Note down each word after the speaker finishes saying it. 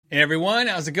Hey everyone,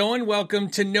 how's it going? Welcome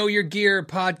to Know Your Gear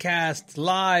Podcast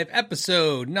live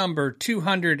episode number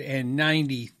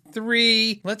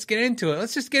 293. Let's get into it.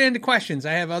 Let's just get into questions.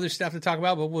 I have other stuff to talk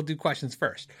about, but we'll do questions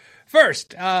first. This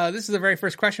is the very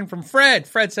first question from Fred.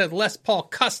 Fred said Les Paul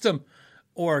Custom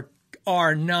or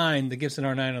R9, the Gibson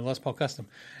R9 and Les Paul Custom.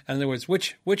 In other words,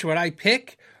 which would I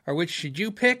pick, or which should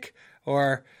you pick?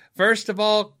 Or first of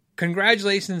all,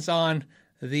 congratulations on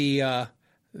the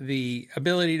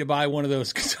ability to buy one of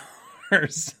those guitars.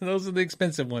 Those are the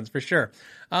expensive ones for sure.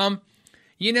 Both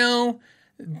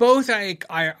are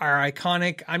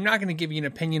iconic. I'm not going to give you an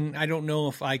opinion. I don't know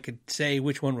if I could say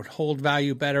which one would hold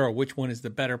value better or which one is the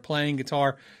better playing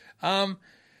guitar. I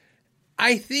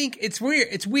think it's weird.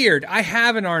 It's weird. I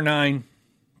have an R9,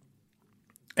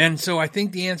 and so I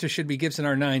think the answer should be Gibson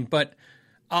R9. But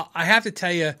I have to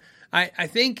tell you, I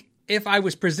think if I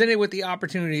was presented with the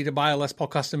opportunity to buy a Les Paul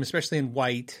Custom, especially in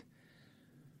white,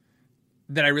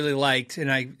 that I really liked and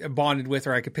I bonded with,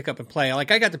 or I could pick up and play.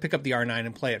 Like I got to pick up the R9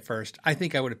 and play it first. I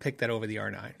think I would have picked that over the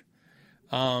R9.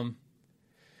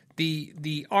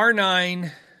 The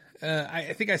R9,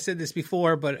 I think I said this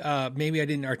before, but maybe I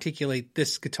didn't articulate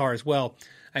this guitar as well.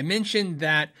 I mentioned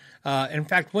that, in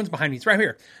fact, one's behind me. It's right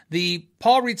here. The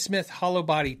Paul Reed Smith Hollow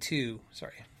Body 2.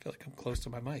 Sorry, I feel like I'm close to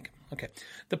my mic. Okay.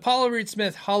 The Paul Reed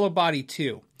Smith Hollow Body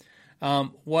 2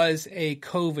 was a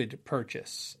COVID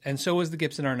purchase, and so was the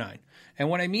Gibson R9. And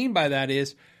what I mean by that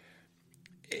is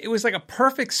it was like a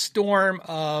perfect storm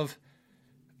of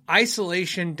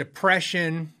isolation,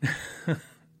 depression,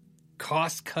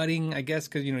 cost cutting, I guess,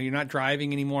 because, you're not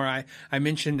driving anymore. I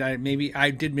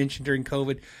did mention during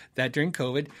COVID that during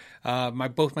COVID,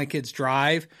 both my kids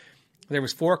drive. There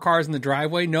was 4 cars in the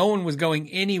driveway. No one was going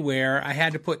anywhere. I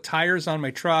had to put tires on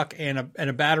my truck and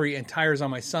a battery and tires on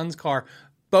my son's car,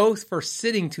 both for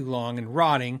sitting too long and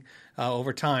rotting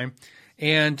over time.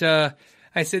 And I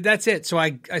said, that's it. So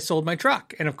I sold my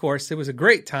truck. And of course, it was a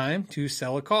great time to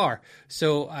sell a car.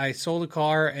 So I sold a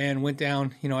car and went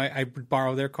down, I would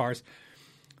borrow their cars.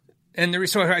 And the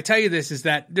reason I tell you this is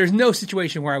that there's no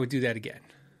situation where I would do that again.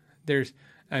 Like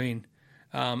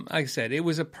I said, it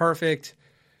was a perfect,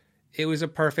 everything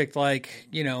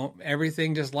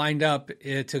just lined up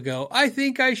to go, I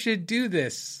think I should do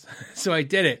this. So I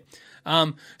did it.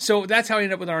 So that's how I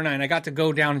ended up with R9. I got to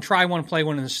go down and try one, play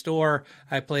one in the store.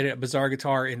 I played it at Bazaar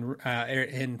Guitar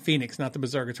in Phoenix, not the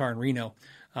Bazaar Guitar in Reno.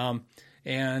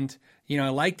 And I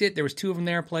liked it. There was 2 of them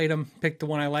there, played them, picked the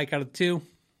one I like out of the 2.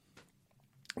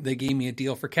 They gave me a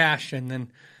deal for cash, and then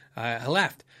I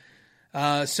left.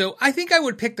 So I think I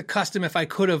would pick the Custom if I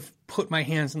could have put my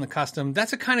hands on the Custom.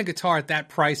 That's a kind of guitar at that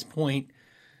price point,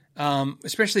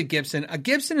 especially Gibson. A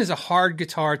Gibson is a hard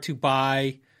guitar to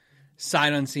buy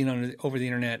sight unseen over the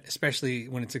internet, especially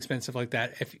when it's expensive like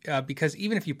that. Because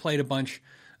even if you played a bunch,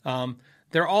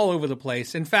 they're all over the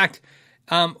place. In fact,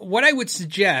 what I would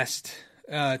suggest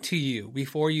to you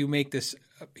before you make this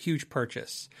huge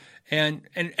purchase, and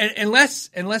unless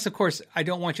of course I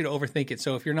don't want you to overthink it.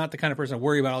 So if you're not the kind of person to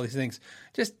worry about all these things,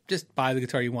 just buy the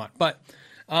guitar you want. But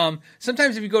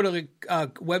sometimes if you go to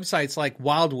websites like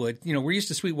Wildwood, we're used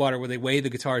to Sweetwater where they weigh the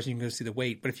guitars and you can go see the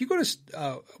weight. But if you go to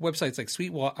websites like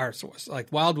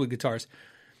like Wildwood guitars,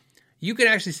 you can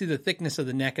actually see the thickness of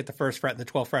the neck at the 1st fret and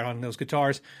the 12th fret on those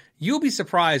guitars. You'll be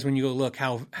surprised when you go look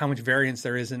how much variance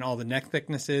there is in all the neck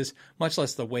thicknesses, much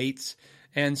less the weights.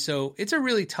 And so it's a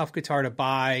really tough guitar to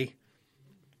buy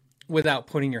without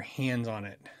putting your hands on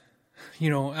it.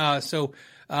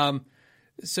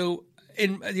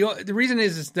 And the reason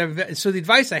is the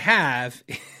advice I have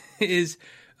is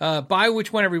buy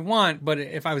which one you want, but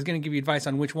if I was going to give you advice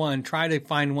on which one, try to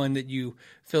find one that you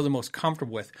feel the most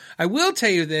comfortable with. I will tell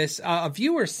you this, a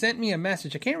viewer sent me a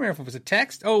message. I can't remember if it was a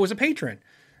text. Oh, it was a patron.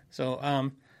 So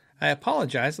I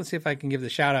apologize. Let's see if I can give the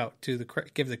shout out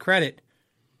give the credit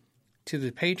to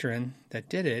the patron that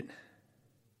did it.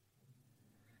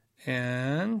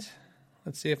 And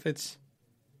let's see if it's...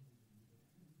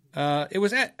 it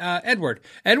was Edward.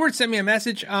 Edward sent me a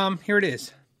message. Here it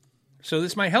is. So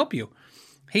this might help you.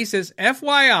 He says,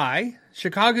 FYI,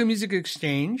 Chicago Music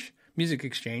Exchange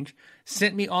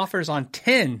sent me offers on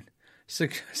 10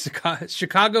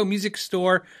 Chicago Music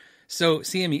Store. So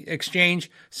CME Exchange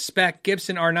spec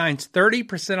Gibson R9s,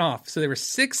 30% off. So they were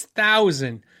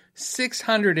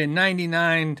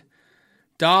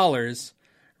 $6,699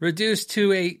 reduced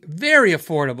to a very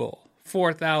affordable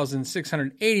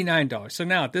 $4,689. So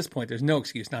now at this point, there's no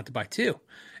excuse not to buy 2.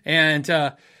 And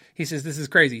he says, this is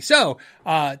crazy. So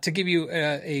to give you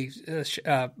a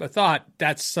thought,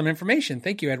 that's some information.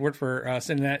 Thank you, Edward, for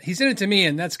sending that. He sent it to me,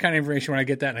 and that's the kind of information when I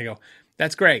get that, and I go,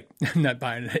 that's great. I'm not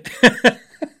buying it.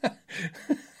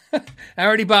 I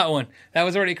already bought one. That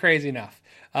was already crazy enough.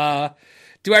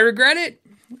 Do I regret it?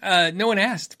 No one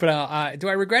asked, but do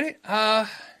I regret it?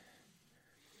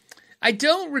 I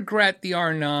don't regret the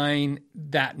R9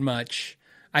 that much.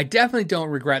 I definitely don't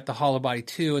regret the Hollow Body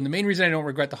 2. And the main reason I don't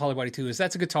regret the Hollow Body 2 is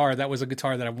that was a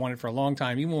guitar that I've wanted for a long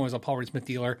time, even when I was a Paul Reed Smith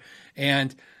dealer.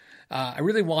 And I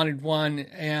really wanted one,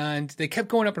 and they kept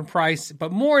going up in price.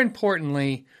 But more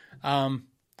importantly,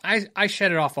 I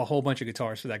shedded off a whole bunch of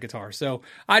guitars for that guitar. So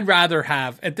I'd rather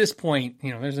have, at this point,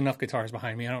 there's enough guitars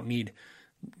behind me. I don't need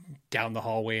down the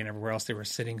hallway and everywhere else they were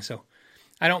sitting. So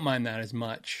I don't mind that as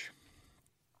much.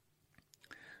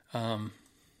 I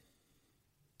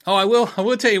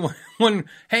will tell you one,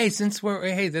 hey,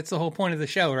 that's the whole point of the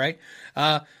show, right?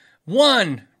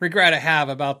 One regret I have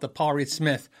about the Paul Reed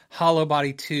Smith Hollow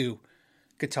Body 2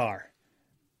 guitar.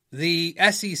 The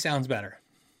SE sounds better.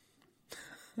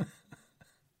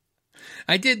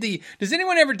 Does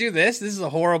anyone ever do this? This is a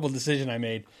horrible decision I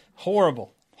made.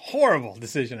 Horrible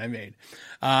decision I made.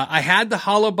 I had the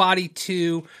Hollow Body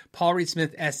 2 Paul Reed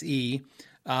Smith SE,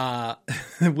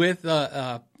 with,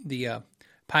 the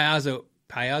Piazzo.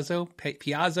 I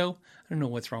don't know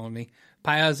what's wrong with me.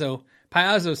 Piazzo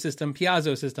system.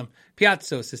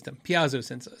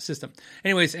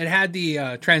 Anyways, it had the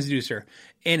transducer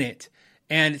in it,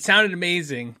 and it sounded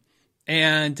amazing.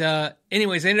 And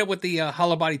anyways, I ended up with the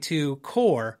Hollow Body 2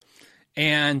 core,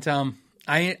 and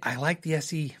I liked the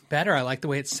SE better. I liked the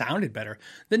way it sounded better.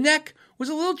 The neck was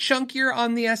a little chunkier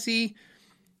on the SE.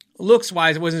 Looks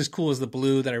wise, it wasn't as cool as the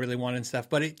blue that I really wanted and stuff,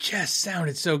 but it just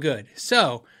sounded so good.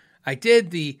 So I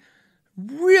did the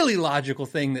really logical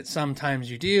thing that sometimes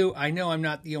you do. I know I'm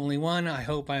not the only one. I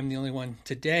hope I'm the only one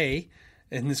today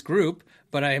in this group,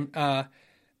 but I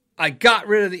got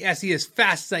rid of the SE as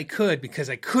fast as I could because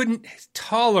I couldn't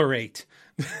tolerate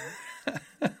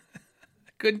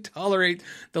the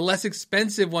less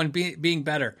expensive one being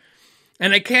better.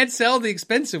 And I can't sell the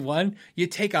expensive one. You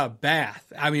take a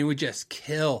bath. I mean, it would just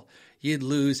kill. You'd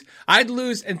lose. I'd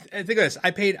lose. And think of this.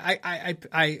 I paid,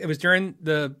 it was during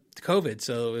the COVID.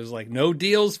 So it was like no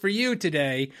deals for you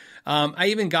today. I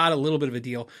even got a little bit of a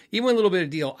deal. Even a little bit of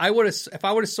a deal. If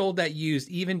I would have sold that used,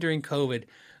 even during COVID,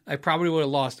 I probably would have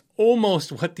lost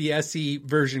almost what the SE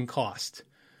version cost.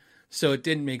 So it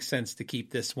didn't make sense to keep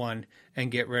this one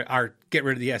and get rid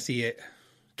of the SE.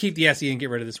 Keep the SE and get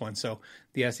rid of this one. So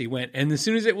the SE went. And as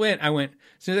soon as it went, as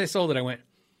soon as I sold it, I went,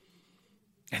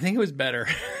 I think it was better.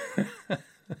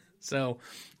 So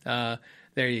there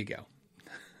you go.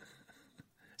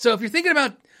 So if you're thinking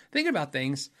about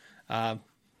things,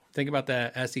 think about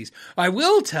the SEs. I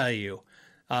will tell you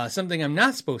something I'm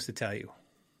not supposed to tell you.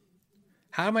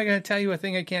 How am I going to tell you a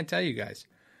thing I can't tell you guys?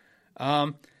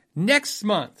 Next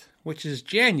month, which is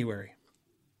January,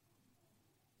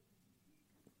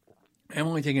 I'm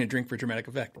only taking a drink for dramatic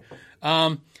effect.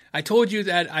 I told you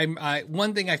that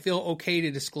one thing I feel okay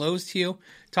to disclose to you,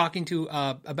 talking to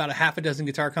about a half a dozen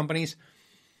guitar companies,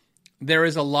 there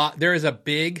is a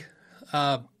big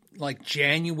like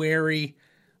January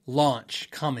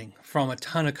launch coming from a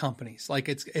ton of companies. Like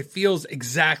it feels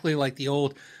exactly like the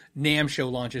old NAMM show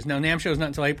launches. Now NAMM show is not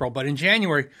until April, but in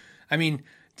January, I mean,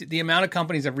 the amount of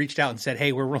companies have reached out and said,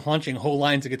 hey, we're launching whole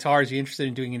lines of guitars. Are you interested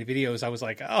in doing any videos? I was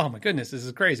like, oh my goodness, this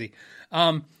is crazy.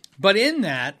 But in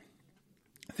that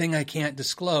thing I can't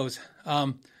disclose,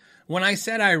 when I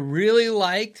said I really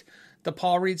liked the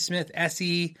Paul Reed Smith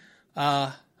SE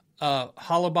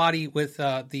hollow body with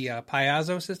the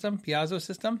Piazzo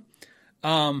system,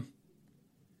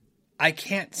 I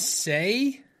can't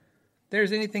say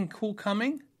there's anything cool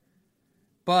coming,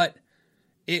 but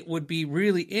it would be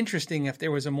really interesting if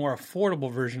there was a more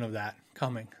affordable version of that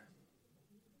coming.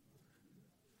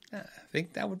 I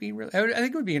think that would be I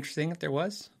think it would be interesting if there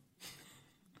was.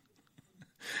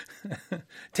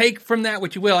 Take from that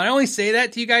what you will. I only say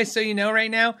that to you guys so you know right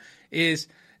now is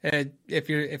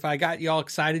if I got you all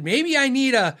excited, maybe I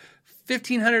need a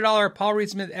 $1,500 Paul Reed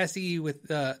Smith SE with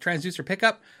transducer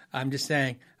pickup. I'm just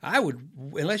saying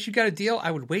unless you got a deal,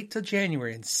 I would wait till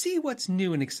January and see what's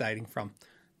new and exciting from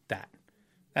that.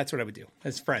 That's what I would do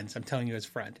as friends. I'm telling you as a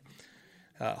friend.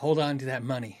 Hold on to that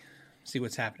money. See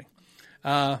what's happening.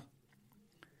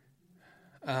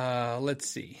 Let's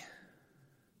see.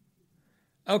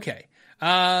 Okay.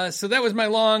 So that was my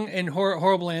long and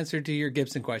horrible answer to your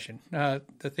Gibson question.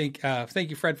 Thank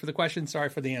you, Fred, for the question. Sorry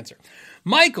for the answer.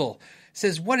 Michael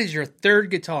says, what is your third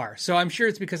guitar? So I'm sure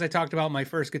it's because I talked about my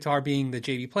first guitar being the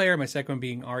JV Player, my second one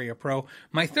being Aria Pro.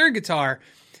 My third guitar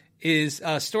is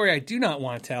a story I do not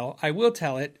want to tell. I will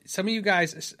tell it. Some of you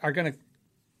guys are going to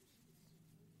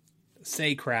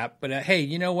say crap, but hey,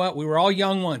 you know what? We were all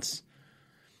young once,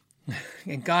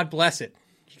 and God bless it.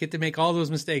 get to make all those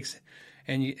mistakes,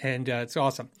 and it's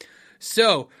awesome.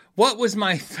 So, what was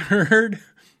my third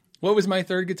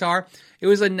guitar? It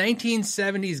was a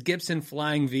 1970s Gibson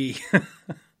Flying V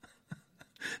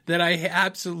that I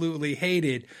absolutely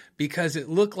hated because it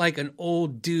looked like an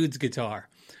old dude's guitar.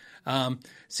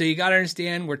 So you got to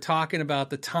understand, we're talking about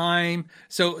the time.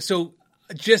 So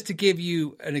just to give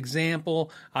you an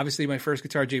example, obviously my first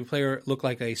guitar, JB Player, looked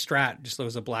like a Strat, just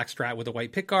was a black Strat with a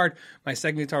white pickguard. My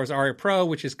second guitar was Aria Pro,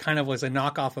 which is was a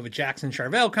knockoff of a Jackson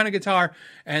Charvel kind of guitar.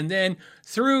 And then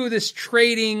through this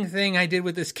trading thing I did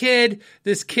with this kid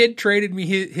traded me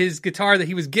his guitar that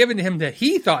he was given to him that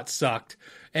he thought sucked.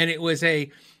 And it was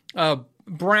a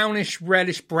brownish,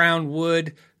 reddish brown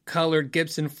wood colored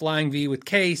Gibson Flying V with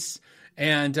case.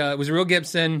 And it was a real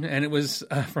Gibson, and it was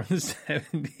from the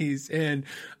 70s, and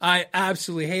I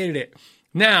absolutely hated it.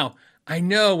 Now, I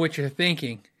know what you're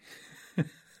thinking.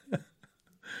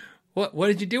 What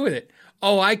did you do with it?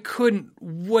 Oh, I couldn't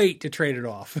wait to trade it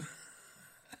off.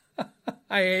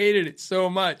 I hated it so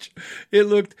much. It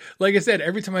looked, like I said,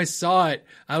 every time I saw it,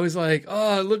 I was like,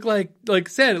 oh, it looked like I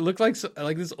said, it looked like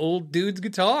this old dude's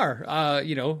guitar.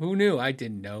 Who knew? I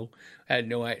didn't know. I had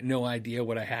no idea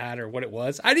what I had or what it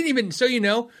was. I didn't even, so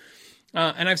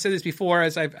and I've said this before,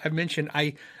 as I've mentioned,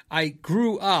 I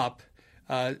grew up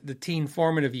my teenage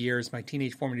formative years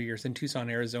in Tucson,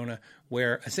 Arizona,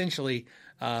 where essentially,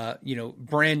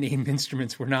 brand name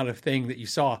instruments were not a thing that you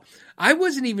saw. I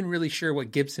wasn't even really sure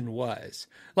what Gibson was.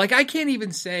 Like, I can't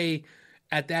even say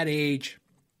at that age,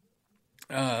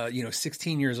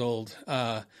 16 years old,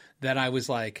 that I was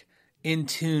like in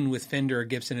tune with Fender or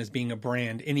Gibson as being a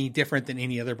brand any different than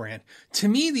any other brand. To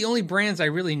me, the only brands I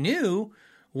really knew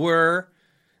were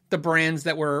the brands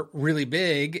that were really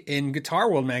big in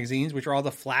Guitar World magazines, which are all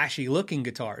the flashy looking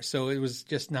guitars. So it was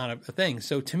just not a thing.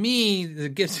 So to me, the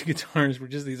Gibson guitars were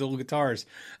just these old guitars.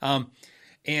 So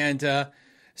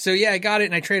I got it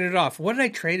and I traded it off. What did I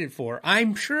trade it for?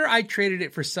 I'm sure I traded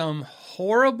it for some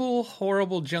horrible,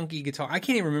 horrible junky guitar. I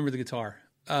can't even remember the guitar.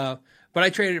 But I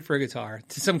traded it for a guitar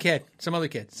to some other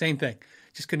kid, same thing.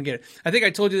 Just couldn't get it. I think I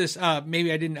told you this.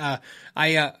 Maybe I didn't. I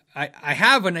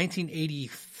have a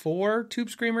 1984 Tube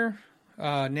Screamer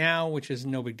now, which is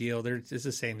no big deal. It's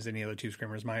the same as any other Tube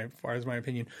Screamer, as far as my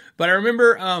opinion. But I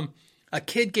remember a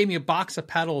kid gave me a box of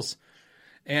pedals,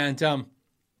 and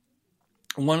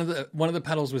one of the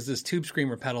pedals was this Tube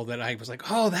Screamer pedal that I was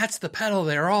like, oh, that's the pedal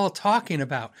they're all talking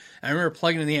about. And I remember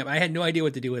plugging in the amp. I had no idea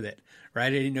what to do with it. Right, I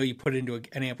didn't know you put it into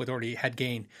an amp with already had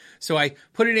gain. So I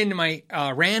put it into my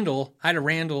Randall. I had a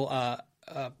Randall,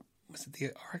 was it the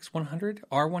RX100?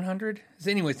 R100?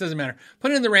 Anyways, it doesn't matter.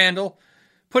 Put it in the Randall,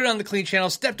 put it on the clean channel,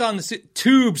 stepped on the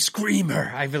Tube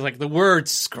Screamer. I feel like the word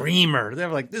screamer. They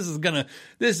were like, this is gonna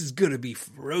be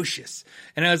ferocious.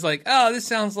 And I was like, oh, this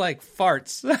sounds like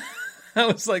farts. I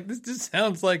was like, this just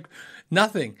sounds like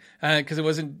nothing, because it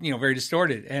wasn't, very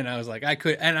distorted. And I was like,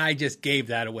 I just gave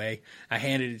that away. I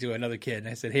handed it to another kid and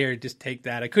I said, here, just take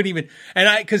that. I couldn't even,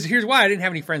 because here's why, I didn't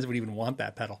have any friends that would even want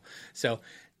that pedal. So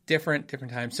different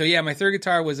times. So yeah, my third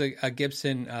guitar was a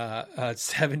Gibson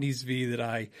 70s V that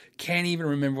I can't even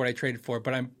remember what I traded for,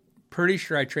 but I'm pretty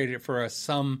sure I traded it for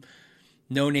some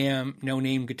no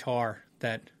name guitar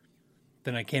that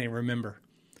then I can't even remember.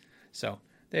 So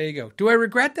there you go. Do I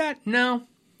regret that? No.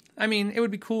 I mean, it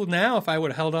would be cool now if I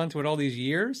would have held on to it all these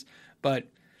years, but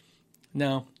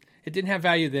no, it didn't have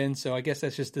value then. So I guess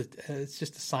it's just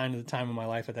a sign of the time of my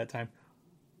life at that time.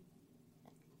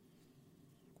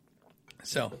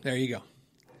 So there you go.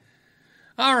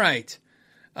 All right.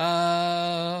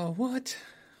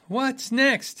 What's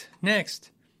next?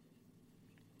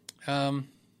 Somebody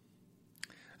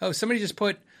just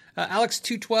put Alex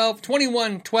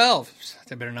 2112.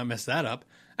 I better not mess that up.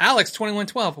 Alex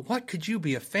 2112. What could you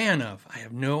be a fan of? I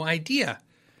have no idea.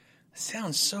 It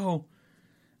sounds so.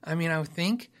 I mean, I would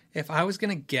think if I was going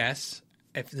to guess,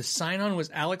 if the sign-on was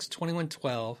Alex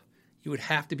 2112, you would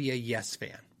have to be a Yes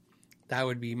fan. That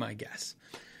would be my guess.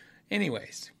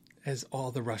 Anyways, as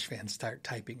all the Rush fans start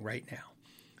typing right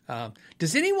now.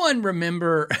 Does anyone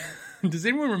remember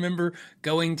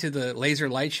going to the Laser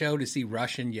Light Show to see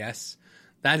Rush and Yes?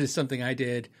 That is something I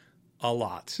did a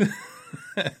lot.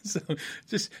 So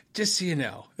just so you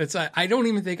know, I don't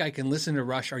even think I can listen to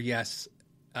Rush or Yes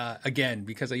again,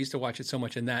 because I used to watch it so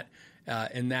much in that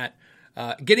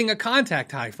getting a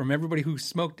contact high from everybody who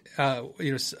smoked,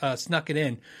 snuck it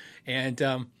in, and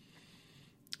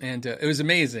it was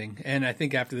amazing. And I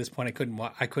think after this point,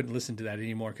 I couldn't listen to that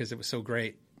anymore because it was so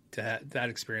great to have that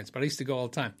experience. But I used to go all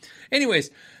the time. Anyways,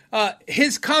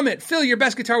 his comment: Phil, your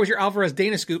best guitar was your Alvarez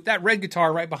Dana Scoop. That red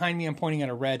guitar right behind me. I'm pointing at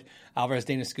a red Alvarez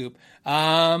Dana Scoop.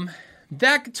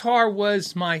 That guitar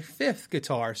was my 5th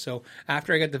guitar. So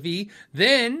after I got the V,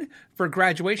 then for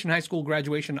graduation, high school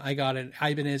graduation, I got an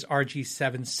Ibanez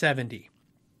RG770,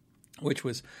 which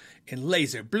was in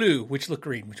laser blue, which looked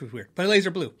green, which was weird, but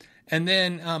laser blue. And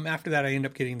then after that, I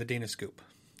ended up getting the Dana Scoop,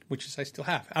 which is I still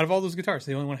have. Out of all those guitars,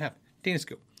 the only one I have, Dana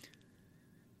Scoop.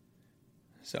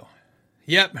 So,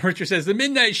 yep, Richard says, the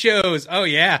midnight shows. Oh,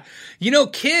 yeah. You know,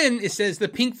 Ken, it says, the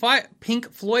Pink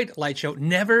Floyd light show,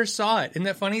 never saw it. Isn't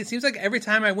that funny? It seems like every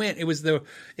time I went, it was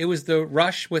the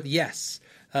Rush with Yes.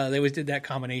 They always did that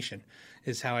combination,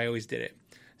 is how I always did it.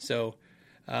 So,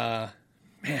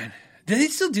 man, do they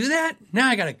still do that? Now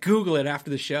I got to Google it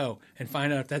after the show and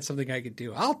find out if that's something I could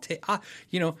do.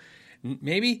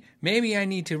 Maybe I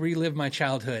need to relive my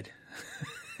childhood.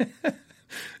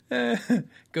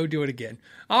 Go do it again.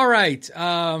 All right.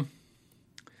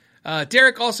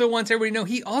 Derek also wants everybody to know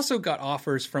he also got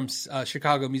offers from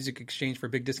Chicago Music Exchange for a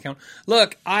big discount.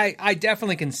 Look, I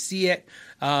definitely can see it.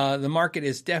 The market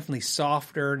is definitely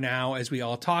softer now, as we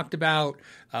all talked about,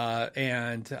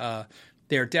 and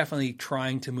they're definitely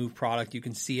trying to move product. You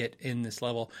can see it in this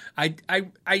level. I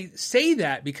say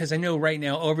that because I know right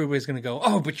now everybody's going to go,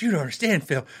 oh, but you don't understand,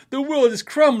 Phil. The world is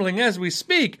crumbling as we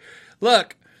speak.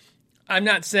 Look, I'm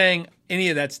not saying any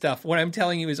of that stuff. What I'm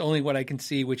telling you is only what I can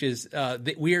see, which is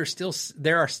that we are still,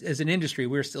 as an industry,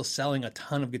 we're still selling a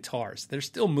ton of guitars. They're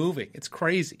still moving. It's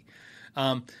crazy.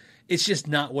 It's just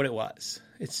not what it was.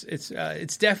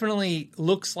 It's definitely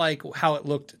looks like how it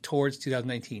looked towards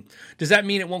 2019. Does that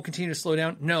mean it won't continue to slow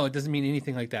down? No, it doesn't mean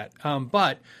anything like that.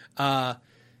 But it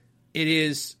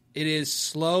is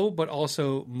slow, but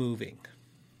also moving.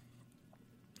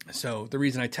 So the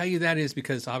reason I tell you that is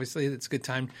because obviously it's a good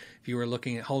time if you were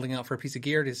looking at holding out for a piece of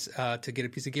gear to get a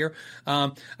piece of gear.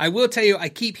 I will tell you, I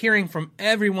keep hearing from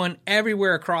everyone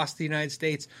everywhere across the United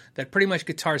States that pretty much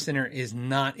Guitar Center is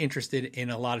not interested in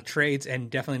a lot of trades and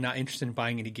definitely not interested in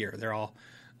buying any gear. They're all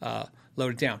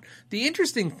loaded down. The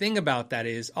interesting thing about that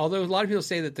is, although a lot of people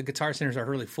say that the Guitar Centers are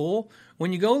really full,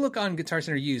 when you go look on Guitar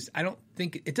Center used, I don't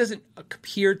think it doesn't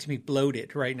appear to be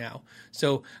bloated right now.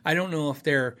 So I don't know if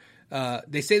they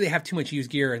say they have too much used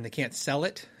gear and they can't sell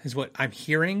it, is what I'm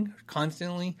hearing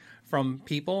constantly from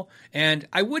people. And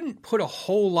I wouldn't put a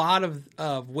whole lot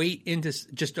of weight into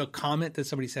just a comment that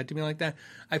somebody said to me like that.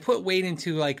 I put weight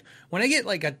into, like, when I get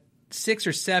like a 6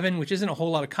 or 7, which isn't a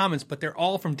whole lot of comments, but they're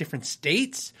all from different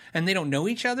states and they don't know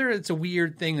each other. It's a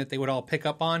weird thing that they would all pick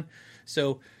up on.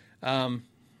 So like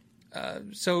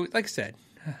I said,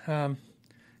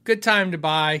 good time to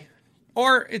buy,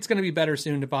 or it's going to be better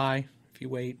soon to buy if you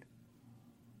wait.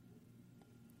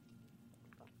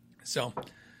 So,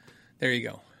 there you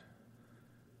go.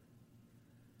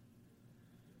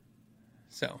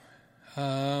 So,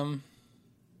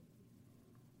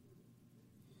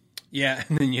 yeah,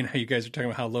 and then, you guys are talking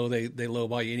about how low they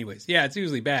lowball you anyways. Yeah, it's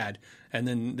usually bad, and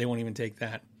then they won't even take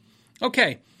that.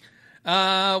 Okay,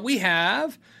 we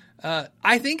have,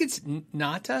 I think it's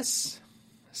Natas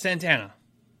Santana.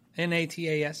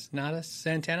 Natas, Natas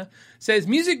Santana. Says,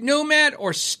 Music Nomad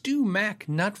or Stu Mac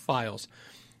nut files?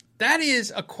 That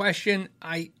is a question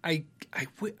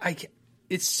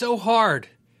it's so hard.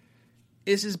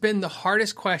 This has been the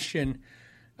hardest question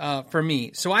for me.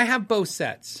 So I have both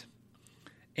sets.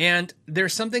 And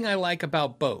there's something I like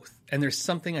about both. And there's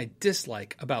something I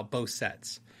dislike about both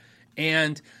sets.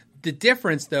 And the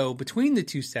difference, though, between the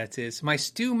two sets is my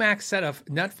Stu Mac set of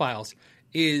nut files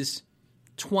is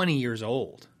 20 years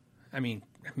old. I mean,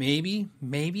 maybe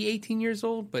 18 years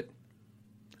old. But,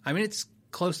 I mean, it's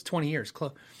close to 20 years.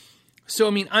 So,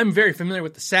 I mean, I'm very familiar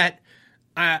with the set.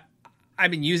 I've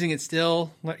been using it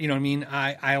still. You know what I mean?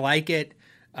 I like it.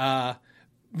 The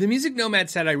Music Nomad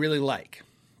set I really like.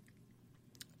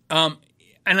 And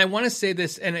I want to say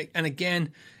this, and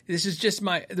again, this is just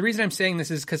the reason I'm saying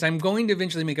this is because I'm going to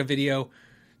eventually make a video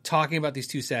talking about these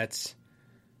two sets.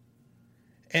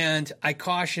 And I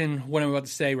caution what I'm about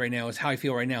to say right now is how I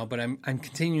feel right now, but I'm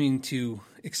continuing to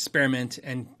experiment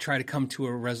and try to come to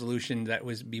a resolution that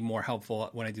would be more helpful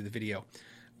when I do the video.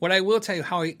 What I will tell you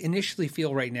how I initially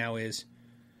feel right now is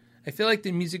I feel like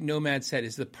the Music Nomad set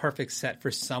is the perfect set for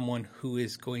someone who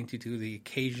is going to do the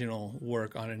occasional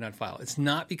work on a nut file. It's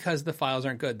not because the files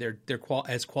aren't good. They're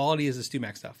as quality as the Stu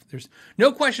Mac stuff. There's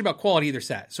no question about quality either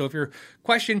set. So if your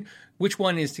question which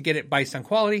one is to get it based on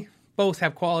quality, both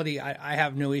have quality. I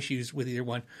have no issues with either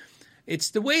one. It's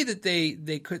the way that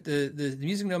they could the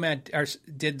Music Nomad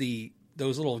did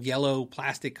those little yellow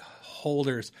plastic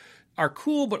holders are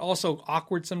cool, but also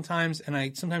awkward sometimes. And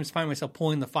I sometimes find myself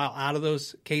pulling the file out of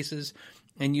those cases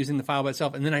and using the file by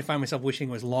itself. And then I find myself wishing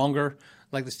it was longer,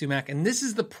 like the Stu Mac. And this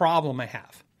is the problem I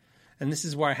have. And this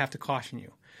is where I have to caution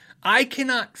you. I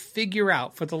cannot figure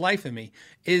out for the life of me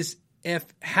is if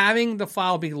having the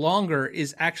file be longer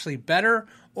is actually better,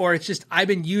 or it's just I've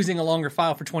been using a longer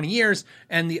file for 20 years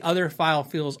and the other file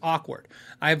feels awkward.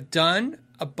 I've done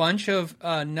a bunch of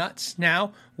nuts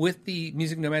now with the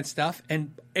Music Nomad stuff,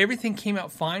 and everything came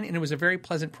out fine, and it was a very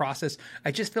pleasant process.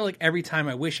 I just feel like every time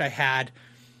I wish I had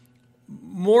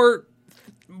more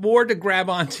to grab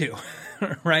onto,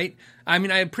 right? I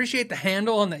mean, I appreciate the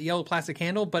handle on that yellow plastic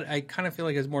handle, but I kind of feel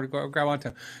like there's more to grab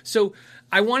onto. So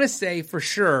I want to say for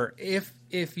sure, if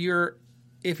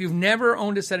you've never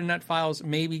owned a set of nut files,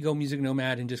 maybe go Music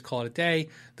Nomad and just call it a day.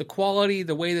 The quality,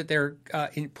 the way that they're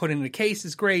put in the case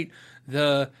is great.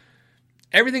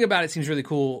 Everything about it seems really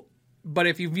cool. But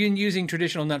if you've been using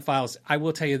traditional nut files, I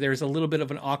will tell you there's a little bit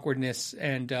of an awkwardness,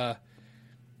 and I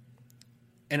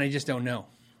just don't know.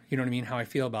 You know what I mean? How I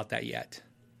feel about that yet.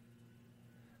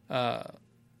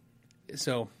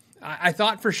 So I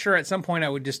thought for sure at some point I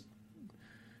would just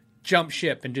jump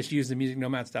ship and just use the Music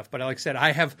Nomad stuff. But like I said,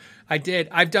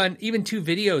 I've done even 2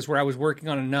 videos where I was working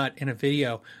on a nut in a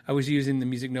video. I was using the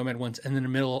Music Nomad once, and in the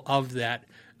middle of that,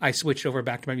 I switched over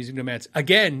back to my Music Nomads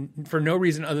again for no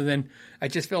reason other than I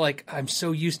just feel like I'm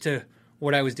so used to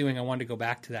what I was doing. I wanted to go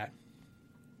back to that.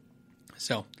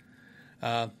 So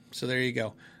there you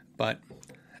go. But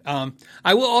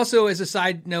I will also, as a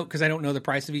side note, because I don't know the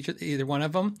price of either one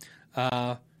of them,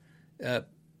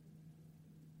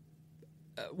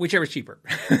 whichever's cheaper,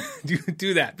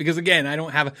 do that. Because again, I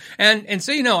don't have and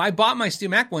so, I bought my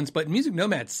StewMac ones, but Music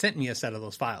Nomad sent me a set of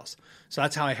those files. So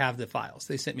that's how I have the files.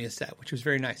 They sent me a set, which was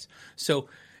very nice. So,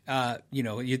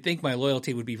 you'd think my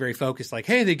loyalty would be very focused, like,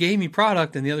 hey, they gave me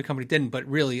product and the other company didn't. But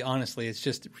really, honestly, it's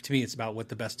just, to me, it's about what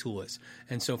the best tool is.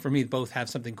 And so for me, both have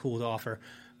something cool to offer.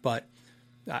 But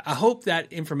I hope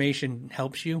that information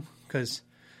helps you, because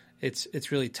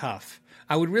it's really tough.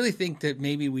 I would really think that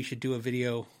maybe we should do a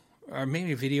video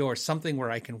or something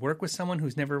where I can work with someone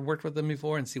who's never worked with them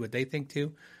before and see what they think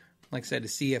too. Like I said, to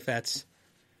see if that's,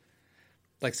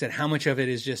 like I said, how much of it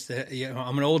is just,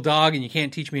 I'm an old dog and you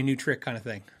can't teach me a new trick kind of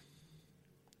thing.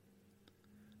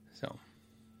 So,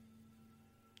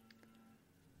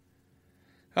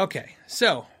 okay.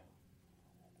 So,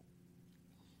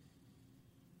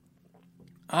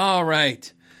 all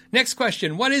right. Next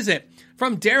question. What is it?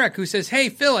 From Derek, who says, hey,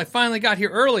 Phil, I finally got here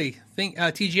early.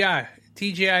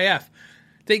 TGIF.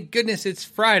 Thank goodness it's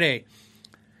Friday.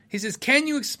 He says, can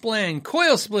you explain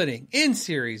coil splitting in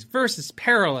series versus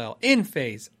parallel, in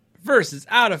phase versus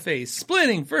out of phase,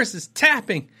 splitting versus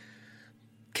tapping,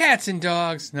 cats and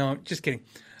dogs? No, just kidding.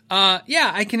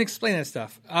 Yeah, I can explain that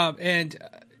stuff. And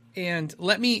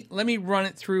let me run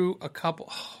it through a couple.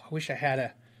 Oh, I wish I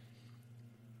had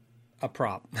a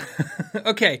prop.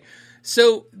 Okay.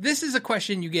 So this is a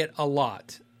question you get a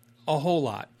lot, a whole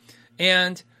lot.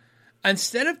 And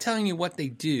instead of telling you what they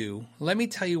do, let me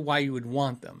tell you why you would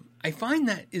want them. I find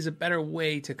that is a better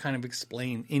way to kind of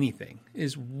explain anything,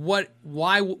 is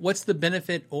what's the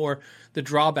benefit or the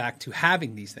drawback to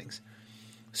having these things.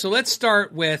 So let's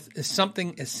start with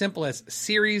something as simple as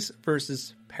series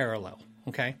versus parallel,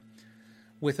 okay,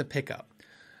 with a pickup.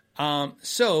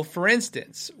 So for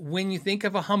instance, when you think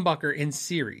of a humbucker in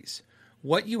series,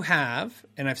 what you have,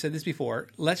 and I've said this before,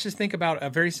 let's just think about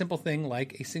a very simple thing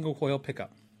like a single coil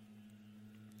pickup.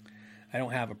 I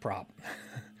don't have a prop.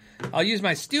 I'll use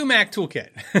my StewMac toolkit.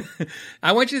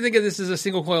 I want you to think of this as a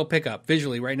single coil pickup.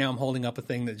 Visually, right now I'm holding up a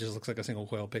thing that just looks like a single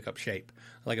coil pickup shape,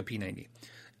 like a P90.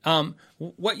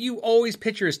 What you always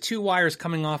picture is 2 wires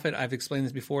coming off it. I've explained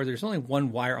this before. There's only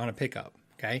 1 wire on a pickup,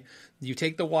 okay? You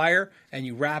take the wire and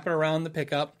you wrap it around the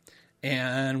pickup,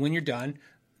 and when you're done,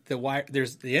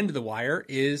 the end of the wire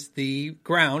is the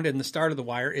ground and the start of the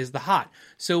wire is the hot.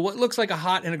 So what looks like a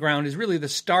hot and a ground is really the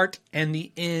start and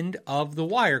the end of the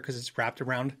wire because it's wrapped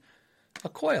around a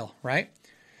coil, right?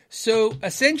 So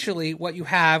essentially what you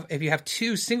have, if you have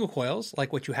 2 single coils,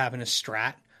 like what you have in a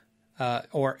Strat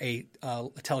or a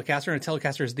Telecaster, and a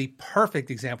Telecaster is the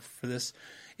perfect example for this,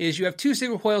 is you have 2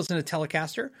 single coils in a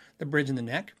Telecaster, the bridge and the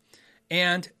neck,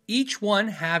 and each one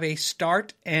have a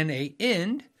start and a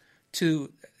end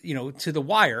to the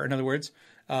wire. In other words,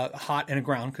 hot and a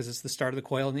ground, because it's the start of the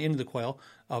coil and the end of the coil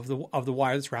of the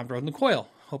wire that's wrapped around the coil.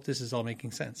 Hope this is all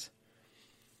making sense.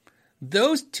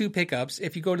 Those 2 pickups,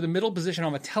 if you go to the middle position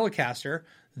on a Telecaster,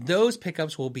 those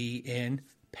pickups will be in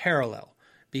parallel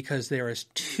because there is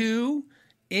 2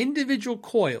 individual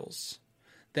coils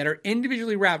that are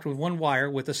individually wrapped with 1 wire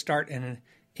with a start and an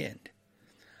end.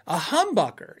 A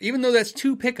humbucker, even though that's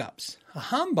 2 pickups, a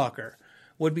humbucker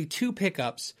would be 2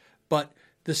 pickups, but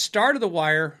the start of the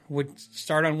wire would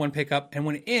start on 1 pickup, and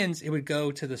when it ends, it would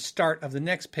go to the start of the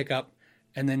next pickup,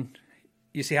 and then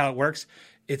you see how it works?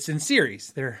 It's in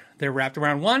series. They're wrapped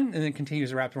around one and then continues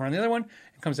to wrap around the other one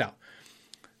and comes out.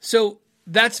 So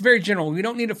that's very general. We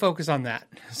don't need to focus on that.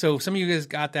 So some of you guys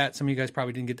got that. Some of you guys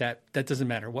probably didn't get that. That doesn't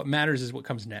matter. What matters is what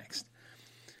comes next.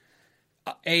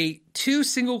 A 2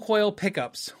 single coil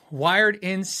pickups wired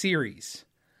in series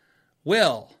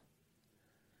will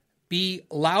be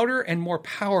louder and more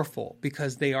powerful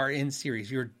because they are in series.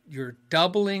 You're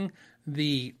doubling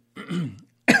the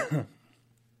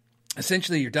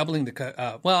essentially you're doubling the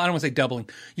well, I don't want to say doubling.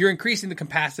 You're increasing the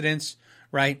capacitance,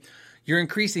 right? You're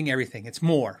increasing everything. It's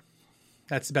more.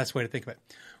 That's the best way to think of it.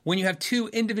 When you have 2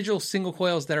 individual single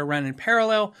coils that are run in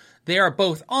parallel, they are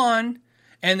both on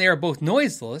and they are both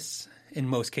noiseless in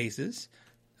most cases.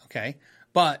 Okay.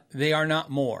 But they are not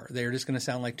more. They're just going to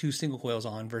sound like 2 single coils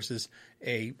on versus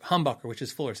a humbucker, which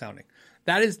is fuller sounding.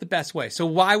 That is the best way. So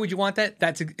why would you want that?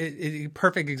 That's a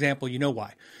perfect example. You know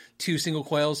why. 2 single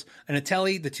coils and a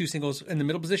telly, the 2 singles in the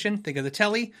middle position. Think of the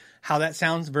telly, how that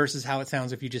sounds versus how it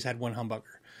sounds if you just had one humbucker.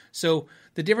 So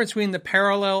the difference between the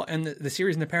parallel and the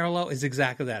series and the parallel is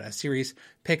exactly that. A series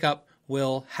pickup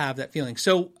will have that feeling.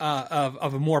 So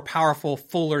of a more powerful,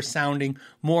 fuller sounding,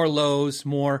 more lows,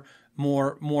 more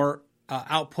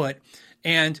output.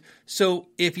 And so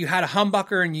if you had a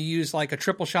humbucker and you use like a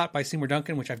triple shot by Seymour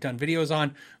Duncan, which I've done videos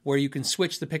on, where you can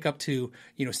switch the pickup to,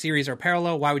 series or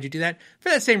parallel, why would you do that? For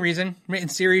that same reason. In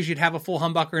series, you'd have a full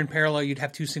humbucker. In parallel, you'd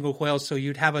have 2 single coils. So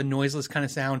you'd have a noiseless kind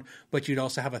of sound, but you'd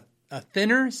also have a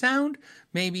thinner sound,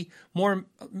 maybe more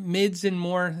mids and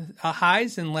more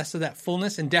highs and less of that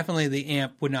fullness. And definitely the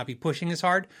amp would not be pushing as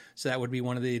hard. So that would be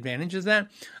one of the advantages of that.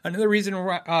 Another reason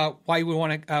why you would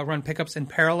want to run pickups in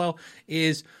parallel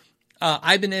is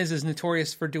Ibanez is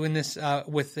notorious for doing this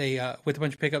with a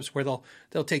bunch of pickups where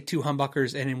they'll take 2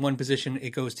 humbuckers and in one position it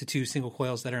goes to 2 single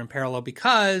coils that are in parallel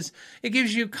because it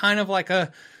gives you kind of like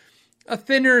a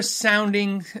thinner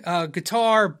sounding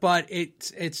guitar, but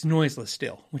it's noiseless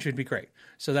still, which would be great.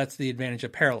 So that's the advantage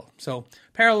of parallel. So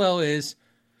parallel is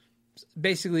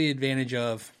basically the advantage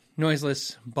of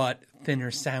noiseless but thinner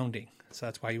sounding. So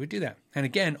that's why you would do that. And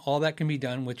again, all that can be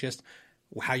done with just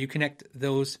how you connect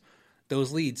those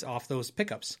leads off those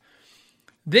pickups.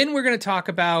 Then we're going to talk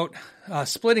about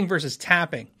splitting versus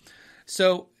tapping.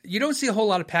 So you don't see a whole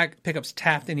lot of pickups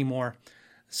tapped anymore.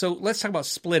 So let's talk about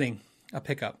splitting a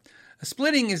pickup.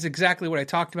 Splitting is exactly what I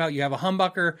talked about. You have a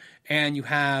humbucker and you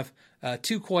have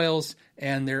 2 coils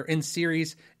and they're in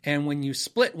series. And when you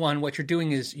split one, what you're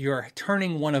doing is you're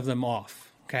turning one of them off.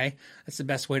 Okay, that's the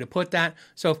best way to put that.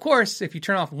 So of course, if you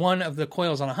turn off one of the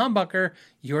coils on a humbucker,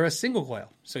 you're a single coil.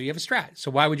 So you have a Strat.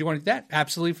 So why would you want to do that?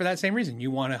 Absolutely for that same reason.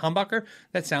 You want a humbucker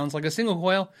that sounds like a single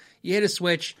coil. You hit a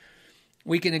switch.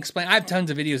 We can explain. I have tons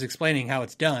of videos explaining how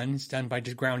it's done. It's done by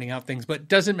just grounding out things, but it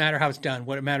doesn't matter how it's done.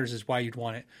 What it matters is why you'd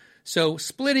want it. So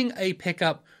splitting a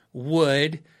pickup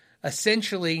would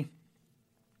essentially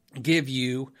give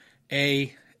you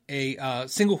a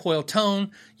single coil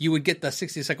tone. You would get the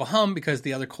 60 cycle hum because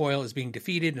the other coil is being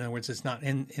defeated. In other words, it's not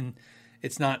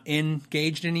it's not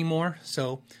engaged anymore.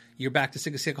 So you're back to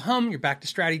 60 cycle hum. You're back to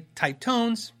Stratty type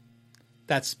tones.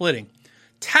 That's splitting.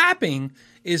 Tapping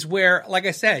is where, like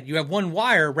I said, you have one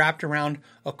wire wrapped around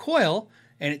a coil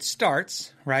and it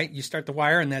starts, right? You start the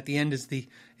wire and at the end is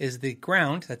the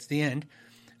ground. That's the end.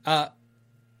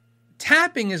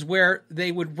 Tapping is where they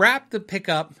would wrap the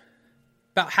pickup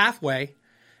about halfway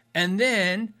and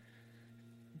then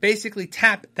basically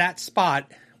tap that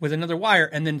spot with another wire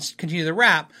and then continue the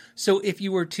wrap. So if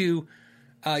you were to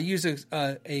use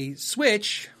a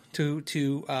switch to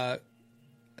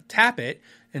tap it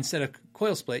instead of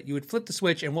coil split, you would flip the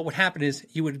switch and what would happen is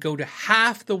you would go to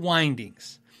half the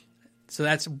windings. So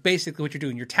that's basically what you're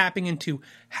doing. You're tapping into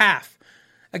half.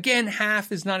 Again,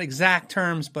 half is not exact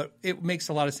terms, but it makes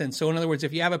a lot of sense. So in other words,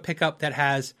 if you have a pickup that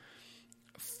has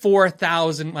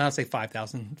 4,000, well, I'll say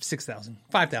 5,000, 6,000,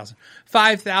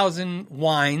 5,000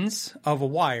 winds of a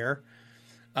wire,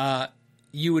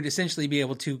 you would essentially be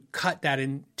able to cut that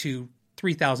into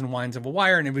 3,000 winds of a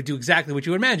wire, and it would do exactly what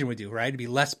you would imagine it would do, right? It'd be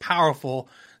less powerful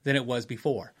than it was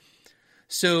before.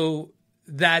 So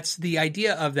that's the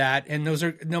idea of that, and those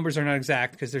numbers are not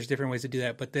exact because there's different ways to do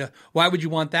that. But why would you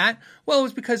want that? Well,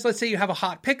 it's because let's say you have a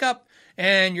hot pickup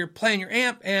and you're playing your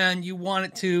amp and you want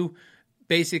it to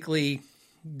basically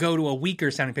go to a weaker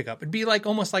sounding pickup. It'd be like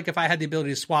almost like if I had the ability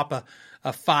to swap a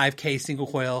 5K single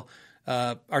coil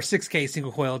or 6K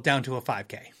single coil down to a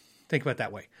 5K. Think about it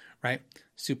that way, right?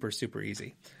 Super, super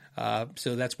easy.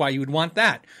 So that's why you would want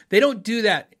that. They don't do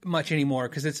that much anymore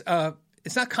because it's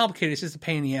not complicated. It's just a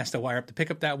pain in the ass to wire up the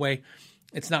pickup that way.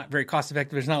 It's not very cost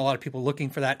effective. There's not a lot of people looking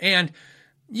for that. And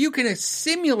You can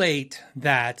simulate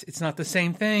that. It's not the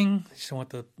same thing. I just don't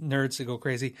want the nerds to go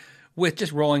crazy with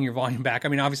just rolling your volume back. I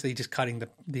mean, obviously, just cutting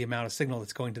the amount of signal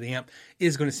that's going to the amp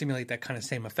is going to simulate that kind of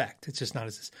same effect. It's just not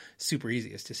as super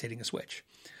easy as just hitting a switch.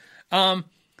 Then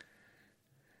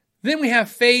we have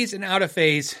phase and out of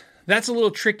phase. That's a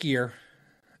little trickier.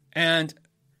 And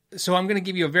so I'm going to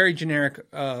give you a very generic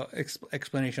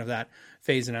explanation of that,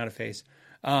 phase and out of phase.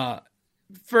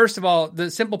 First of all, the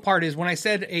simple part is when I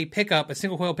said a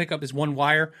single coil pickup is one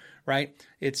wire, right?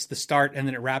 It's the start and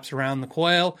then it wraps around the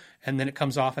coil and then it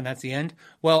comes off and that's the end.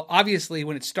 Well, obviously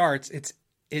when it starts,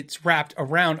 it's wrapped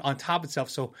around on top of itself.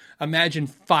 So imagine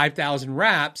 5,000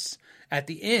 wraps. At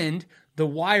the end, the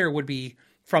wire would be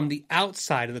from the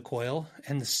outside of the coil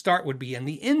and the start would be on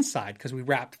the inside because we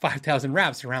wrapped 5,000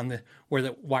 wraps around where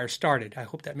the wire started. I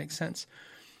hope that makes sense.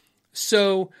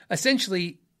 So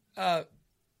essentially,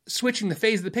 switching the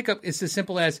phase of the pickup is as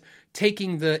simple as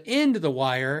taking the end of the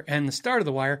wire and the start of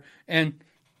the wire and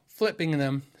flipping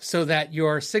them so that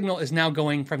your signal is now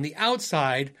going from the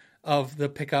outside of the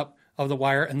pickup of the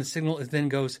wire and the signal then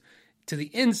goes to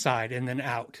the inside and then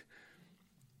out.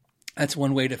 That's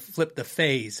one way to flip the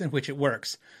phase in which it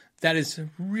works. That is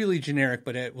really generic,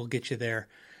 but it will get you there.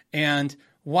 And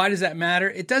why does that matter?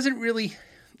 It doesn't really,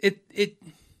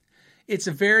 it's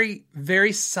a very,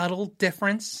 very subtle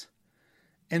difference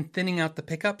and thinning out the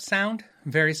pickup sound,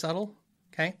 very subtle,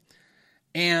 okay?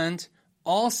 And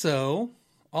also,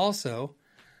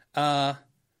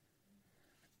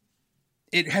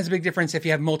 it has a big difference if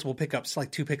you have multiple pickups,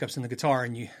 like two pickups in the guitar,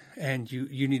 and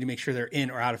you need to make sure they're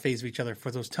in or out of phase of each other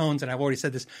for those tones. And I've already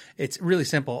said this, it's really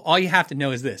simple. All you have to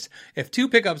know is this. If two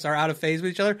pickups are out of phase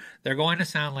with each other, they're going to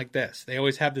sound like this. They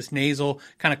always have this nasal,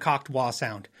 kind of cocked wah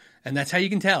sound. And that's how you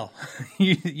can tell.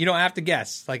 You don't have to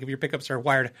guess. Like if your pickups are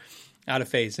wired out of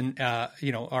phase and,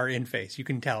 are in phase. You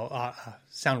can tell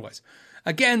sound-wise.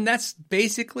 Again, that's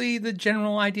basically the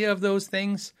general idea of those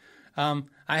things. I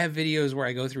have videos where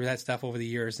I go through that stuff over the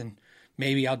years, and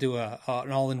maybe I'll do an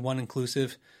all-in-one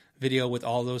inclusive video with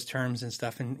all those terms and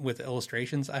stuff and with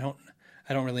illustrations. I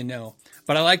don't really know.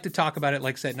 But I like to talk about it,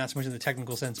 like I said, not so much in the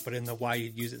technical sense, but in the why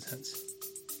you'd use it sense.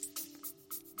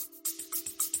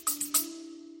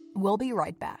 We'll be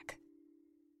right back.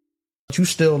 You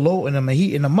still loading them and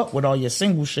heating them up with all your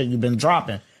single shit you've been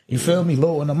dropping. You feel me?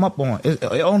 Loading them up on. It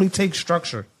only takes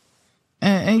structure.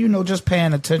 And just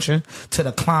paying attention to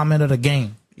the climate of the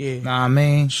game. Yeah. Know what I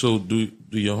mean? So do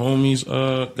your homies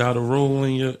got a role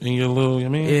in your little,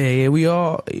 Yeah, we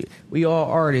all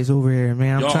artists over here,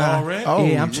 man. Y'all all right?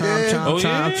 I'm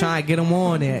trying to get them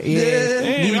on there.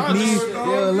 Yeah.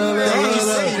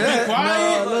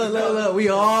 Look, we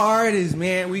all artists,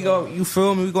 man. You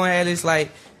feel me? We gonna have this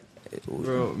like,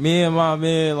 bro, me and my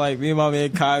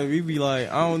man Kai, we be like,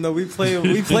 I don't know, we play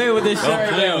with this shit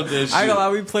right now. I ain't gonna lie,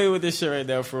 we play with this shit right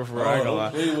now for I ain't gonna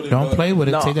lie. Don't play with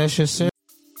it. Take that shit serious.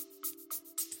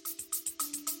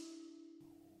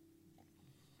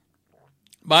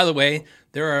 By the way,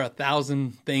 there are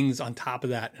 1,000 things on top of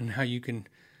that and how you can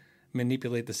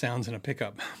manipulate the sounds in a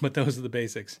pickup, but those are the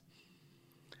basics.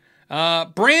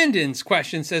 Brandon's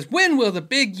question says, when will the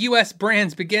big U.S.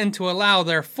 brands begin to allow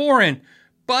their foreign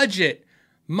budget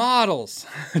models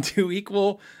to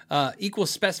equal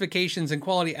specifications and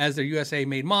quality as their USA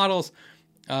made models?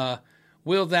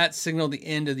 Will that signal the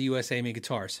end of the USA made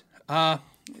guitars?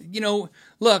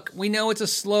 Look, we know it's a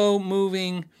slow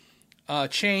moving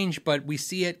change, but we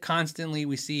see it constantly.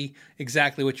 We see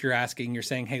exactly what you're asking. You're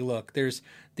saying, hey, look, there's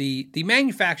the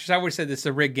manufacturers. I always said this is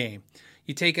a rigged game.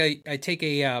 You take a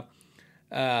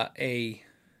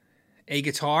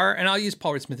guitar, and I'll use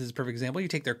Paul Reed Smith as a perfect example. You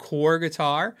take their core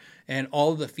guitar and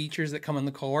all of the features that come in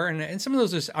the core, and some of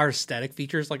those are aesthetic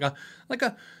features, like a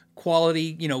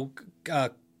quality,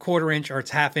 quarter inch, or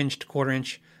it's half inch to quarter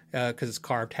inch because it's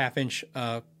carved, half inch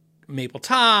maple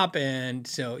top, and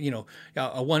so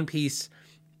a one piece,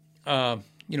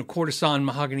 quarter-sawn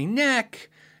mahogany neck,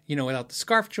 without the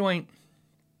scarf joint.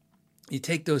 You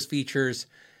take those features,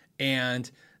 and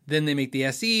then they make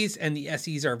the SEs, and the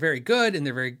SEs are very good,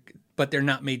 and but they're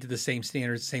not made to the same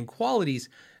standards, same qualities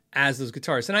as those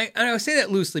guitars. And I say that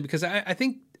loosely because I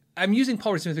think I'm using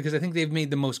Paul Reed Smith because I think they've made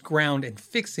the most ground in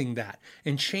fixing that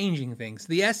and changing things.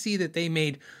 The SE that they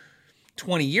made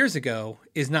 20 years ago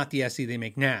is not the SE they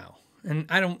make now. And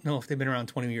I don't know if they've been around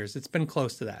 20 years. It's been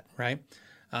close to that, right?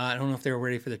 I don't know if they were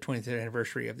ready for the 20th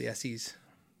anniversary of the SEs.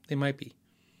 They might be.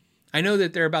 I know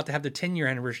that they're about to have the 10-year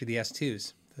anniversary of the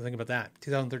S2s. So think about that.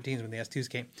 2013 is when the S2s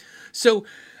came. So,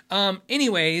 but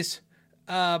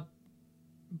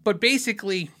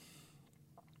basically,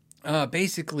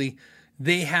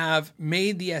 they have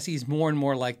made the SEs more and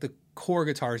more like the core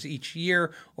guitars each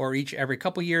year or every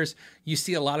couple years. You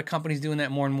see a lot of companies doing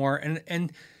that more and more.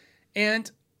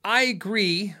 And I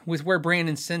agree with where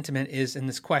Brandon's sentiment is in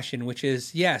this question, which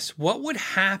is, yes, what would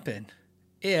happen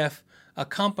if a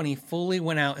company fully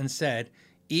went out and said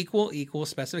equal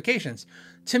specifications?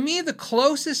 To me, the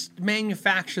closest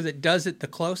manufacturer that does it the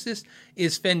closest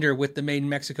is Fender with the Made in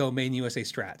Mexico, Made in USA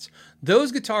Strats.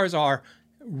 Those guitars are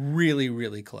really,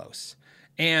 really close.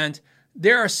 And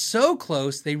they are so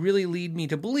close, they really lead me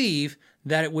to believe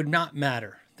that it would not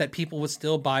matter, that people would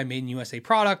still buy Made in USA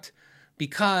product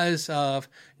because of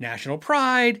national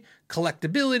pride,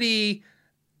 collectability,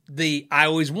 I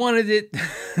always wanted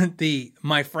it,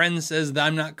 my friend says that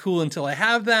I'm not cool until I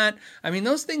have that. I mean,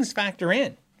 those things factor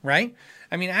in, right?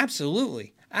 I mean,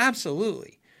 absolutely.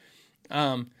 Absolutely.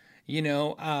 It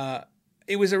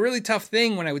was a really tough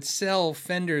thing when I would sell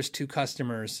Fenders to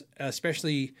customers,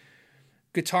 especially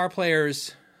guitar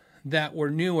players that were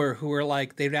newer who were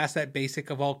like, they'd ask that basic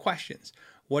of all questions.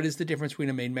 What is the difference between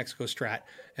a Made in Mexico Strat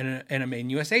and a Made in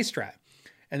USA Strat?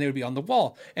 And they would be on the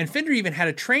wall. And Fender even had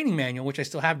a training manual, which I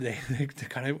still have today, that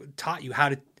kind of taught you how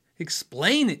to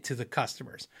explain it to the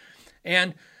customers.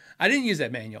 And I didn't use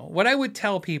that manual. What I would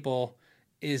tell people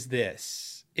is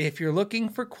this. If you're looking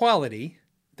for quality,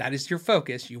 that is your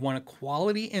focus, you want a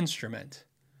quality instrument,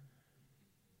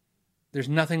 there's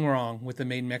nothing wrong with the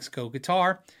Made in Mexico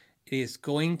guitar. It is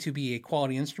going to be a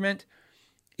quality instrument.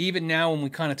 Even now, when we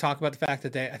kind of talk about the fact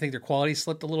that I think their quality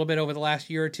slipped a little bit over the last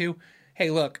year or two, hey,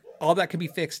 look, all that can be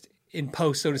fixed in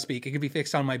post, so to speak. It can be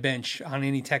fixed on my bench, on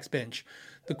any text bench.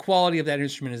 The quality of that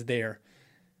instrument is there.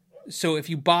 So if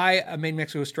you buy a Made in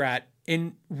Mexico Strat,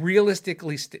 in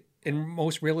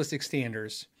most realistic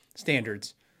standards,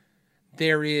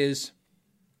 there is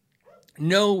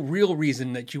no real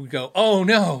reason that you would go, oh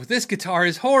no, this guitar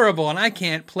is horrible and I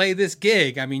can't play this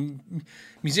gig. I mean,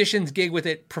 musicians gig with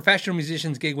it, professional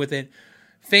musicians gig with it,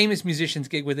 famous musicians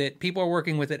gig with it. People are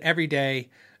working with it every day.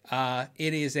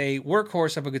 It is a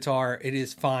workhorse of a guitar. It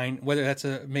is fine, whether that's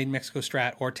a Made in Mexico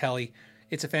Strat or Tele.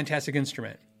 It's a fantastic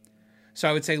instrument. So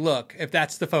I would say, look, if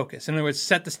that's the focus, in other words,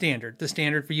 set the standard. The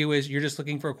standard for you is you're just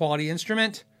looking for a quality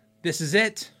instrument. This is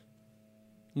it.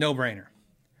 No brainer.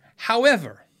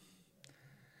 However,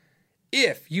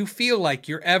 if you feel like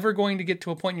you're ever going to get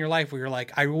to a point in your life where you're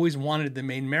like, I always wanted the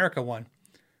Made in America one,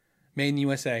 Made in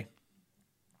USA,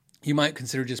 you might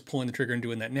consider just pulling the trigger and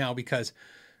doing that now, because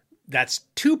that's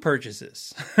two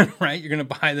purchases, right? You're going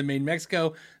to buy the Made in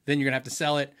Mexico, then you're going to have to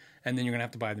sell it, and then you're going to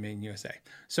have to buy the Made in USA.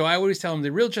 So I always tell them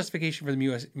the real justification for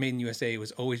the Made in USA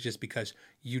was always just because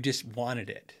you just wanted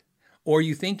it, or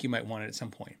you think you might want it at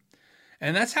some point.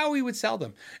 And that's how we would sell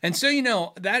them. And so,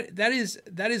 that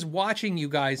is watching you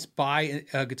guys buy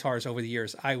guitars over the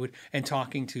years. And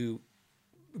talking to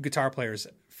guitar players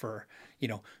for,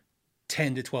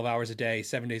 10 to 12 hours a day,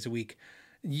 7 days a week.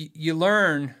 You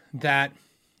learn that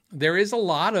there is a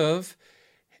lot of,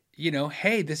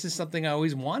 hey, this is something I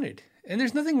always wanted. And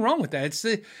there's nothing wrong with that.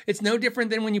 It's no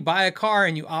different than when you buy a car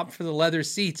and you opt for the leather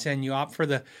seats and you opt for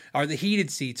the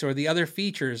heated seats or the other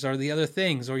features or the other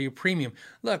things or your premium.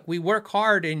 Look, we work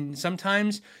hard, and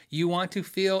sometimes you want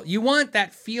that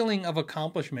feeling of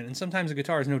accomplishment. And sometimes a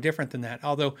guitar is no different than that.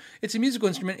 Although it's a musical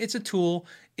instrument, it's a tool,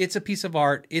 it's a piece of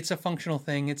art, it's a functional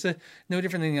thing. It's no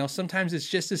different than anything else. Sometimes it's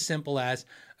just as simple as,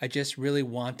 I just really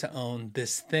want to own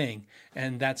this thing,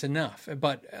 and that's enough.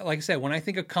 But like I said, when I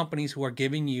think of companies who are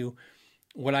giving you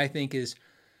what I think is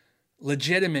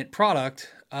legitimate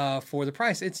product for the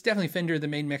price, it's definitely Fender. The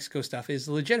Made in Mexico stuff is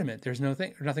legitimate. There's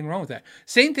nothing wrong with that.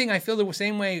 Same thing. I feel the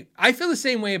same way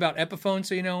about Epiphone.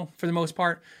 So for the most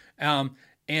part,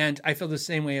 and I feel the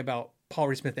same way about Paul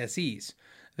Reed Smith SEs.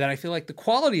 That I feel like the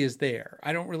quality is there.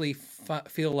 I don't really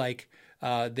feel like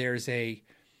there's a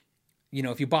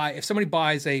if somebody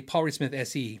buys a Paul Reed Smith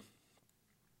SE,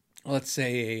 let's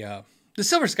say the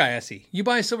Silver Sky SE, you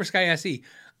buy a Silver Sky SE,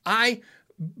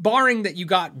 barring that you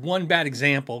got one bad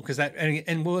example, because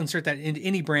and we'll insert that into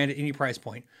any brand at any price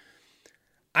point.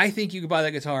 I think you could buy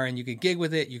that guitar and you could gig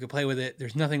with it, you could play with it.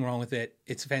 There's nothing wrong with it.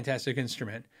 It's a fantastic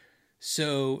instrument.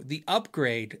 So the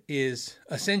upgrade is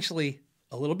essentially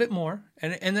a little bit more,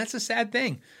 and that's a sad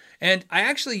thing. And I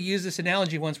actually used this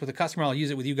analogy once with a customer. I'll use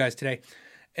it with you guys today.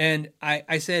 And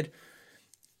I said,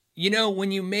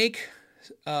 when you make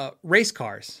race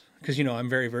cars, because I'm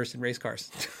very versed in race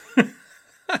cars,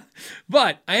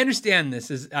 but I understand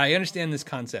this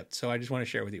concept, so I just want to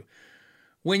share with you.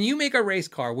 When you make a race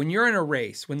car, when you're in a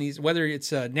race, whether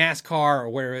it's a NASCAR or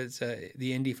whether it's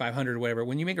the Indy 500 or whatever,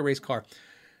 when you make a race car,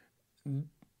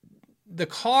 the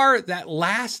car, that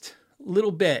last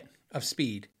little bit of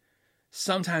speed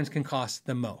sometimes can cost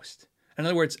the most. In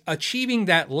other words, achieving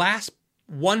that last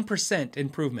 1%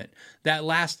 improvement, that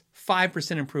last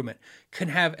 5% improvement can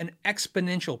have an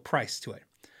exponential price to it.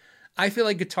 I feel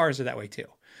like guitars are that way too.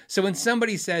 So when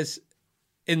somebody says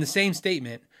in the same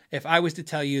statement, if I was to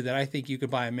tell you that I think you could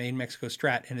buy a Made in Mexico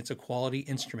Strat and it's a quality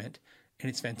instrument and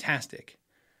it's fantastic,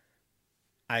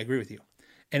 I agree with you.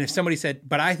 And if somebody said,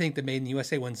 but I think the Made in the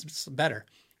USA one's better,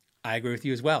 I agree with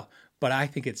you as well. But I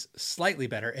think it's slightly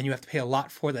better and you have to pay a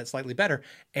lot for that slightly better.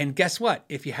 And guess what?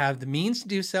 If you have the means to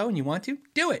do so and you want to,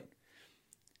 do it.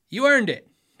 You earned it.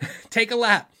 Take a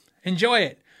lap. Enjoy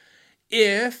it.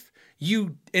 If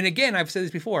you, and again, I've said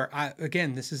this before,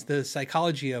 this is the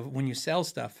psychology of when you sell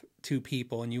stuff to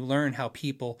people and you learn how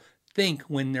people think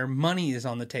when their money is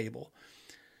on the table.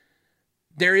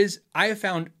 I have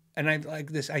found, and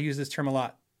I use this term a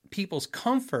lot, people's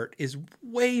comfort is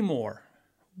way more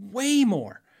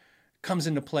comes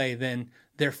into play than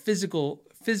their physical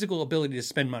ability to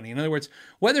spend money. In other words,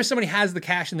 whether somebody has the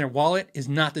cash in their wallet is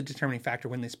not the determining factor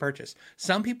when they purchase.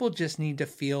 Some people just need to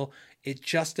feel it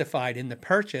justified in the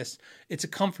purchase. It's a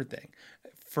comfort thing.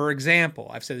 For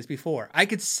example, I've said this before, I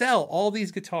could sell all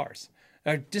these guitars,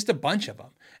 just a bunch of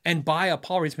them, and buy a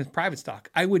Paul Reed Smith private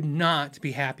stock. I would not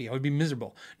be happy. I would be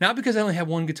miserable. Not because I only have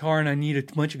one guitar and I need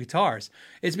a bunch of guitars.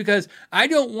 It's because I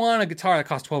don't want a guitar that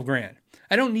costs $12,000.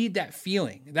 I don't need that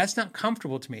feeling. That's not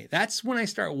comfortable to me. That's when I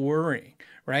start worrying,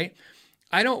 right?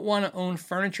 I don't want to own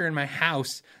furniture in my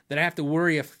house that I have to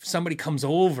worry if somebody comes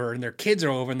over and their kids are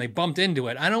over and they bumped into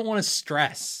it. I don't want to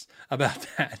stress about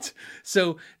that.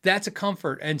 So that's a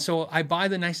comfort. And so I buy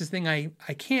the nicest thing I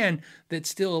can that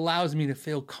still allows me to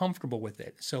feel comfortable with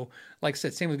it. So like I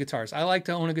said, same with guitars. I like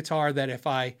to own a guitar that if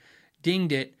I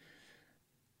dinged it,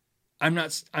 I'm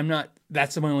not,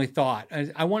 that's my only thought.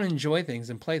 I want to enjoy things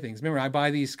and play things. Remember, I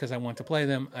buy these because I want to play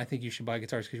them. I think you should buy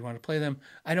guitars because you want to play them.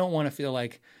 I don't want to feel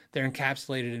like they're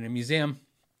encapsulated in a museum.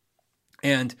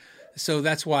 And so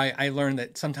that's why I learned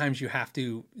that sometimes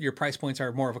your price points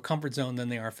are more of a comfort zone than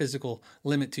they are a physical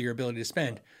limit to your ability to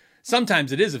spend.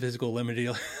 Sometimes it is a physical limit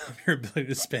of your ability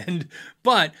to spend.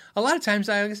 But a lot of times,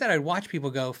 like I said, I'd watch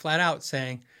people go flat out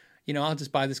saying, I'll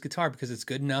just buy this guitar because it's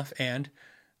good enough and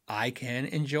I can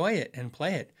enjoy it and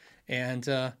play it. And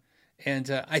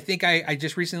I think I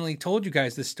just recently told you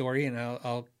guys this story, and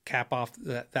I'll cap off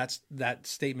that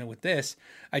statement with this.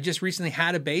 I just recently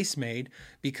had a bass made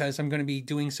because I'm going to be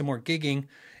doing some more gigging,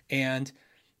 and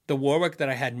the Warwick that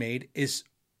I had made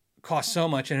cost so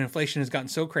much, and inflation has gotten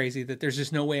so crazy that there's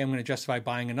just no way I'm going to justify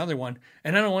buying another one,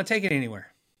 and I don't want to take it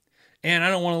anywhere. And I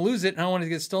don't want to lose it. I don't want it to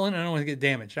get stolen. I don't want it to get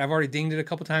damaged. I've already dinged it a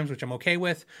couple times, which I'm okay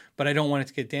with, but I don't want it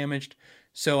to get damaged.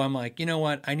 So I'm like, you know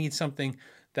what? I need something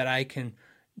that I can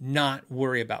not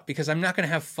worry about because I'm not going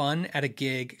to have fun at a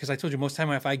gig. Because I told you most of the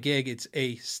time if I gig, it's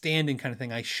a standing kind of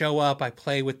thing. I show up, I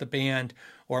play with the band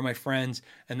or my friends,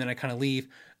 and then I kind of leave.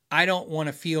 I don't want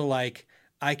to feel like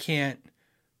I got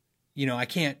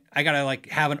to like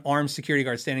have an armed security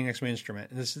guard standing next to my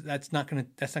instrument. That's not going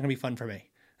to be fun for me.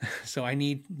 So I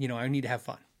need to have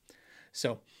fun.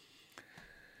 So,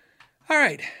 all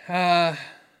right.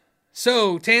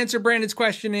 So to answer Brandon's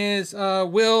question is,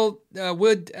 would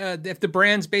if the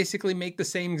brands basically make the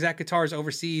same exact guitars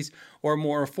overseas or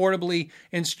more affordably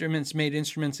made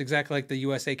instruments exactly like the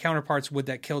USA counterparts, would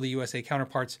that kill the USA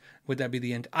counterparts? Would that be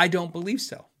the end? I don't believe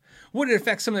so. Would it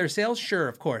affect some of their sales? Sure,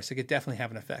 of course. It could definitely have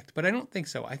an effect, but I don't think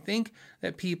so. I think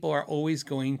that people are always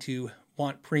going to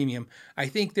want premium. I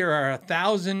think there are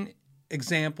 1,000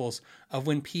 examples of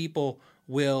when people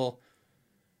will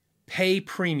pay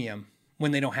premium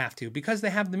when they don't have to because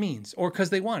they have the means or because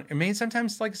they want. I mean,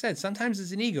 sometimes, like I said, sometimes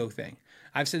it's an ego thing.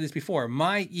 I've said this before.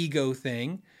 My ego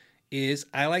thing is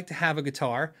I like to have a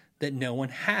guitar that no one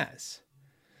has.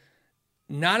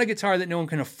 Not a guitar that no one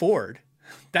can afford.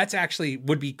 That's actually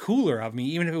would be cooler of me,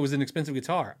 even if it was an expensive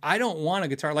guitar. I don't want a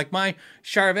guitar like my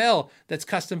Charvel that's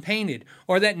custom painted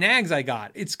or that Nags I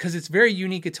got. It's because it's a very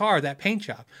unique guitar, that paint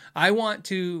job. I want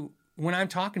to, when I'm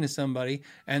talking to somebody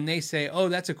and they say, oh,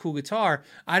 that's a cool guitar,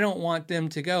 I don't want them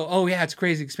to go, oh yeah, it's a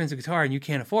crazy expensive guitar and you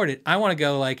can't afford it. I want to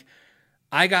go like,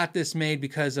 I got this made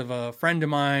because of a friend of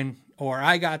mine, or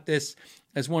I got this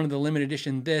as one of the limited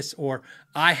edition this, or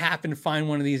I happen to find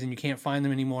one of these and you can't find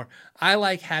them anymore. I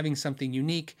like having something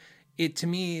unique. To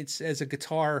me, it's as a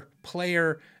guitar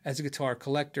player, as a guitar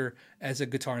collector, as a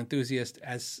guitar enthusiast,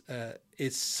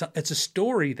 it's a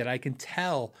story that I can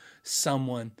tell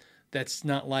someone that's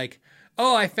not like,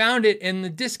 oh, I found it in the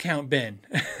discount bin,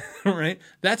 right?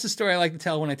 That's a story I like to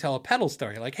tell when I tell a pedal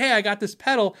story. Like, hey, I got this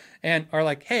pedal, or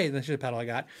like, hey, this is a pedal I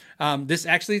got. This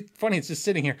actually, funny, it's just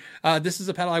sitting here. This is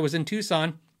a pedal I was in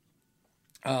Tucson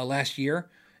last year,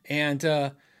 and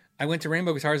I went to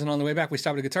Rainbow Guitars, and on the way back, we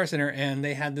stopped at a Guitar Center, and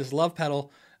they had this Love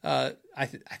pedal I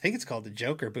think it's called the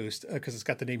Joker Boost because it's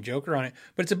got the name Joker on it,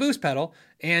 but it's a boost pedal.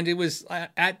 And it was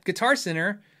at Guitar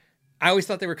Center. I always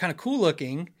thought they were kind of cool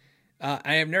looking.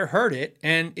 I have never heard it,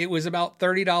 and it was about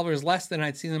 $30 less than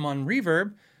I'd seen them on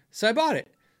Reverb, so I bought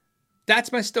it.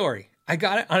 That's my story. I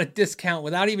got it on a discount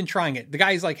without even trying it. The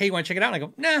guy's like, "Hey, you want to check it out?" And I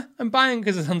go, "Nah, I'm buying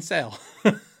because it's on sale."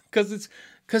 Because it's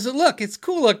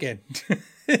cool looking.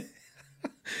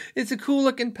 It's a cool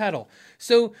looking pedal.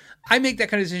 So I make that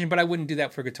kind of decision, but I wouldn't do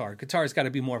that for guitar. Guitar's got to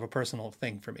be more of a personal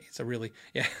thing for me. It's a really,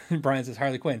 yeah. Brian says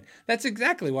Harley Quinn. That's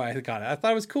exactly why I got it. I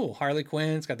thought it was cool. Harley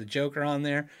Quinn, it's got the Joker on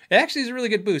there. It actually is a really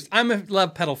good boost. I'm a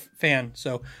love pedal fan,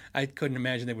 so I couldn't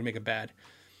imagine they would make it bad.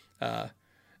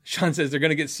 Sean says they're going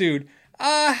to get sued.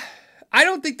 I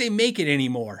don't think they make it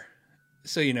anymore.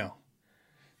 So, you know.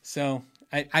 So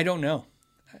I don't know.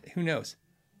 Who knows?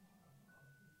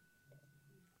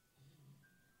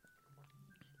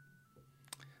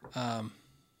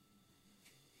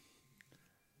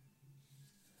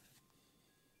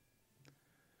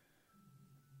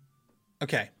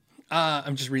 Okay.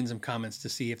 I'm just reading some comments to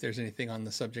see if there's anything on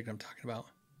the subject I'm talking about.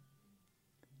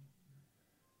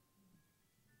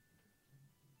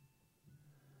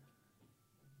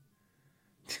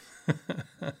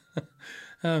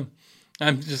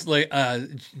 I'm just like,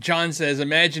 John says,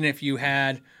 imagine if you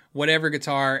had whatever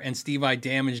guitar and Steve Vai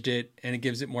damaged it and it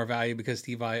gives it more value because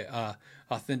Steve Vai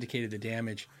authenticated the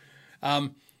damage.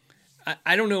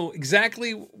 I don't know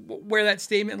exactly where that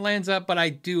statement lands up, but I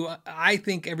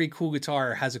think every cool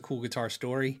guitar has a cool guitar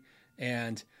story,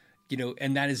 and you know,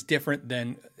 and that is different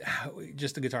than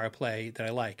just the guitar I play that I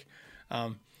like.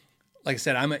 Like I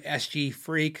said, I'm an SG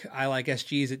freak. I like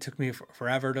SGs. It took me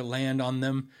forever to land on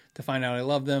them, to find out I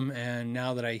love them, and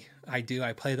now that I do,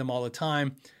 I play them all the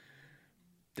time.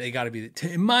 They got to be,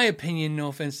 in my opinion, no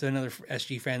offense to another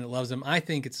SG fan that loves them, I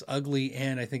think it's ugly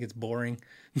and I think it's boring.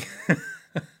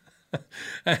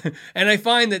 And I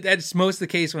find that that's most of the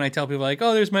case when I tell people like,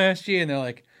 "Oh, there's my SG," and they're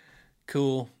like,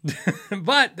 "Cool,"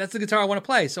 but that's the guitar I want to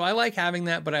play. So I like having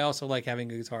that, but I also like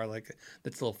having a guitar like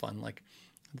that's a little fun, like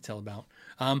to tell about.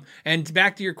 And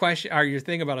back to your question or your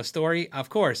thing about a story. Of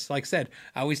course, like I said,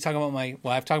 I always talk about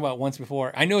I've talked about it once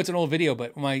before. I know it's an old video,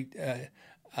 but my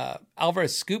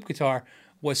Alvarez Scoop guitar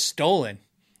was stolen,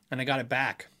 and I got it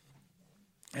back,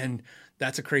 and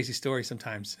that's a crazy story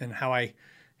sometimes, and how I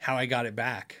got it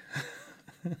back.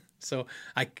 So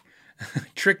I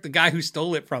tricked the guy who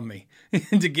stole it from me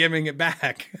into giving it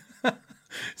back.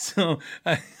 So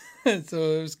it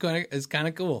was kind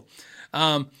of cool.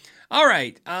 All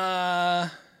right.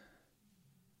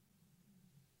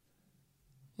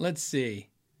 Let's see.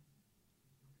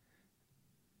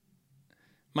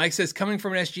 Mike says, coming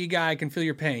from an SG guy, I can feel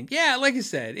your pain. Yeah, like I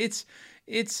said, it's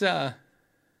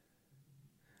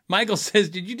Michael says,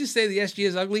 did you just say the SG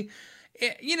is ugly?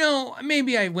 You know,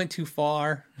 maybe I went too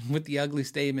far with the ugly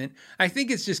statement. I think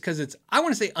it's just because I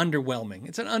want to say underwhelming.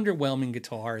 It's an underwhelming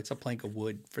guitar. It's a plank of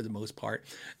wood for the most part.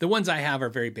 The ones I have are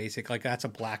very basic. Like that's a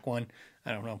black one.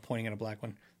 I don't know, I'm pointing at a black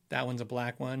one. That one's a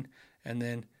black one. And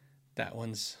then that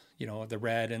one's, you know, the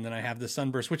red. And then I have the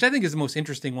Sunburst, which I think is the most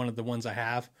interesting one of the ones I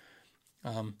have.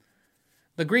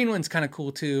 The green one's kind of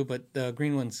cool too, but the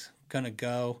green one's going to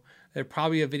go. There'll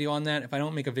probably be a video on that. If I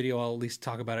don't make a video, I'll at least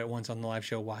talk about it once on the live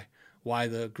show, why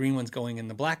the green one's going and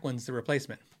the black one's the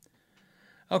replacement.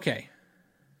 Okay.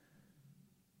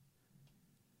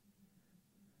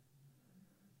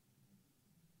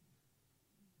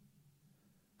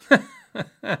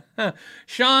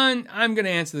 Sean, I'm going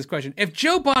to answer this question. If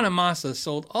Joe Bonamassa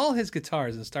sold all his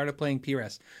guitars and started playing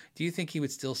PRS, do you think he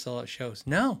would still sell at shows?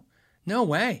 No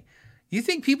way. You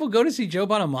think people go to see Joe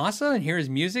Bonamassa and hear his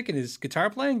music and his guitar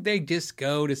playing? They just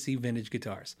go to see vintage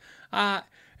guitars.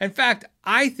 In fact,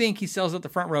 I think he sells at the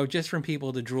front row just from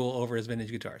people to drool over his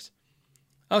vintage guitars.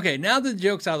 Okay, now that the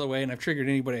joke's out of the way and I've triggered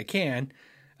anybody I can,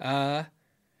 I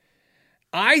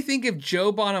think if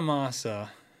Joe Bonamassa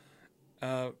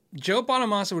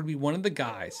would be one of the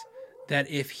guys that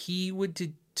if he would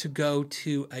to go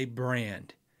to a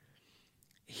brand,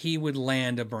 he would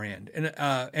land a brand.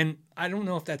 And I don't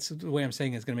know if that's the way I'm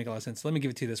saying it's going to make a lot of sense. Let me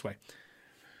give it to you this way.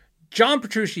 John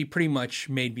Petrucci pretty much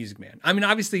made Music Man. I mean,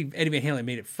 obviously, Eddie Van Halen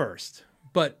made it first,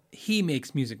 but he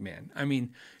makes Music Man. I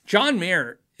mean, John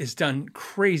Mayer has done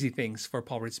crazy things for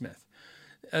Paul Reed Smith.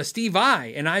 Steve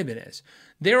Vai and Ibanez.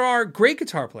 There are great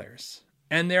guitar players,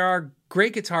 and there are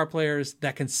great guitar players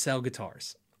that can sell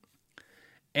guitars.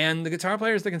 And the guitar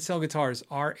players that can sell guitars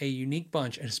are a unique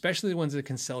bunch, and especially the ones that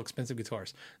can sell expensive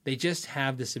guitars. They just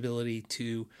have this ability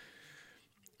to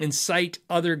incite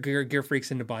other gear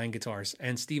freaks into buying guitars.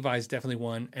 And Steve Vai is definitely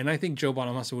one. And I think Joe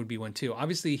Bonamassa would be one too.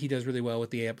 Obviously, he does really well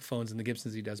with the Epiphones and the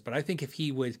Gibsons he does. But I think if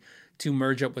he would to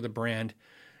merge up with a brand,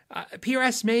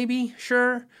 PRS maybe,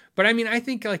 sure. But I mean, I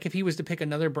think like if he was to pick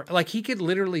another brand, like he could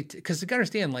literally, because you got to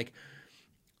understand, like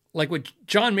what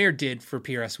John Mayer did for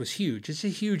PRS was huge. It's a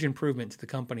huge improvement to the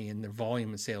company and their volume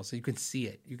and sales. So you can see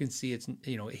it. You can see it's,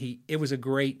 it was a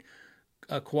great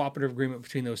cooperative agreement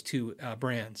between those two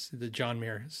brands, the John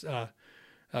Mayer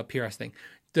PRS thing.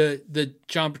 The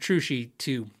John Petrucci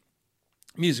to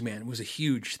Music Man was a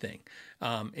huge thing.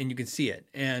 And you can see it.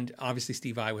 And obviously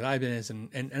Steve Vai with Ibanez and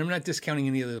I'm not discounting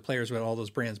any of the players with all those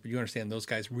brands, but you understand those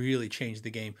guys really changed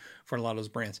the game for a lot of those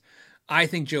brands. I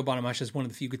think Joe Bonamassa is one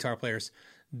of the few guitar players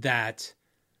that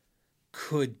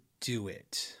could do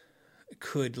it,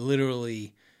 could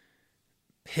literally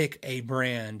pick a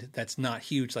brand that's not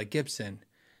huge like Gibson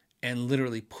and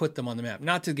literally put them on the map,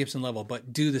 not to the Gibson level,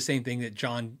 but do the same thing that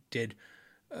John did,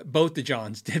 both the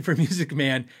Johns did for Music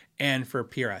Man and for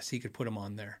PRS. He could put them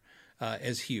on there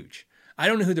as huge. I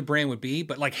don't know who the brand would be,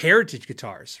 but like Heritage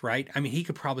Guitars, right? I mean, he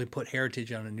could probably put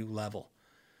Heritage on a new level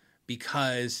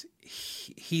because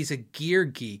he's a gear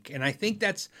geek. And I think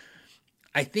that's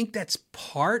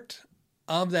part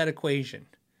of that equation.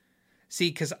 See,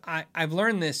 because I've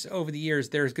learned this over the years.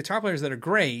 There's guitar players that are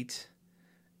great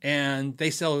and they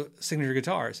sell signature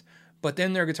guitars. But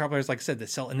then there are guitar players, like I said, that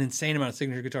sell an insane amount of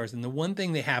signature guitars. And the one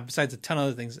thing they have, besides a ton of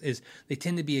other things, is they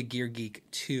tend to be a gear geek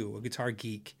too, a guitar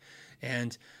geek.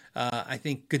 And I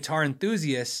think guitar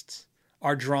enthusiasts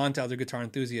are drawn to other guitar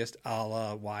enthusiasts, a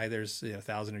la why there's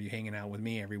 1,000 of you hanging out with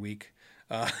me every week.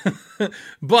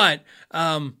 But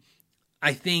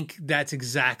I think that's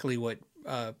exactly what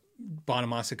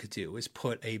Bonamassa could do, is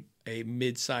put a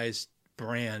mid-sized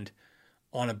brand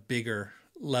on a bigger,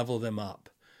 level them up.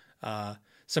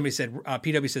 Somebody said,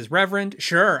 PW says, Reverend.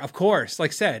 Sure, of course.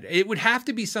 Like I said, it would have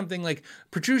to be something like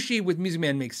Petrucci with Music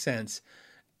Man makes sense.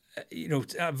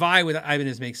 Vai with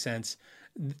Ibanez makes sense.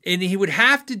 And he would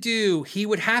have to do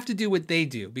what they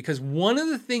do, because one of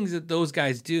the things that those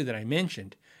guys do that I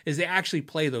mentioned is they actually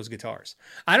play those guitars.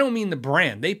 I don't mean the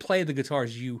brand. They play the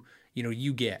guitars you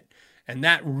get. And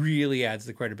that really adds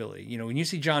the credibility. When you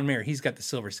see John Mayer, he's got the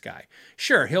Silver Sky.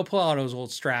 Sure, he'll pull out those old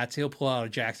Strats. He'll pull out a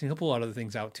Jackson. He'll pull out other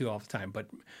things out too all the time. But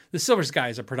the Silver Sky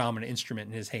is a predominant instrument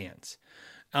in his hands.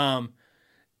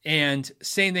 And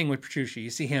same thing with Petrucci.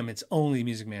 You see him, it's only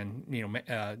Music Man,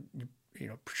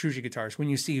 Petrucci guitars. When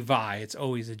you see Vai, it's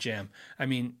always a gem. I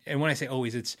mean, and when I say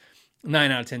always, it's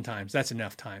 9 out of 10 times. That's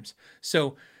enough times.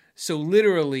 So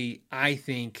literally, I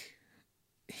think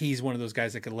he's one of those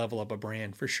guys that could level up a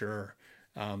brand for sure.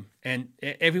 And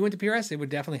if he went to PRS, it would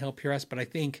definitely help PRS. But I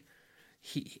think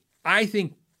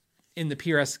in the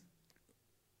PRS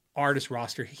artist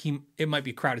roster, it might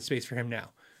be crowded space for him now.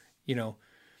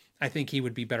 I think he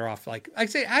would be better off. I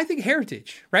think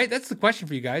Heritage, right? That's the question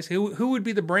for you guys. Who would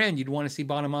be the brand you'd want to see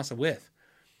Bonamassa with?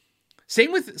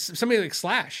 Same with somebody like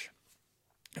Slash.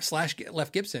 Slash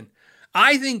left Gibson.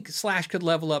 I think Slash could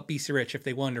level up BC Rich if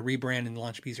they wanted to rebrand and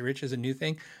launch BC Rich as a new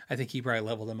thing. I think he probably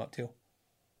leveled them up too.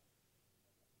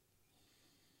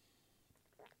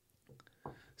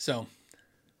 So,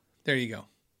 there you go.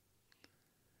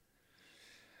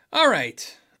 All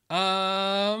right.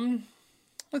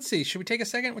 Let's see. Should we take a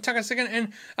second? We'll talk a second.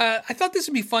 And I thought this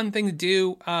would be a fun thing to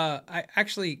do.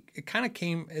 It kind of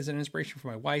came as an inspiration for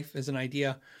my wife, as an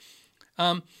idea.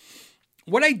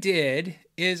 What I did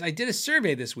is I did a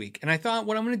survey this week, and I thought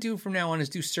what I'm going to do from now on is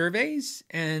do surveys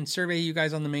and survey you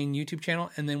guys on the main YouTube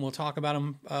channel, and then we'll talk about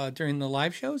them during the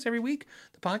live shows every week,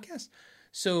 the podcast.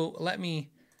 So let me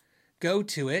go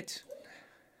to it,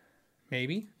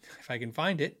 maybe, if I can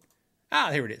find it.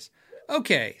 There it is.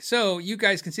 Okay, so you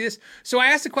guys can see this. So I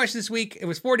asked a question this week. It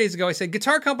was 4 days ago. I said,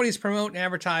 guitar companies promote and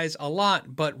advertise a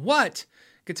lot, but what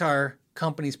guitar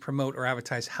companies promote or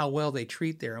advertise how well they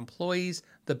treat their employees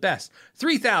the best?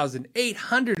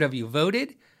 3,800 of you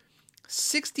voted.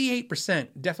 68%,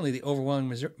 definitely the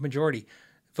overwhelming majority,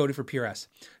 voted for PRS.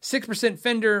 6%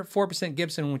 Fender, 4%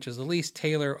 Gibson, which is the least.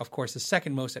 Taylor, of course, the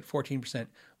second most at 14%.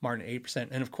 Martin, 8%.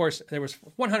 And of course, there was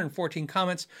 114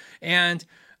 comments. And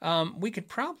we could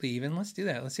probably even, let's do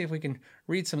that. Let's see if we can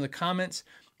read some of the comments.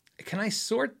 Can I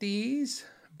sort these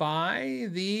by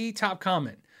the top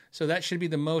comment? So that should be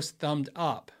the most thumbed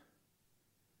up.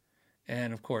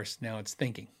 And of course, now it's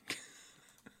thinking.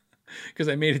 Because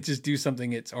I made it just do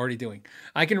something it's already doing.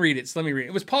 I can read it, so let me read it.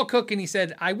 It was Paul Cook, and he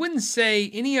said, I wouldn't say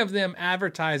any of them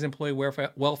advertise employee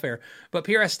welfare, but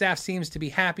PRS staff seems to be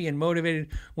happy and motivated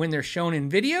when they're shown in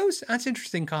videos. That's an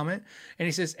interesting comment. And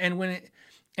he says, and when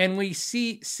And we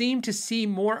seem to see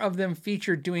more of them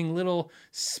featured doing little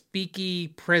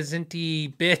speaky,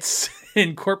 presenty bits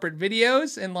in corporate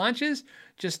videos and launches,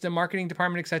 just the marketing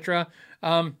department, etc.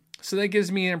 So that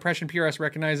gives me an impression PRS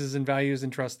recognizes and values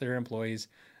and trusts their employees.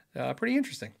 Pretty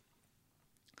interesting.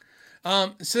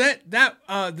 So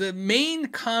the main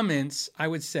comments, I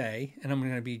would say, and I'm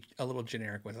going to be a little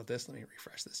generic with this. Let me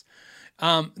refresh this.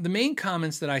 The main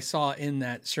comments that I saw in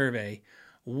that survey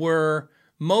were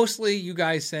mostly you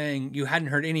guys saying you hadn't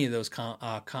heard any of those, kind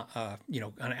of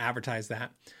advertise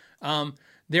that.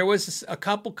 There was a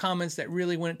couple comments that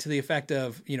really went to the effect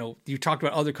of, you talked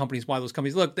about other companies, why those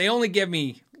companies, look, they only give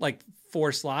me like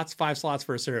 5 slots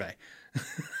for a survey.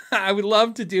 I would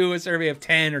love to do a survey of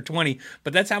 10 or 20,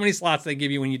 but that's how many slots they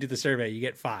give you when you do the survey. You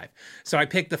get 5. So I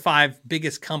picked the 5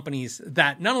 biggest companies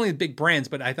that, not only the big brands,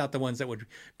 but I thought the ones that would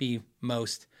be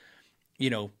most,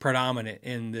 predominant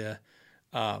in the,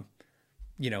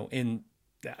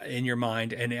 in your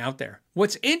mind and out there.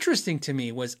 What's interesting to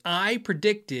me was I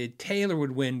predicted Taylor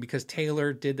would win because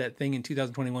Taylor did that thing in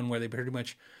 2021 where they pretty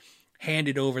much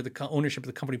handed over the ownership of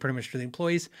the company pretty much to the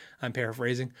employees. I'm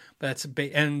paraphrasing, but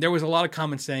and there was a lot of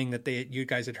comments saying that you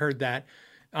guys had heard that.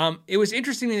 It was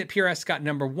interesting to me that PRS got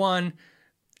number 1.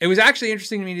 It was actually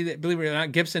interesting to me that, believe it or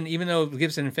not, Gibson, even though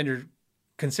Gibson and Fender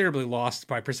considerably lost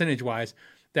by percentage wise,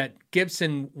 that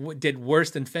Gibson did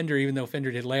worse than Fender, even though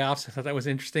Fender did layoffs. I thought that was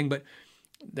interesting, but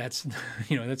that's,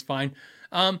 that's fine.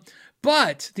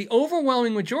 But the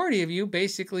overwhelming majority of you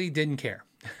basically didn't care.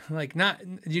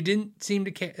 You didn't seem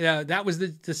to care. That was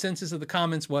the census of the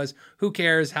comments was, who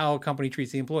cares how a company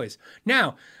treats the employees?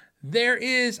 Now,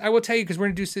 I will tell you, because we're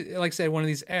going to do, like I said, one of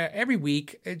these every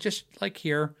week, just like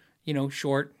here,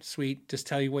 short, sweet, just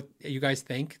tell you what you guys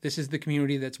think. This is the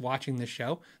community that's watching this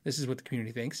show. This is what the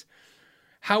community thinks.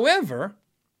 However,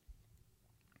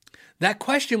 that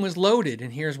question was loaded,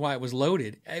 and here's why it was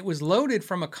loaded. It was loaded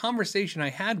from a conversation I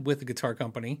had with a guitar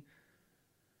company,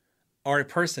 or a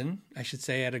person, I should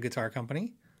say, at a guitar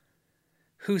company,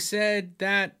 who said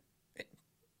that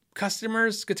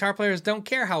guitar players don't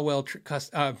care how well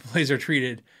employees are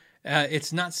treated.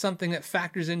 It's not something that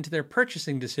factors into their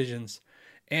purchasing decisions.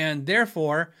 And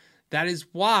therefore, that is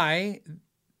why,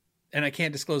 and I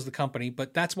can't disclose the company,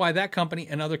 but that's why that company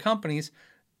and other companies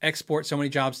export so many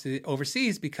jobs to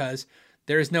overseas, because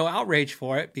there is no outrage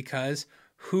for it, because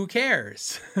who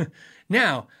cares?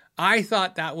 Now, I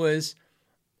thought that was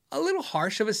a little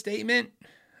harsh of a statement.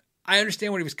 I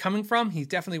understand where he was coming from. He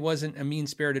definitely wasn't a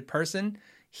mean-spirited person.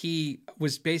 He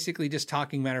was basically just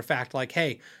talking matter of fact, like,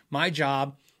 hey, my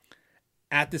job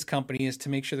at this company is to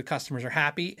make sure the customers are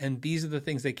happy, and these are the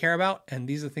things they care about, and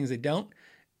these are the things they don't.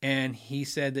 And he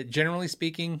said that generally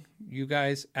speaking, you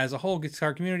guys as a whole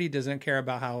guitar community doesn't care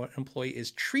about how an employee is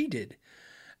treated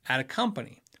at a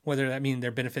company, whether that means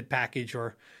their benefit package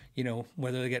or,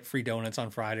 whether they get free donuts on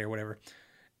Friday or whatever.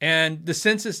 And the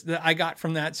census that I got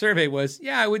from that survey was,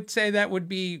 yeah, I would say that would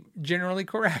be generally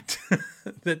correct.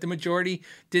 That the majority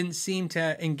didn't seem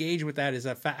to engage with that as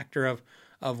a factor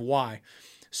of why.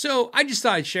 So I just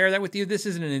thought I'd share that with you. This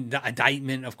isn't an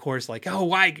indictment, of course, like, oh,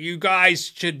 why you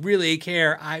guys should really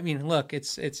care. I mean, look,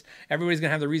 it's everybody's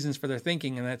gonna have the reasons for their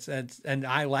thinking, and and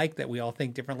I like that we all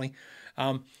think differently.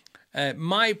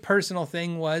 My personal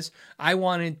thing was I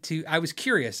was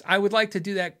curious. I would like to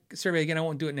do that survey again. I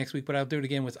won't do it next week, but I'll do it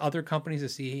again with other companies to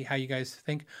see how you guys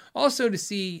think. Also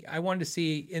I wanted to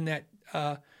see in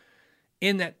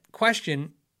that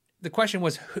question, the question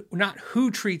was not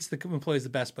who treats the employees the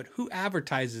best, but who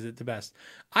advertises it the best.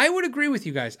 I would agree with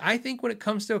you guys. I think when it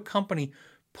comes to a company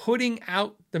putting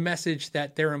out the message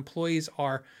that their employees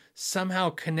are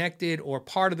somehow connected or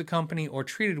part of the company or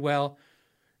treated well,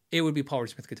 it would be Paul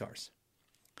Reed Smith Guitars.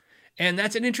 And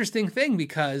that's an interesting thing,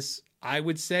 because I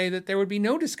would say that there would be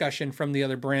no discussion from the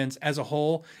other brands as a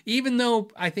whole, even though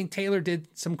I think Taylor did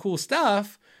some cool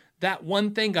stuff. That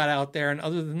one thing got out there, and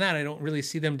other than that, I don't really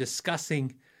see them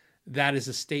discussing that as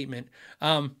a statement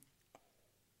of,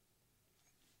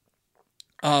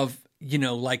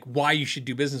 like why you should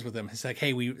do business with them. It's like,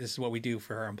 hey, this is what we do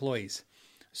for our employees.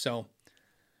 So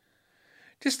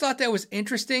just thought that was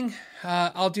interesting.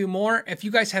 I'll do more. If you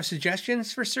guys have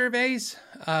suggestions for surveys,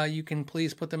 you can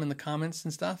please put them in the comments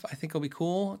and stuff. I think it'll be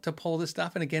cool to pull this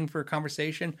stuff, and again, for a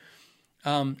conversation.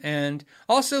 And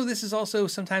also, this is also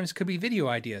sometimes could be video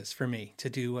ideas for me to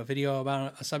do a video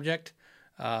about a subject.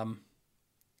 There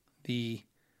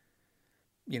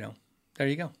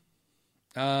you go.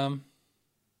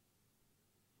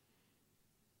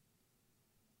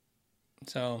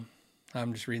 So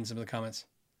I'm just reading some of the comments.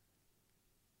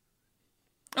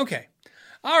 Okay.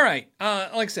 All right.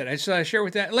 Like I said, I just share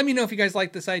with that. Let me know if you guys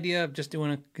like this idea of just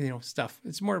doing stuff.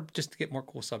 It's more just to get more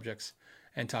cool subjects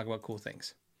and talk about cool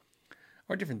things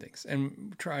or different things,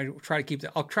 and try to keep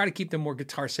them. I'll try to keep them more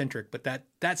guitar centric. But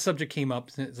that subject came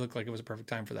up, and it looked like it was a perfect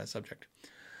time for that subject.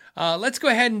 Let's go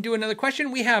ahead and do another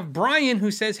question. We have Brian who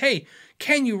says, "Hey,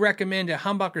 can you recommend a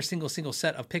humbucker single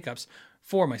set of pickups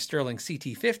for my Sterling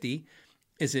CT50?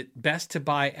 Is it best to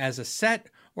buy as a set,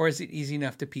 or is it easy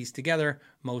enough to piece together,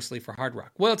 mostly for hard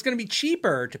rock?" Well, it's going to be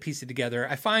cheaper to piece it together.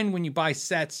 I find when you buy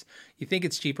sets, you think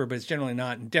it's cheaper, but it's generally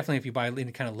not. And definitely if you buy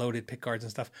any kind of loaded pick guards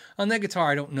and stuff. On that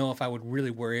guitar, I don't know if I would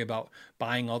really worry about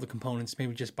buying all the components.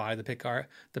 Maybe just buy the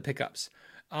pickups.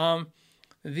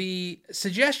 The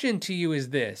suggestion to you is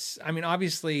this. I mean,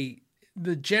 obviously,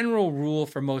 the general rule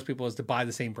for most people is to buy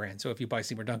the same brand. So if you buy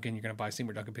Seymour Duncan, you're going to buy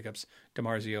Seymour Duncan pickups,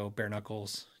 DiMarzio, Bare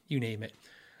Knuckles, you name it.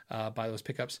 Buy those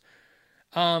pickups.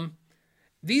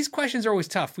 These questions are always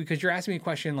tough because you're asking me a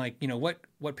question like,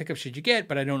 what pickup should you get?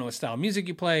 But I don't know what style of music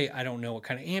you play. I don't know what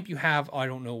kind of amp you have. I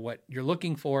don't know what you're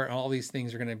looking for. All these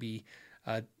things are going to be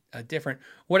different.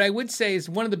 What I would say is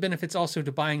one of the benefits also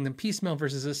to buying them piecemeal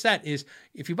versus a set is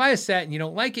if you buy a set and you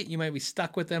don't like it, you might be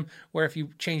stuck with them. Where if you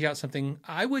change out something,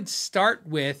 I would start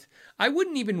with, I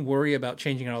wouldn't even worry about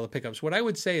changing out all the pickups. What I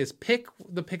would say is pick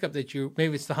the pickup that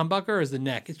maybe it's the humbucker or is the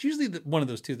neck. It's usually one of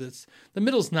those two. The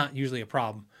middle's not usually a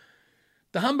problem.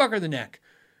 The humbucker or the neck.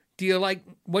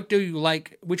 Which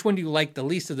one do you like the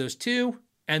least of those two?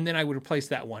 And then I would replace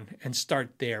that one and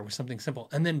start there with something simple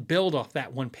and then build off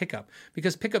that one pickup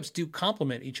because pickups do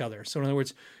complement each other. So in other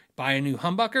words, buy a new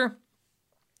humbucker.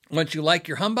 Once you like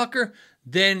your humbucker,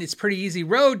 then it's pretty easy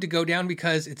road to go down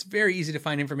because it's very easy to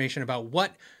find information about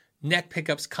what neck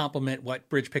pickups complement what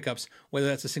bridge pickups, whether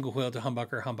that's a single wheel to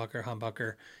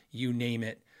humbucker, you name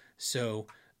it. So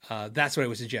that's what I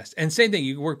would suggest. And same thing,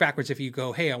 you work backwards. If you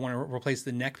go, hey, I want to replace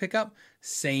the neck pickup,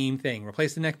 same thing.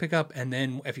 Replace the neck pickup. And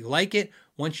then if you like it,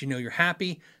 once you know you're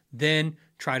happy, then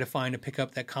try to find a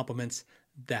pickup that complements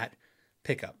that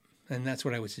pickup. And that's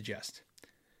what I would suggest.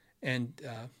 And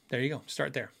there you go.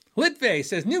 Start there. Litve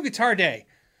says, new guitar day.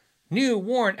 New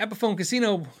worn Epiphone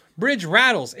Casino bridge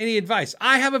rattles. Any advice?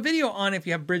 I have a video on if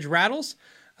you have bridge rattles.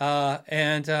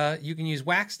 And you can use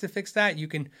wax to fix that. You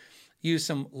can use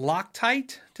some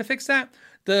Loctite to fix that.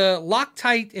 The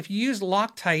Loctite, if you use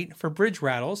Loctite for bridge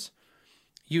rattles,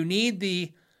 you need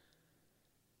the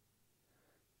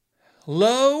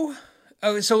low.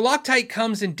 So Loctite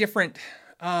comes in different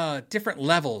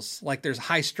levels. Like there's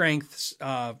high strength,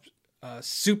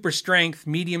 super strength,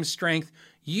 medium strength.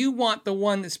 You want the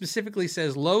one that specifically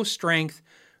says low strength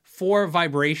for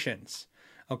vibrations.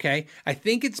 Okay, I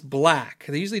think it's black.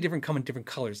 They usually come in different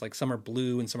colors, like some are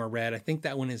blue and some are red. I think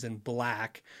that one is in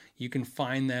black. You can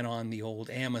find that on the old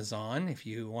Amazon if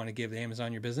you want to give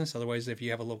Amazon your business. Otherwise, if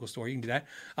you have a local store, you can do that.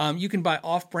 You can buy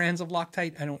off brands of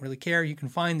Loctite. I don't really care. You can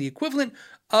find the equivalent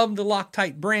of the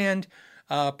Loctite brand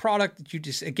product that you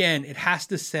just, again, it has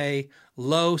to say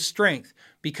low strength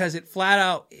because it flat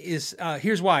out is,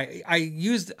 here's why. I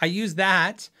use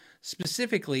that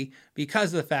specifically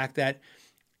because of the fact that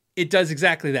it does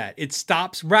exactly that. It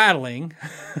stops rattling.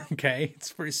 Okay.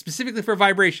 It's specifically for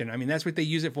vibration. I mean, that's what they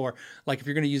use it for. Like if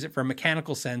you're going to use it for a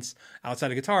mechanical sense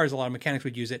outside of guitars, a lot of mechanics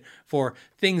would use it for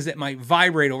things that might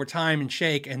vibrate over time and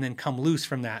shake and then come loose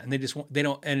from that. And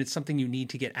and it's something you need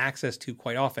to get access to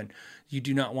quite often. You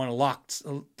do not want to lock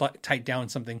tight down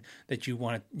something that you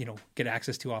want to, get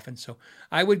access to often. So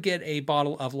I would get a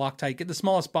bottle of Loctite, get the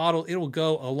smallest bottle. It will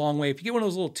go a long way. If you get one of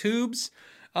those little tubes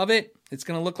of it, it's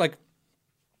going to look like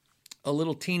a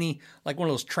little teeny, like one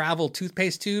of those travel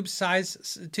toothpaste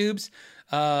size tubes,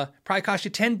 probably cost you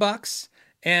 $10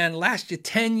 and last you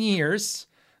 10 years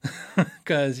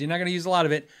because you're not going to use a lot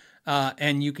of it.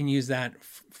 And you can use that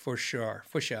for sure,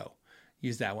 for show.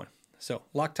 Use that one. So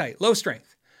Loctite, low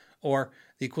strength or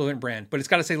the equivalent brand, but it's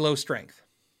got to say low strength.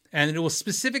 And it will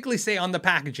specifically say on the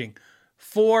packaging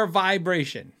for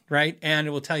vibration, right? And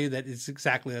it will tell you that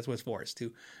that's what it's for. It's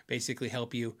to basically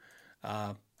help you,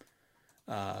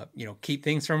 keep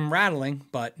things from rattling,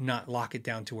 but not lock it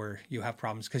down to where you have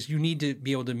problems because you need to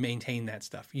be able to maintain that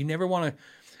stuff. You never want to,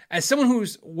 as someone who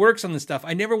works on this stuff,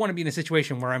 I never want to be in a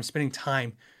situation where I'm spending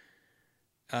time.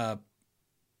 You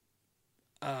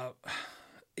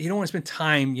don't want to spend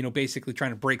time, basically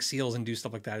trying to break seals and do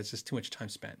stuff like that. It's just too much time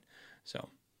spent. So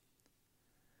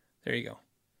there you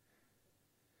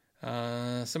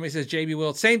go. Somebody says JB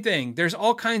Wilt, same thing. There's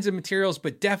all kinds of materials,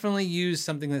 but definitely use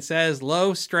something that says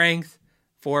low strength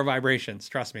for vibrations.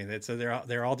 Trust me,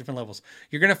 they're all different levels.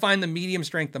 You're going to find the medium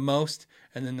strength the most,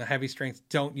 and then the heavy strength.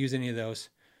 Don't use any of those.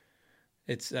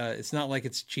 It's not like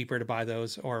it's cheaper to buy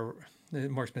those or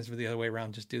more expensive the other way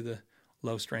around. Just do the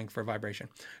low strength for vibration.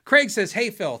 Craig says, hey,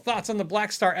 Phil, thoughts on the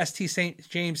Black Star ST St.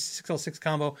 James 6L6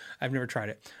 combo? I've never tried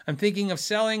it. I'm thinking of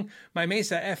selling my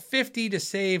Mesa F50 to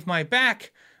save my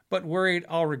back, but worried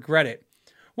I'll regret it.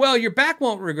 Well, your back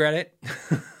won't regret it.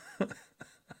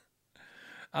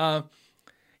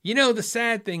 The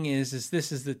sad thing is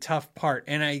this is the tough part.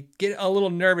 And I get a little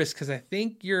nervous because I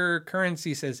think your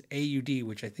currency says AUD,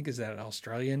 which I think is that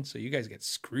Australian. So you guys get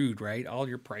screwed, right? All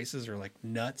your prices are like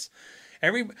nuts.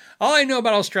 All I know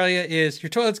about Australia is your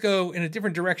toilets go in a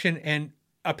different direction, and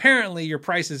apparently your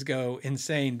prices go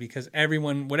insane because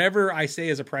whatever I say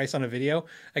is a price on a video,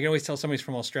 I can always tell somebody's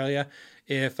from Australia.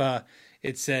 If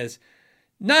it says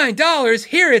 $9,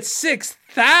 here it's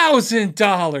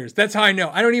 $6,000. That's how I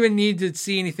know. I don't even need to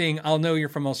see anything. I'll know you're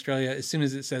from Australia as soon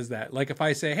as it says that. Like if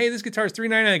I say, hey, this guitar is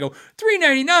 $399, I go,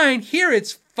 $399, here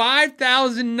it's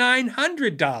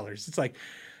 $5,900. It's like,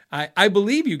 I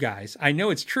believe you guys. I know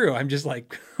it's true. I'm just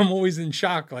like, I'm always in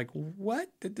shock. Like, what?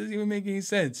 That doesn't even make any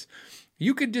sense.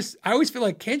 I always feel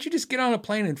like, can't you just get on a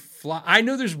plane and fly? I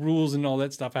know there's rules and all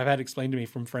that stuff. I've had explained to me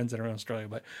from friends that are in Australia,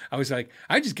 but I was like,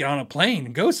 I just get on a plane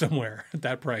and go somewhere at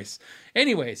that price.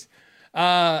 Anyways,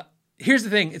 here's the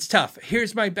thing. It's tough.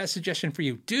 Here's my best suggestion for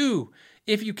you. Do,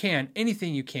 if you can,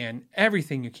 anything you can,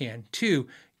 everything you can to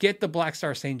get the Black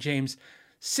Star St. James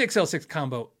 6L6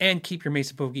 combo and keep your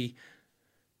Mesa Boogie,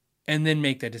 and then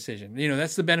make that decision.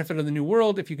 That's the benefit of the new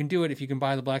world. If you can do it, if you can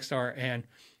buy the Black Star and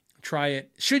try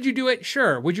it. Should you do it?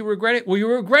 Sure. Would you regret it? Well, you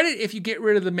regret it if you get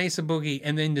rid of the Mesa Boogie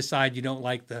and then decide you don't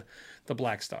like the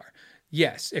Black Star.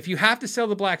 Yes. If you have to sell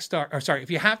the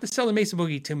if you have to sell the Mesa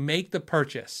Boogie to make the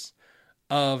purchase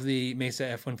of the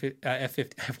Mesa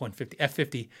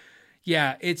F50,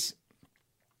 yeah,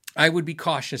 I would be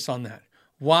cautious on that.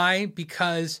 Why?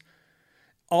 Because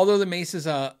although the Mesa is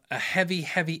a heavy,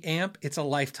 heavy amp, it's a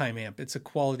lifetime amp. It's a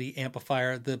quality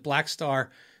amplifier. The Black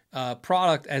Star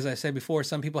product, as I said before,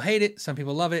 some people hate it, some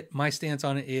people love it. My stance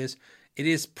on it is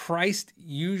priced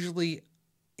usually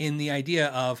in the idea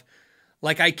of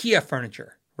like IKEA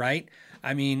furniture, right?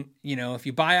 I mean, if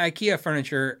you buy IKEA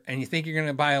furniture and you think you're going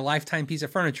to buy a lifetime piece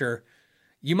of furniture,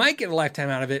 you might get a lifetime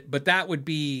out of it, but that would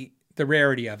be the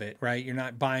rarity of it, right? You're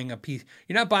not buying an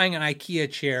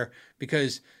IKEA chair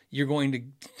because you're going to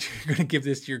give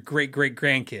this to your great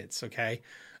grandkids, okay?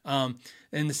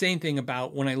 And the same thing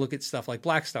about when I look at stuff like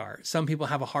Black Star. Some people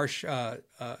have a harsh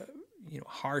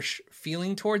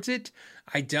feeling towards it.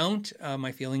 I don't.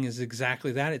 My feeling is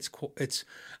exactly that.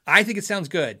 I think it sounds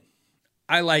good.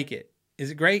 I like it.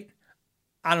 Is it great?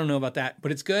 I don't know about that,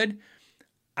 but it's good.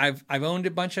 I've owned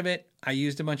a bunch of it. I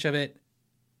used a bunch of it.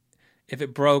 If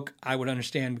it broke, I would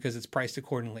understand because it's priced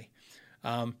accordingly.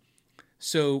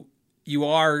 So you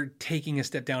are taking a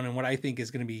step down in what I think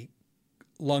is going to be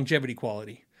longevity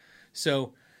quality.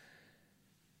 So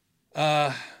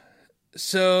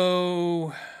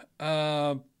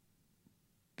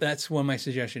that's what my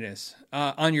suggestion is.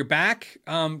 On your back,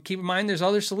 keep in mind there's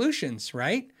other solutions,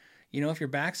 right? If your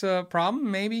back's a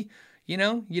problem, maybe, you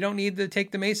don't need to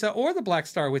take the Mesa or the Black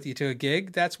Star with you to a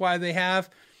gig. That's why they have,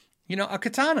 a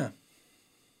Katana.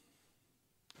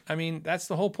 I mean, that's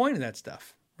the whole point of that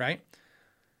stuff, right?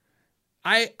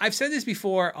 I've said this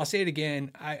before. I'll say it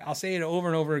again. I'll say it over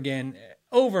and over again,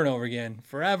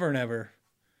 forever and ever.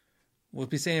 We'll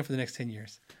be saying it for the next 10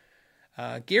 years.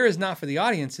 Gear is not for the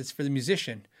audience. It's for the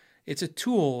musician. It's a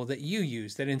tool that you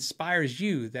use, that inspires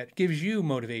you, that gives you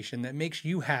motivation, that makes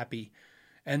you happy.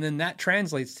 And then that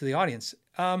translates to the audience.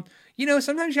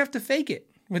 Sometimes you have to fake it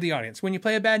with the audience. When you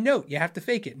play a bad note, you have to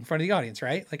fake it in front of the audience,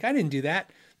 right? Like, I didn't do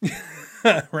that.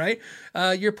 Right?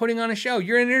 You're putting on a show.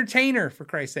 You're an entertainer, for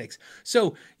Christ's sakes.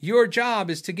 So your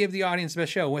job is to give the audience the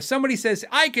best show. When somebody says,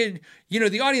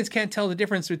 the audience can't tell the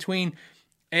difference between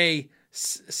a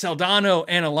Soldano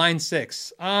and a Line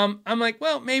 6. I'm like,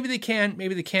 well, maybe they can,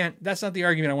 maybe they can't. That's not the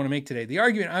argument I want to make today. The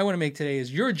argument I want to make today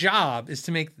is your job is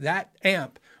to make that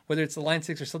amp, whether it's the Line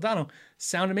 6 or Soldano,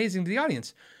 sound amazing to the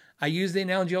audience. I use the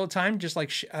analogy all the time, just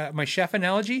like my chef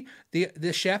analogy.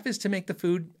 The chef is to make the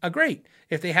food great.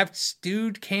 If they have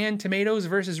stewed canned tomatoes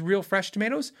versus real fresh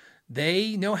tomatoes,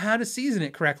 they know how to season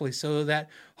it correctly so that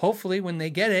hopefully when they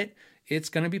get it, it's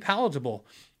going to be palatable.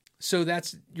 So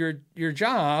that's your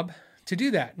job to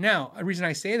do that. Now, a reason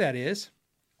I say that is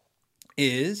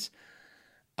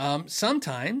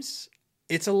sometimes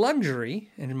it's a luxury,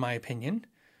 and in my opinion,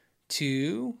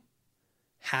 to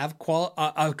have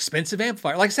expensive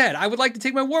amplifier. Like I said, I would like to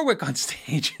take my Warwick on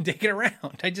stage and take it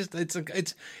around.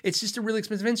 It's just a really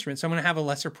expensive instrument, so I'm going to have a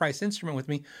lesser price instrument with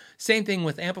me. Same thing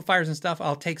with amplifiers and stuff.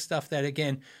 I'll take stuff that,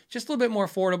 again, just a little bit more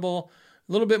affordable,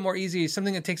 a little bit more easy,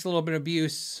 something that takes a little bit of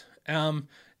abuse,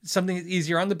 something that's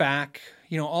easier on the back.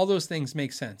 all those things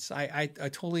make sense. I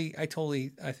totally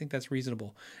think that's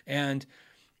reasonable. And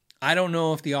I don't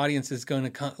know if the audience is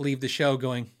going to leave the show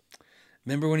going,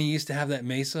 remember when he used to have that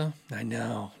Mesa? I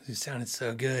know, it sounded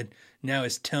so good. Now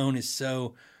his tone is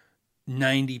so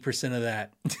 90% of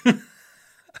that.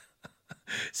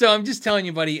 So I'm just telling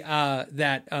you, buddy,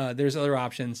 that there's other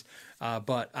options,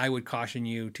 but I would caution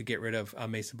you to get rid of a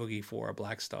Mesa Boogie for a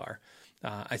Black Star.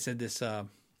 I said this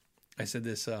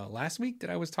last week that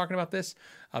I was talking about this,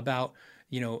 about,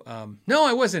 no,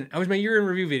 I wasn't. I was my year in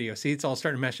review video. See, it's all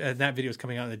starting to mesh. That video is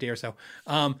coming out in a day or so.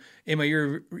 In my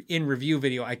year in review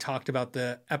video, I talked about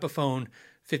the Epiphone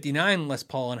 59 Les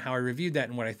Paul and how I reviewed that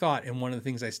and what I thought. And one of the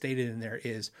things I stated in there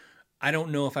is, I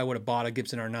don't know if I would have bought a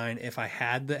Gibson R9 if I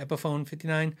had the Epiphone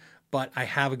 59, but I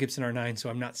have a Gibson R9, so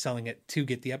I'm not selling it to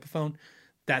get the Epiphone.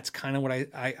 That's kind of what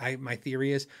my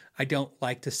theory is. I don't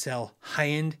like to sell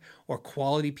high-end or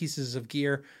quality pieces of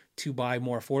gear to buy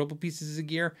more affordable pieces of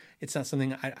gear. It's not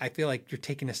something I feel like you're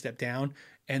taking a step down,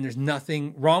 and there's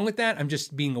nothing wrong with that. I'm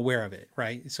just being aware of it,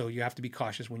 right? So you have to be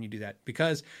cautious when you do that,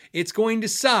 because it's going to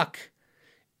suck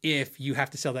if you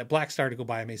have to sell that Black Star to go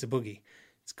buy a Mesa Boogie.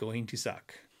 It's going to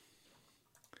suck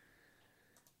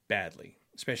badly,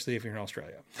 especially if you're in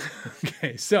Australia.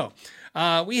 Okay, so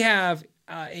we have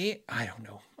I don't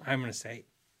know. I'm going to say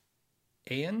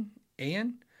An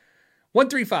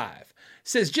 135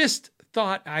 says, just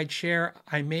thought I'd share.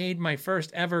 I made my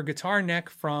first ever guitar neck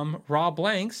from raw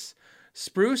blanks,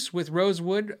 spruce with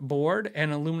rosewood board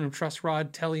and aluminum truss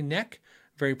rod telly neck.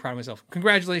 Very proud of myself.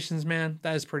 Congratulations, man.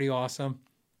 That is pretty awesome.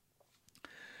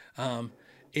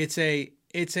 It's a.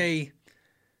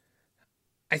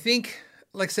 I think,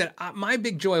 like I said, my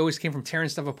big joy always came from tearing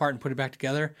stuff apart and putting it back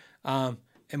together,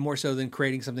 and more so than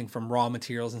creating something from raw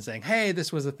materials and saying, hey,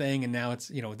 this was a thing, and now it's,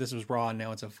 this was raw, and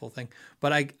now it's a full thing.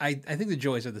 But I think the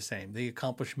joys are the same. The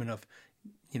accomplishment of,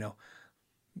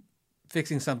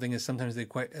 fixing something is sometimes the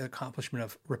accomplishment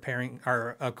of repairing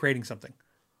or creating something.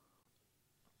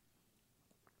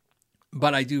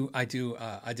 But I do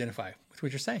identify with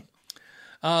what you're saying.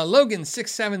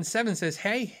 Logan677 says,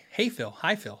 hey Phil.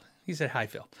 Hi, Phil. He said, hi,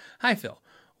 Phil. Hi, Phil.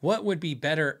 What would be a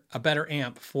better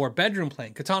amp for bedroom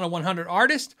playing? Katana 100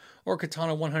 Artist or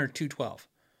Katana 100 212?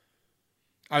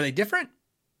 Are they different?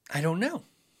 I don't know.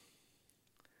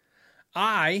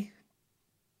 They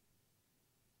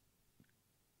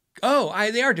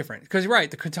are different. Because you're right,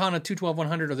 the Katana 212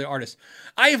 100 are the Artist.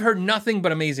 I have heard nothing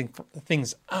but amazing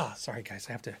things. Sorry, guys.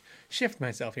 I have to shift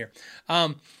myself here.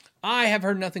 I have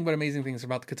heard nothing but amazing things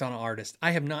about the Katana Artist. I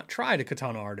have not tried a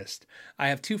Katana Artist. I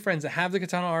have two friends that have the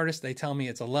Katana Artist. They tell me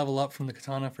it's a level up from the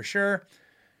Katana for sure.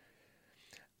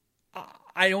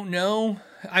 I don't know.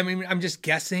 I mean, I'm just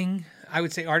guessing. I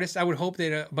would say Artist. I would hope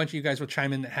that a bunch of you guys will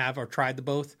chime in that have or tried the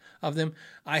both of them.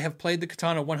 I have played the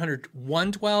Katana 100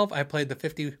 112. I played the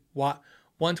 50 watt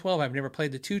 112. I've never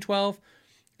played the 212.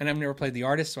 And I've never played the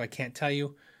Artist, so I can't tell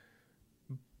you.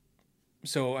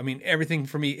 So, I mean, everything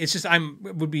for me, it's just,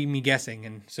 would be me guessing.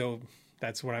 And so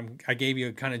that's what I gave you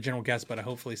a kind of general guess, but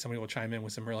hopefully somebody will chime in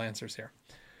with some real answers here.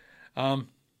 Thank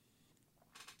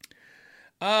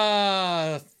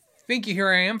you. Here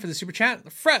I am for the super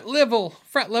chat. Fret level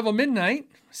midnight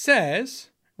says,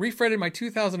 refretted my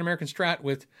 2000 American Strat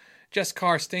with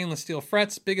Jessicar stainless steel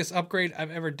frets. Biggest upgrade I've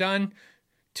ever done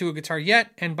to a guitar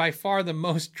yet. And by far the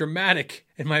most dramatic,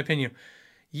 in my opinion.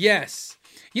 Yes.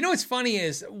 What's funny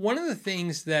is one of the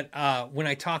things that when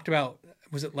I talked about,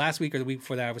 was it last week or the week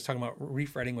before that, I was talking about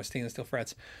refretting with stainless steel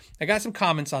frets. I got some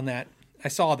comments on that. I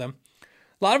saw them.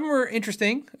 A lot of them were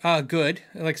interesting, good.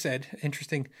 Like I said,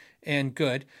 interesting and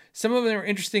good. Some of them are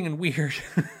interesting and weird,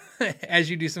 as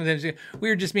you do sometimes.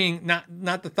 Weird just meaning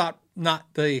not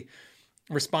the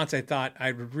response I thought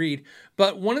I would read.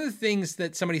 But one of the things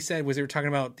that somebody said was they were talking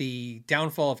about the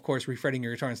downfall, of course, refretting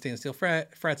your guitar in stainless steel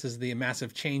frets is the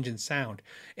massive change in sound.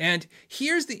 And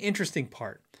here's the interesting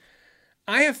part.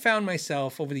 I have found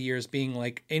myself over the years being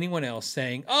like anyone else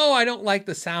saying, I don't like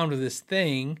the sound of this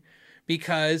thing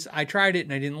because I tried it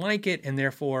and I didn't like it. And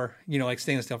therefore, like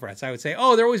stainless steel frets, I would say,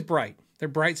 they're always bright. They're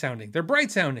bright sounding. They're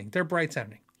bright sounding. They're bright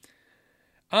sounding.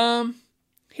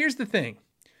 Here's the thing.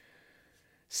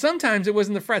 Sometimes it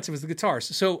wasn't the frets, it was the guitars.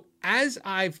 So as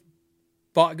I've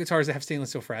bought guitars that have stainless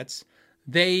steel frets,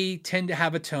 they tend to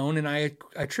have a tone, and I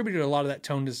attributed a lot of that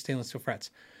tone to stainless steel frets.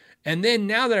 And then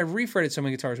now that I've refretted so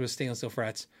many guitars with stainless steel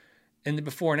frets, and the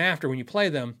before and after when you play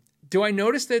them, do I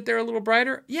notice that they're a little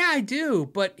brighter? Yeah, I do.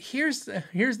 But here's the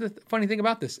funny thing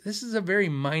about this. This is a very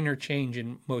minor change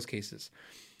in most cases.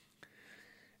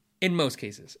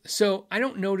 So I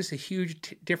don't notice a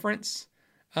huge difference.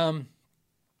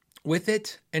 With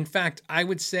it. In fact, I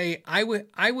would say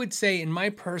in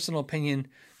my personal opinion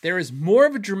There is more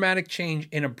of a dramatic change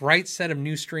in a bright set of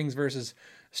new strings versus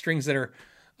strings that are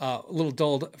a little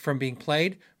dulled from being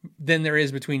played than there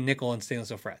is between nickel and stainless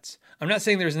steel frets. I'm not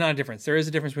saying there's not a difference. There is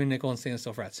a difference between nickel and stainless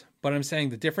steel frets, but I'm saying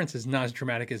the difference is not as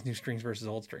dramatic as new strings versus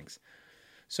old strings.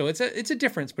 So it's a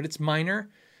difference, but it's minor.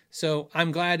 So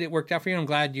I'm glad it worked out for you. I'm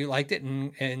glad you liked it,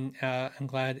 and I'm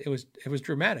glad it was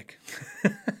dramatic.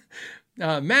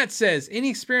 Matt says, any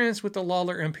experience with the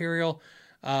Lawler Imperial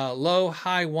low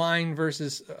high whine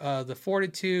versus the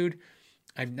Fortitude?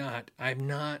 I've not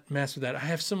messed with that. I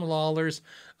have some Lawlers.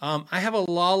 I have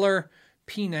a Lawler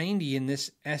P90 in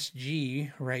this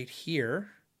SG right here.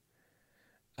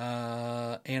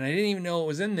 And I didn't even know it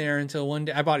was in there until one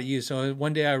day I bought it used. So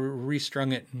one day I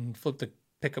restrung it and flipped the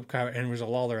pickup cover and there was a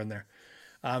Lawler in there.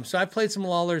 So I've played some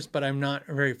Lawlers, but I'm not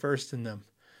very versed in them.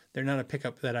 They're not a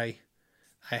pickup that I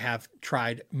have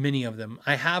tried many of them.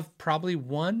 I have probably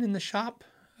one in the shop.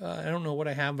 I don't know what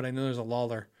I have, but I know there's a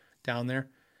Lawler down there.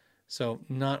 So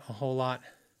not a whole lot.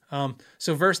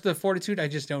 So versus the Fortitude, I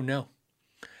just don't know.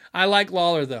 I like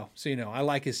Lawler though. So, I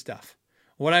like his stuff.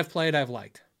 What I've played, I've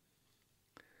liked.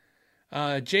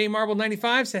 J Marble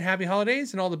 95 said happy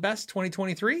holidays and all the best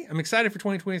 2023. I'm excited for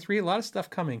 2023. A lot of stuff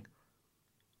coming.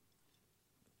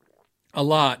 A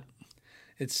lot.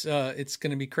 It's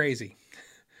going to be crazy.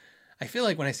 I feel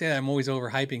like when I say that, I'm always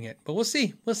overhyping it, but we'll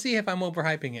see. We'll see if I'm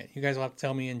overhyping it. You guys will have to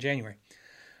tell me in January.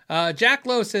 Jack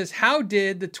Lowe says, how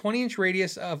did the 20-inch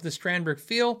radius of the Strandberg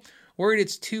feel? Worried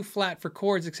it's too flat for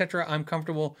chords, etc. I'm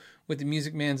comfortable with the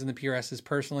Music Mans and the PRSs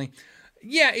personally.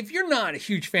 Yeah, if you're not a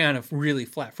huge fan of really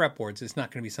flat fretboards, it's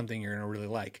not going to be something you're going to really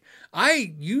like.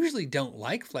 I usually don't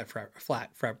like flat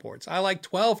fretboards. I like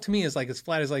 12 to me is like as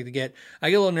flat as I like to get. I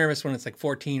get a little nervous when it's like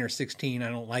 14 or 16. I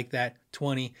don't like that.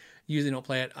 20, usually don't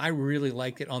play it. I really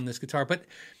like it on this guitar, but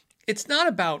it's not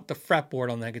about the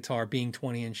fretboard on that guitar being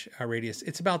 20-inch radius.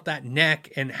 It's about that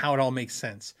neck and how it all makes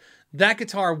sense. That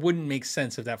guitar wouldn't make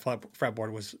sense if that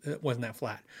fretboard wasn't that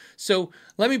flat. So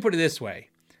let me put it this way.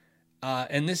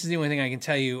 And this is the only thing I can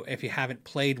tell you if you haven't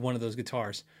played one of those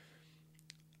guitars.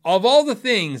 Of all the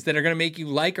things that are going to make you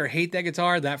like or hate that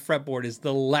guitar, that fretboard is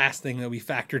the last thing that we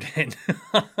factored in.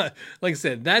 Like I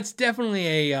said, that's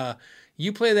definitely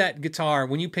you play that guitar,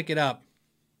 when you pick it up,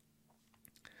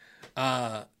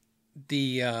 when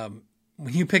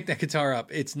you pick that guitar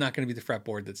up, it's not going to be the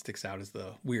fretboard that sticks out as the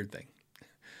weird thing.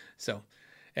 So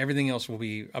everything else will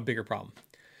be a bigger problem.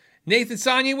 Nathan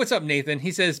Sonia, what's up, Nathan?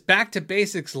 He says, Back to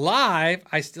Basics live.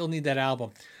 I still need that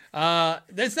album.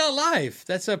 That's not live.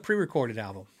 That's a pre-recorded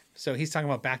album. So he's talking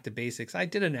about Back to Basics. I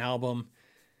did an album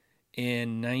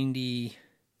in 90.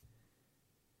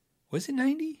 Was it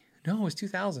 90? No, it was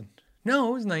 2000. No,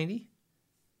 it was 90.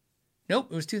 Nope,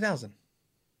 it was 2000.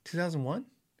 2001?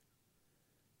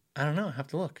 I don't know. I have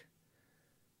to look.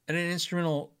 And an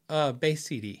instrumental bass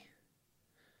CD.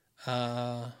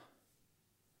 I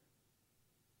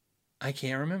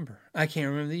can't remember. I can't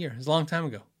remember the year. It was a long time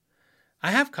ago. I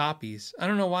have copies. I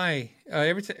don't know why.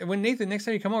 When Nathan, next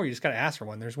time you come over, you just got to ask for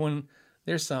one.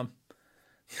 There's some.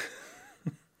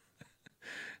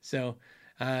 So,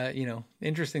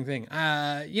 interesting thing.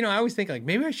 I always think like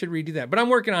maybe I should redo that, but I'm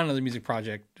working on another music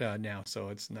project now,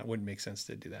 so wouldn't make sense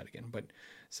to do that again. But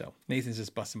so Nathan's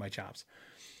just busting my chops.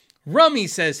 Rummy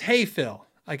says, "Hey Phil,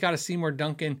 I got a Seymour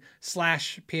Duncan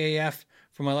 /PAF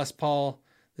for my Les Paul.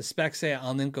 The specs say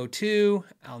Alnico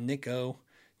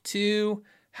 2.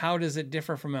 How does it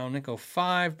differ from Alnico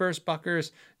 5 burst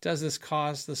buckers? Does this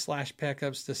cause the slash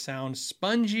pickups to sound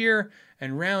spongier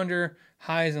and rounder,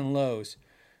 highs and lows?"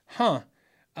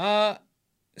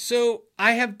 So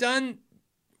I have done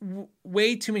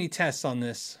way too many tests on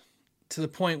this to the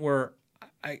point where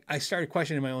I started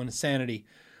questioning my own sanity,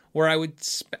 where I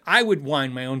would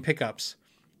wind my own pickups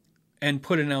and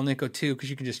put an Alnico 2, because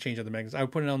you can just change other magnets. I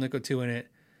would put an Alnico 2 in it,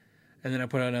 and then I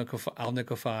put an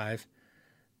Alnico 5,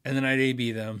 and then I'd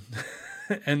A-B them.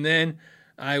 And then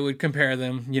I would compare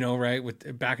them, right,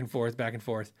 with back and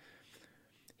forth.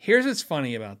 Here's what's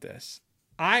funny about this.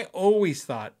 I always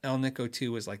thought Alnico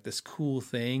 2 was like this cool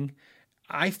thing.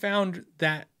 I found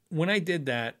that when I did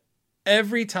that,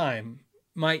 every time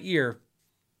my ear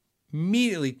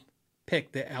immediately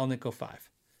picked the Alnico 5.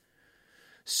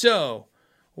 So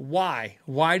why?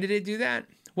 Why did it do that?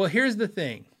 Well, here's the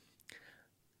thing.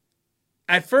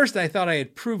 At first, I thought I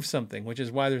had proved something, which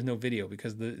is why there's no video,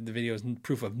 because the video is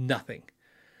proof of nothing.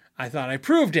 I thought I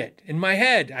proved it in my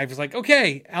head. I was like,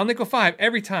 okay, Alnico 5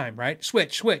 every time, right?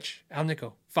 Switch,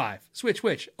 Alnico 5.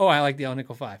 Switch. Oh, I like the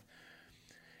Alnico 5.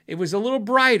 It was a little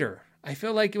brighter. I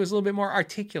feel like it was a little bit more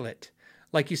articulate.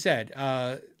 Like you said,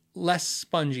 less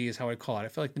spongy is how I call it. I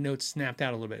feel like the notes snapped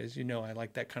out a little bit. As you know, I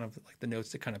like that kind of, like the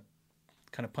notes that kind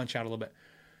of punch out a little bit.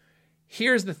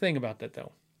 Here's the thing about that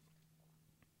though.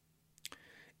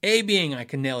 A being, I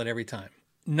can nail it every time.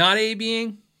 Not A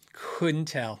being, couldn't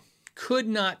tell. Could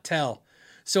not tell.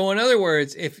 So in other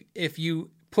words, if you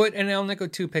put an Alnico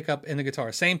 2 pickup in the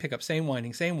guitar, same pickup, same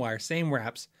winding, same wire, same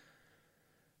wraps,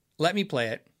 let me play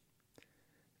it,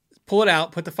 pull it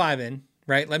out, put the 5 in,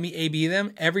 right? Let me A-B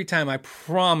them. Every time, I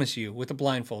promise you, with the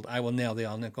blindfold, I will nail the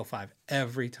Alnico 5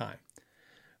 every time.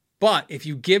 But if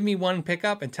you give me one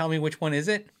pickup and tell me which one is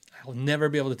it, I will never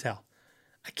be able to tell.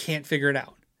 I can't figure it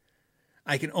out.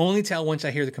 I can only tell once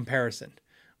I hear the comparison.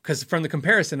 Because from the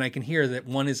comparison, I can hear that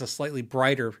one is a slightly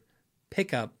brighter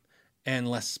pickup and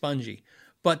less spongy.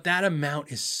 But that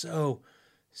amount is so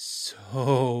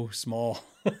small.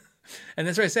 And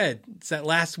that's what I said. It's that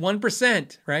last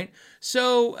 1%, right?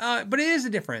 So, but it is a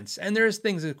difference. And there's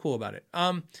things that are cool about it.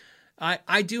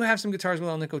 I do have some guitars with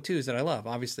Alnico 2s that I love.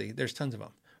 Obviously, there's tons of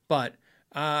them. But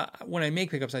when I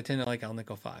make pickups, I tend to like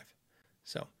Alnico 5.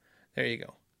 So, there you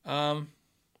go.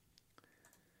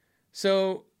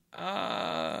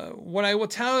 What I will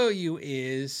tell you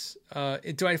is,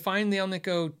 do I find the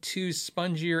Alnico 2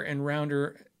 spongier and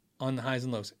rounder on the highs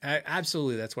and lows?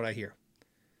 Absolutely, that's what I hear.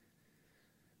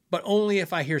 But only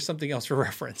if I hear something else for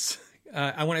reference.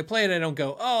 When I play it, I don't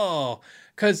go, oh,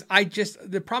 because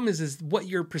the problem is what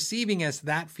you're perceiving as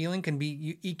that feeling can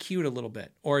be EQ'd a little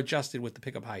bit or adjusted with the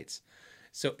pickup heights.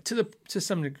 So to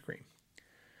some degree.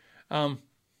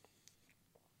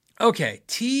 Okay,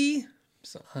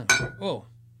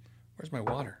 where's my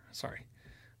water? Sorry.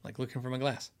 Like looking for my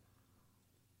glass.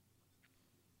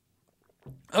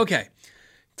 Okay.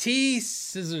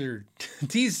 T-sized.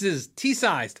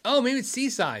 Oh, maybe it's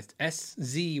C-sized.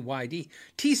 S-Z-Y-D.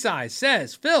 T-sized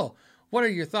says, Phil, what are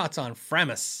your thoughts on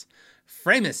Framus?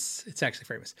 Framus. It's actually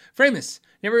Framus. Framus.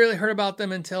 Never really heard about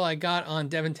them until I got on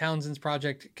Devin Townsend's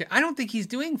project. I don't think he's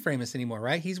doing Framus anymore,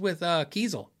 right? He's with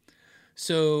Kiesel.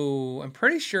 So I'm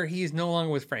pretty sure he's no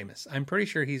longer with Framus. I'm pretty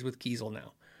sure he's with Kiesel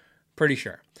now. Pretty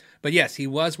sure. But yes, he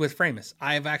was with Framus.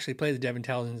 I've actually played the Devin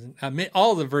Townsend,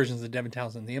 all the versions of the Devin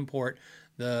Townsend, the import,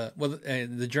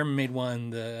 the German-made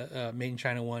one, the made in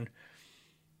China one.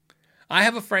 I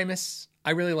have a Framus.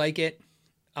 I really like it.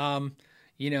 I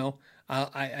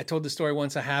told the story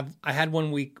once. I had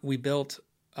one we built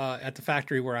at the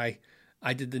factory where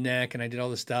I did the neck and I did all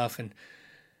the stuff. And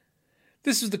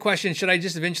this was the question, should I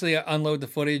just eventually unload the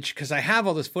footage? Because I have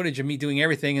all this footage of me doing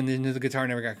everything and then the guitar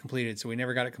never got completed. So we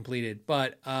never got it completed.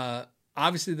 But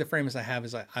obviously the Framus I have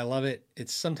is I love it.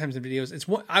 It's sometimes in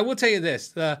videos. I will tell you this.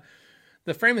 The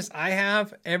Framus I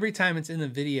have, every time it's in the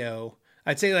video,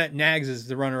 I'd say that Nags is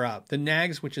the runner-up. The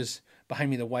Nags, which is behind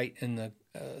me, the white and the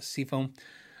Seafoam,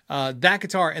 that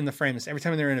guitar and the Framus, every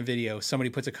time they're in a video, somebody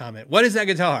puts a comment, what is that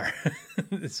guitar?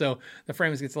 So the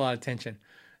Framus gets a lot of attention.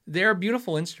 They're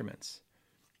beautiful instruments.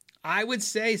 I would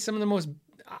say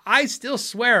I still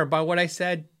swear by what I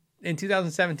said in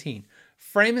 2017.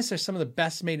 Framus are some of the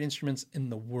best made instruments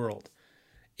in the world.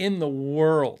 In the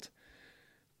world.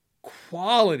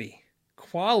 Quality.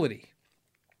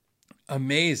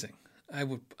 Amazing. I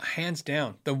would, hands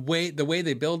down. The way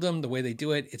they build them, the way they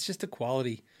do it, it's just a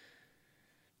quality.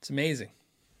 It's amazing.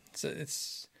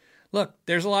 Look,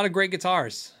 there's a lot of great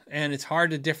guitars, and it's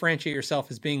hard to differentiate yourself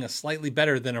as being a slightly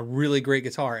better than a really great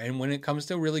guitar. And when it comes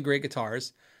to really great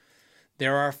guitars,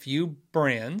 there are a few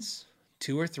brands,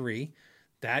 2 or 3,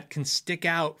 that can stick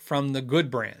out from the good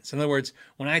brands. In other words,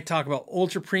 when I talk about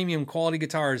ultra premium quality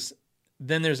guitars,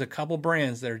 then there's a couple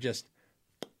brands that are just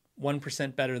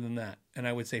 1% better than that. And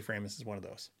I would say Framus is one of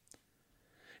those.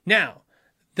 Now,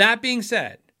 that being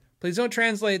said, please don't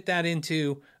translate that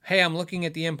into, hey, I'm looking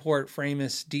at the import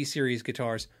Framus D-Series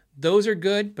guitars. Those are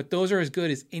good, but those are as good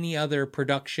as any other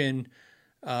production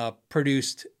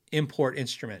produced import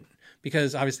instrument.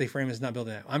 Because obviously Framus is not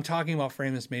building that. I'm talking about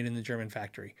Framus made in the German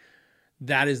factory.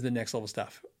 That is the next level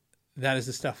stuff. That is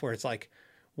the stuff where it's like,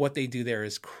 what they do there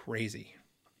is crazy.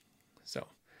 So,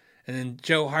 and then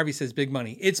Joe Harvey says big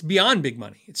money. It's beyond big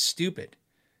money. It's stupid.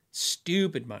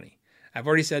 Stupid money. I've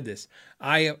already said this.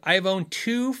 I've owned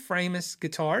 2 Framus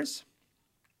guitars.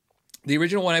 The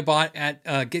original one I bought at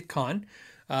GitCon,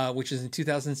 which is in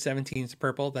 2017. It's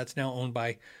purple. That's now owned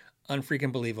by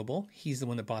Unfreaking Believable. He's the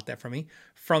one that bought that from me.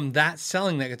 From that,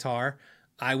 selling that guitar,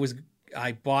 I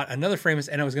bought another Framus,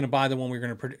 and I was going to buy the one we were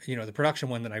going to, the production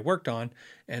one that I worked on,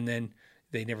 and then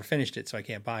they never finished it, so I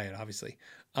can't buy it, obviously.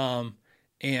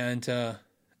 And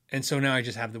so now I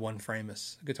just have the one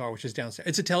Framus guitar, which is downstairs.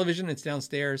 It's a television. It's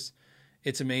downstairs.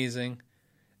 It's amazing.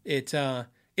 It's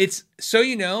so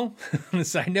on a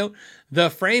side note, the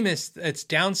Framus that's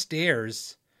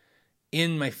downstairs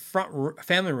in my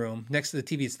family room next to the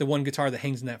TV. It's the one guitar that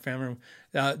hangs in that family room.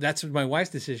 That's my wife's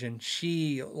decision.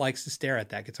 She likes to stare at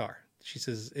that guitar. She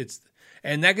says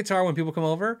and that guitar, when people come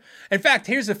over, in fact,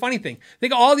 here's the funny thing.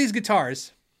 Think of all these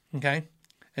guitars, okay?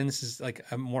 And this is like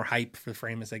a more hype for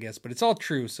Framus, I guess, but it's all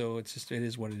true. So it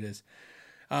is what it is.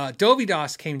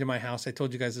 Dovidas came to my house. I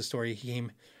told you guys the story. He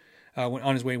came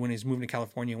on his way when he was moving to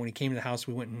California. When he came to the house,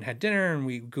 we went and had dinner and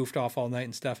we goofed off all night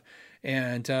and stuff.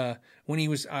 And when he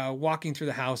was walking through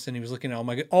the house and he was looking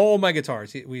at all my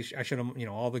guitars, I showed him,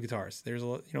 all the guitars. There's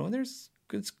there's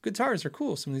good guitars are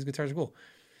cool. Some of these guitars are cool.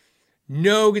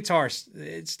 No guitar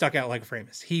stuck out like a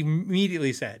Framus. He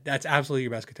immediately said, "That's absolutely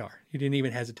your best guitar." He didn't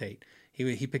even hesitate.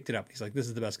 He picked it up. He's like, "This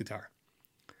is the best guitar."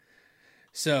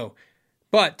 So,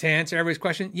 but to answer everybody's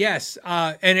question, yes.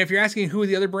 And if you're asking who are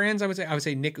the other brands, I would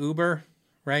say Nick Huber,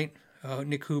 right?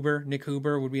 Nick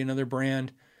Huber would be another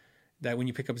brand that when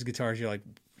you pick up his guitars, you're like,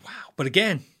 wow. But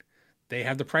again, they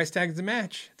have the price tags to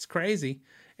match. It's crazy.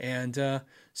 And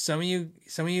some of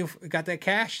you got that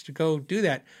cash to go do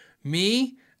that.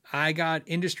 Me, I got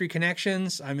industry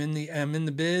connections. I'm in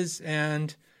the biz,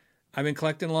 and I've been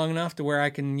collecting long enough to where I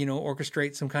can,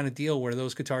 orchestrate some kind of deal where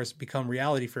those guitars become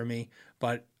reality for me.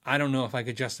 But I don't know if I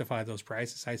could justify those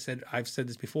prices. I've said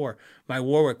this before. My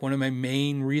Warwick, one of my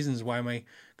main reasons why my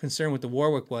concern with the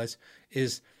Warwick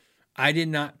is I did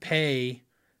not pay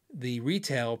the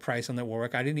retail price on that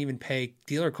Warwick. I didn't even pay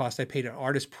dealer cost. I paid an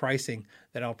artist pricing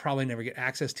that I'll probably never get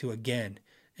access to again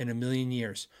in a million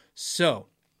years. So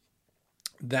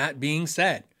that being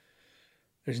said,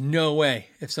 there's no way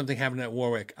if something happened at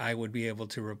Warwick, I would be able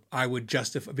to be able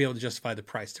to justify the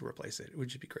price to replace it. It would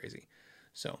just be crazy.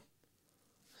 So,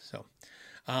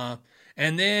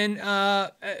 and then,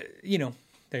 there you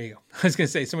go. I was going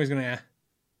to say, somebody's going to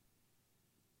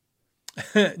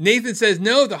ask. Nathan says,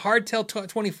 no, the Hardtail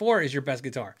 24 is your best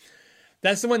guitar.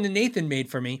 That's the one that Nathan made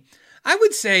for me. I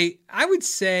would say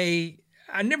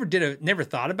I never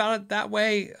thought about it that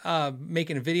way,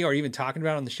 making a video or even talking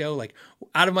about it on the show. Like,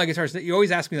 out of my guitars, you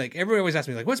always ask me, everybody always asks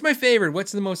me, what's my favorite?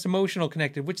 What's the most emotional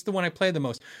connected? Which is the one I play the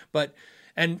most?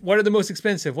 And what are the most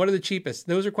expensive? What are the cheapest?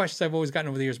 Those are questions I've always gotten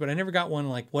over the years, but I never got one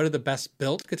what are the best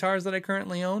built guitars that I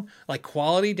currently own? Like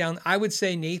quality down. I would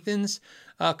say Nathan's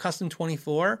Custom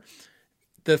 24,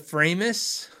 the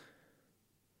Framus,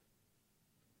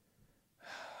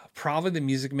 probably the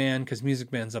Music Man, because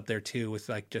Music Man's up there too with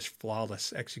just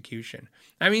flawless execution.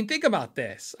 I mean, think about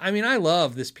this. I mean, I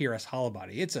love this PRS hollow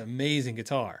body. It's an amazing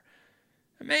guitar.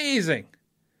 Amazing.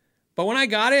 But when I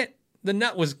got it, the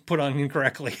nut was put on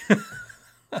incorrectly.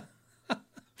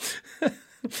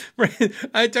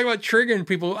 I talk about triggering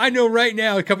people. I know right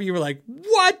now a couple of you were like,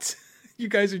 what? You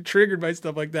guys are triggered by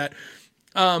stuff like that.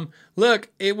 Look,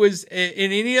 it was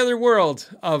in any other world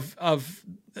of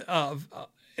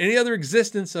any other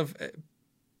existence of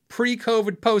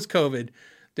pre-COVID, post-COVID,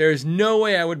 there's no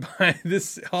way I would buy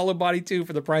this hollow body 2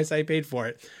 for the price I paid for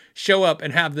it. Show up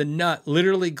and have the nut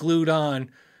literally glued on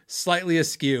slightly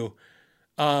askew.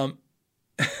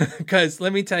 Because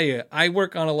let me tell you, I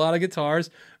work on a lot of guitars,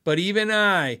 but even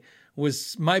my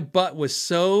butt was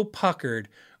so puckered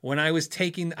when I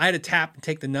had to tap and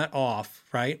take the nut off,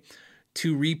 right?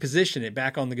 To reposition it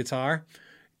back on the guitar.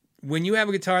 When you have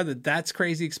a guitar that's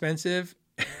crazy expensive,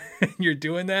 and you're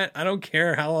doing that, I don't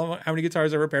care how many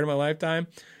guitars I've repaired in my lifetime.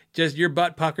 Just your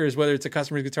butt puckers, whether it's a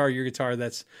customer's guitar or your guitar,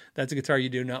 that's a guitar you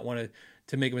do not want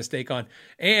to make a mistake on.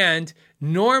 And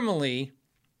normally,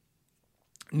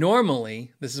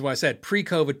 this is why I said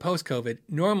pre-COVID, post-COVID,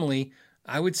 normally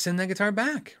I would send that guitar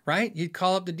back, right? You'd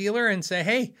call up the dealer and say,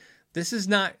 hey, this is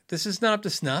not up to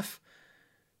snuff.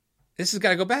 This has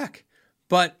got to go back.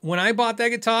 But when I bought that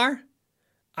guitar,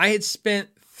 I had spent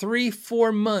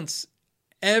 3-4 months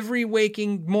every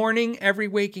waking morning, every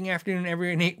waking afternoon,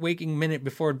 every waking minute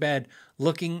before bed,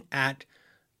 looking at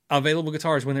available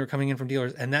guitars when they were coming in from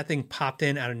dealers. And that thing popped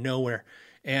in out of nowhere.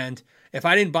 And if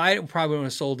I didn't buy it, it probably would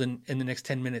have sold in the next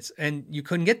 10 minutes. And you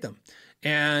couldn't get them.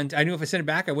 And I knew if I sent it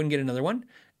back, I wouldn't get another one.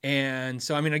 And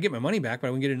so, I'd get my money back, but I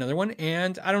wouldn't get another one.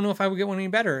 And I don't know if I would get one any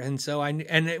better. And so and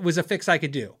it was a fix I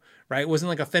could do, right? It wasn't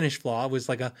like a finish flaw. It was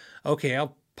like okay,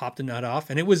 I'll pop the nut off.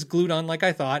 And it was glued on like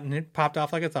I thought, and it popped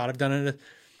off like I thought. I've done it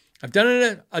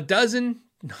a dozen,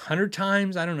 100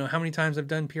 times. I don't know how many times I've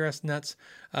done PRS nuts.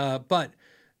 But,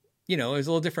 it was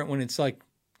a little different when it's like,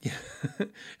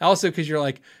 also because you're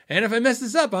like, and if I mess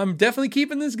this up, I'm definitely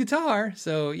keeping this guitar.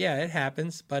 So yeah, it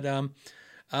happens. But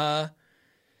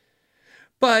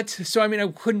so I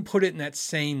couldn't put it in that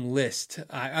same list.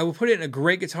 I would put it in a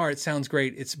great guitar. It sounds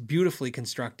great. It's beautifully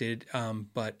constructed.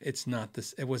 But it's not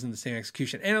this. It wasn't the same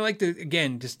execution. And I like to,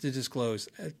 again, just to disclose,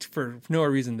 for no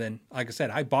reason than, like I said,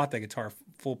 I bought that guitar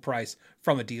full price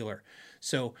from a dealer.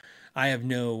 So I have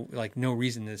no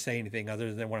reason to say anything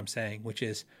other than what I'm saying, which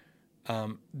is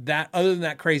that other than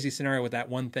that crazy scenario with that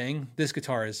one thing, this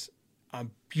guitar is a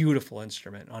beautiful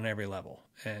instrument on every level.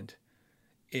 And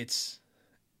it's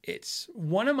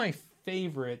one of my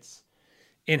favorites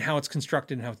in how it's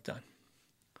constructed and how it's done.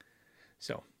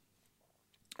 So,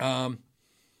 and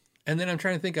then I'm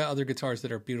trying to think of other guitars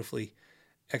that are beautifully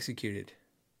executed.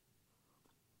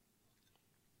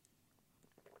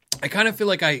 I kind of feel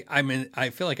like I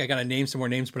feel like I got to name some more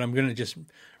names, but I'm going to just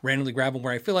randomly grab them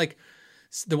where I feel like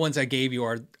the ones I gave you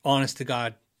are honest to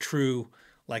God, true.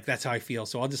 Like that's how I feel.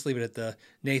 So I'll just leave it at the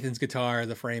Nathan's Guitar,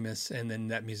 the Framus, and then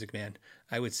that Music Man,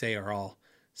 I would say are all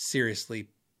seriously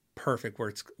perfect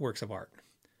works of art.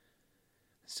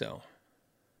 So,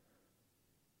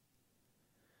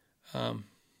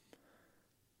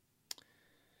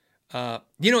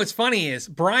 what's funny is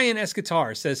Brian S.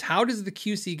 Guitar says, how does the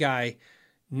QC guy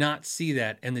not see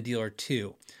that and the dealer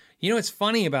too? What's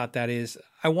funny about that is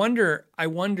I wonder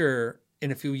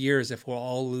in a few years if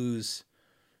people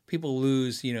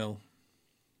lose,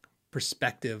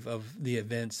 perspective of the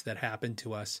events that happened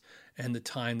to us and the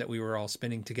time that we were all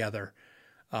spending together.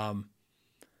 When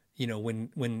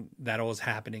that all was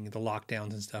happening, the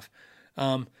lockdowns and stuff.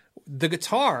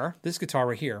 This guitar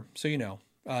right here. So,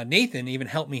 Nathan even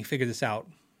helped me figure this out.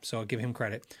 So I'll give him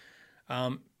credit.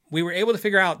 We were able to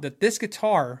figure out that this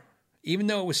guitar, even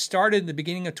though it was started in the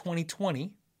beginning of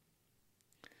 2020,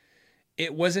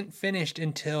 it wasn't finished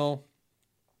until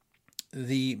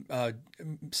the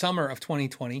summer of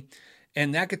 2020.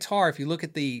 And that guitar, if you look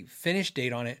at the finish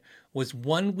date on it, was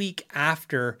 1 week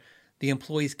after the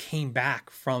employees came back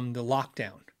from the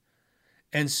lockdown.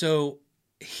 And so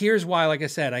here's why, like I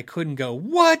said, I couldn't go,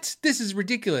 what? This is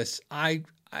ridiculous.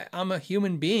 I'm a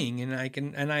human being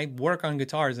and I work on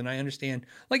guitars and I understand,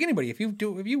 like anybody, if you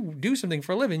do something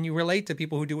for a living, you relate to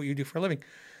people who do what you do for a living.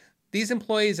 These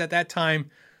employees at that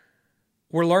time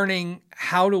were learning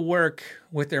how to work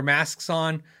with their masks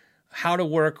on, how to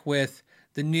work with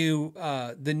the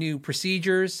new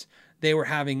procedures. They were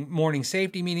having morning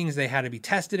safety meetings. They had to be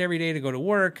tested every day to go to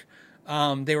work.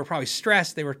 They were probably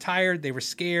stressed. They were tired. They were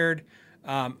scared.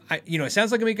 It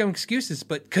sounds like I'm making excuses,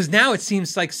 but because now it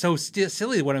seems like so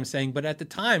silly what I'm saying. But at the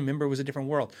time, remember, it was a different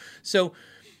world. So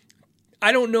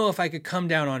I don't know if I could come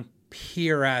down on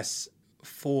PRS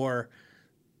for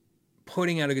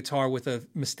putting out a guitar with a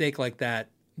mistake like that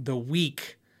the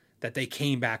week that they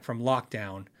came back from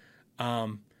lockdown.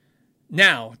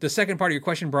 Now, the second part of your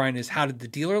question, Brian, is how did the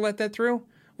dealer let that through?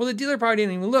 Well, the dealer probably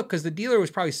didn't even look because the dealer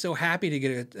was probably so happy to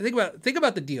get it. Think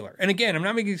about the dealer. And again, I'm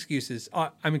not making excuses.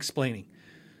 I'm explaining.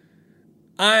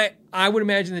 I would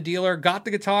imagine the dealer got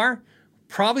the guitar,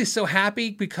 probably so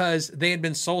happy because they had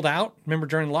been sold out. Remember,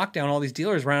 during lockdown, all these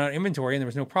dealers ran out of inventory and there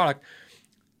was no product.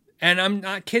 And I'm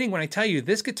not kidding when I tell you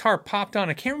this guitar popped on.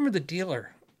 I can't remember the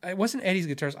dealer. It wasn't Eddie's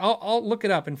Guitars. I'll look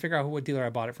it up and figure out what dealer I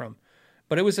bought it from.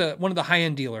 But it was one of the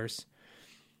high-end dealers.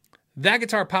 That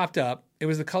guitar popped up. It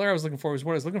was the color I was looking for. It was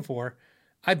what I was looking for.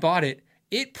 I bought it.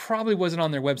 It probably wasn't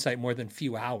on their website more than a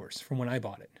few hours from when I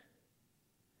bought it.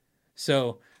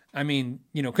 So, I mean,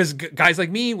 because guys like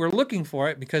me were looking for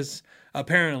it because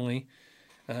apparently,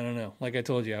 I don't know, like I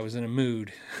told you, I was in a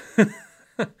mood.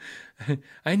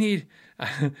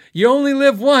 You only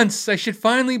live once. I should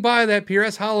finally buy that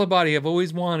PRS hollow body I've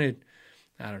always wanted.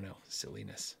 I don't know,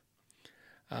 silliness.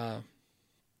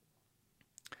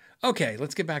 Okay,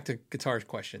 let's get back to guitar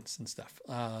questions and stuff.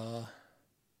 Let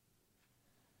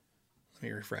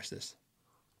me refresh this.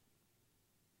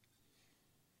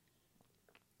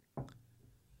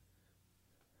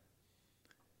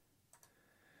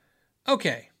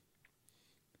 Okay.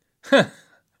 One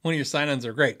of your sign-ons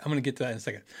are great. I'm going to get to that in a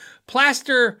second.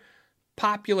 Plaster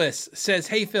Populous says,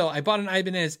 hey, Phil, I bought an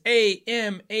Ibanez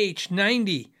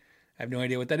AMH90. I have no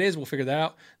idea what that is. We'll figure that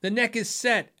out. The neck is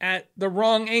set at the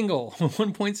wrong angle,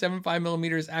 1.75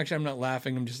 millimeters. Actually, I'm not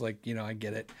laughing. I'm just like, I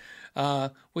get it.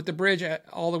 With the bridge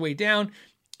all the way down.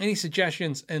 Any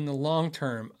suggestions in the long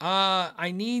term?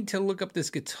 I need to look up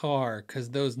this guitar because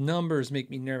those numbers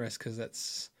make me nervous because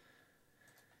it's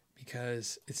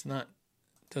not,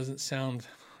 it sounds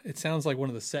like one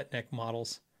of the set neck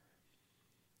models.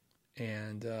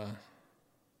 And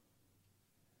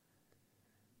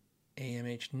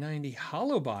AMH90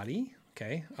 hollow body.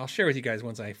 Okay, I'll share with you guys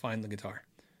once I find the guitar.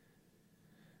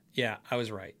 Yeah, I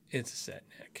was right. It's a set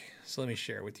neck. So let me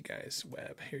share with you guys.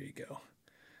 Web. Here you go.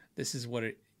 This is what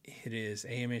it is.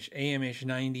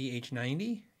 AMH90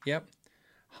 H90. Yep.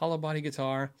 Hollow body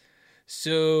guitar.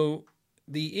 So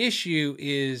the issue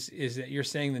is that you're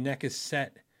saying the neck is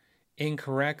set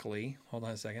incorrectly. Hold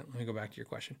on a second. Let me go back to your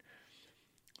question.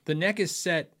 the neck is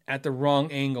set at the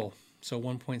wrong angle. So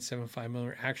 1.75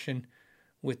 millimeter action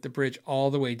with the bridge all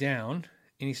the way down.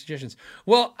 Any suggestions?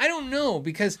 Well, I don't know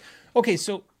because, okay,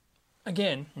 so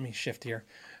again, let me shift here.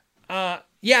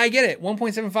 Yeah, I get it.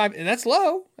 1.75, and that's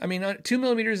low. I mean, 2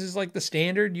 millimeters is like the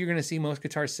standard you're going to see most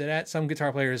guitars sit at. Some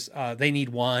guitar players, they need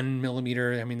 1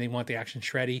 millimeter. I mean, they want the action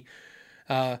shreddy.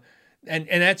 And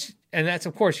that's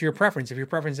of course your preference. If your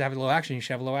preference is to have low action, you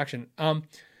should have low action.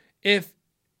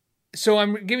 So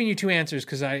I'm giving you two answers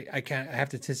because I have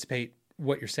to anticipate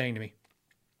what you're saying to me.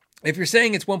 If you're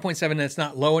saying it's 1.7 and it's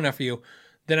not low enough for you,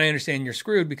 then I understand you're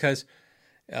screwed because,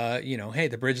 hey,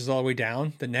 the bridge is all the way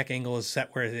down, the neck angle is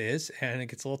set where it is, and it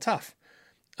gets a little tough.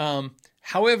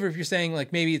 However, if you're saying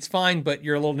like maybe it's fine, but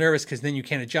you're a little nervous because then you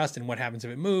can't adjust, and what happens if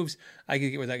it moves? I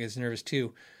could get where that gets nervous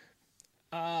too.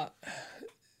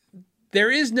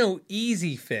 There is no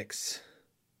easy fix,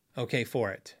 okay,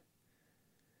 for it,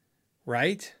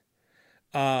 right?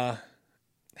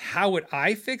 How would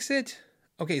I fix it?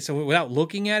 Okay, so without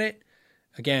looking at it,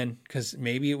 again, because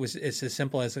maybe it's as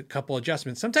simple as a couple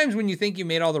adjustments. Sometimes when you think you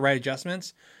made all the right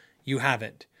adjustments, you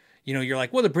haven't. You know, you're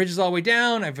like, well, the bridge is all the way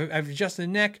down. I've adjusted the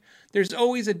neck. There's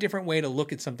always a different way to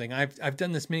look at something. I've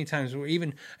done this many times where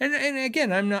even, and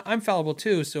again, I'm fallible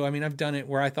too. So, I mean, I've done it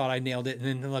where I thought I nailed it.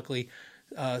 And then luckily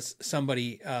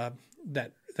somebody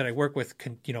that I work with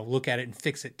can, look at it and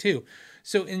fix it too.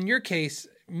 So in your case,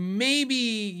 maybe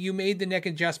you made the neck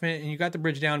adjustment and you got the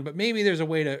bridge down, but maybe there's a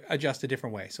way to adjust a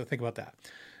different way. So think about that.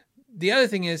 The other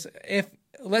thing is, if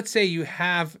let's say you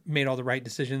have made all the right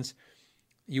decisions,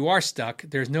 you are stuck,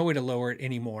 there's no way to lower it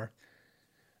anymore.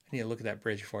 I need to look at that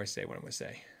bridge before I say what I'm going to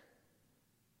say.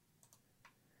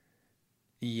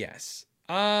 Yes.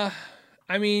 I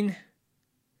mean,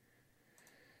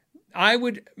 how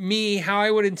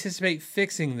I would anticipate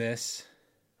fixing this,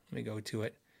 let me go to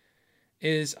it,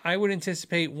 is I would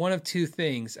anticipate one of two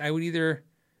things. I would either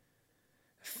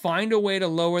find a way to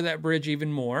lower that bridge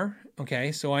even more.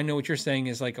 Okay, so I know what you're saying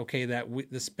is like, okay, that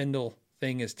the spindle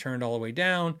thing is turned all the way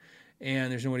down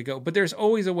and there's nowhere to go. But there's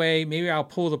always a way. Maybe I'll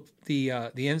pull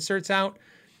the inserts out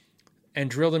and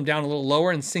drill them down a little lower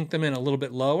and sink them in a little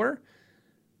bit lower.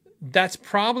 That's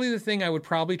probably the thing I would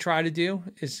probably try to do,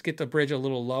 is get the bridge a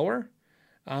little lower.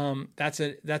 That's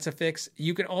a fix.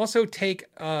 You can also take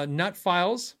nut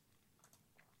files.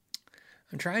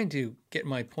 I'm trying to get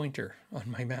my pointer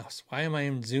on my mouse. Why am I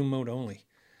in zoom mode only?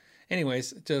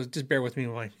 Anyways, so just bear with me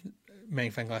with my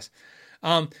magnifying glass.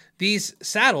 These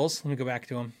saddles, let me go back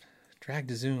to them. Drag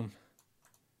to zoom.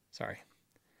 Sorry.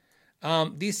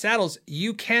 These saddles,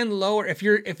 you can lower, if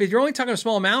you're only talking a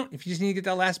small amount, if you just need to get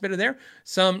that last bit of there,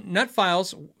 some nut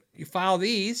files, you file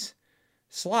these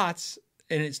slots,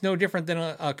 and it's no different than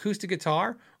an acoustic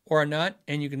guitar or a nut,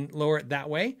 and you can lower it that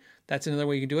way. That's another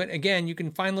way you can do it. Again, you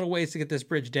can find little ways to get this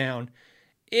bridge down.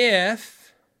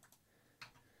 If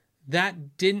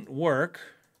that didn't work,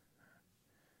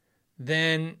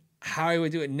 then how I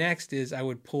would do it next is I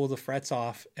would pull the frets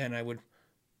off, and I would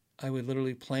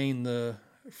literally plane the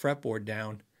fretboard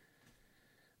down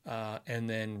and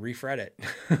then refret it.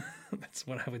 That's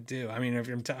what I would do. I mean, if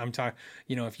I'm talking,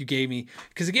 if you gave me,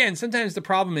 because again, sometimes the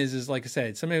problem is like I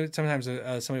said, sometimes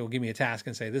somebody will give me a task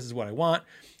and say, this is what I want.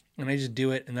 And I just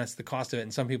do it, and that's the cost of it.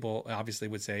 And some people obviously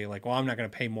would say, like, well, I'm not going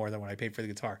to pay more than what I paid for the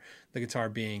guitar. The guitar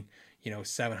being,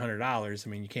 $700. I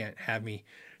mean, you can't have me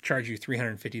charge you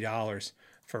 $350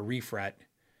 for a refret.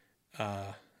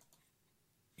 I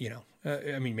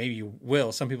mean, maybe you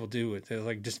will. Some people do it. They're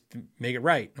like, just make it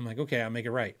right. I'm like, okay, I'll make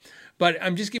it right. But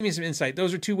I'm just giving you some insight.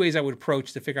 Those are two ways I would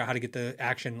approach to figure out how to get the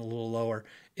action a little lower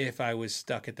if I was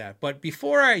stuck at that. But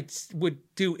before I would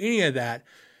do any of that,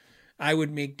 I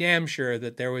would make damn sure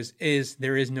that there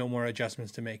is no more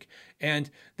adjustments to make.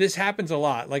 And this happens a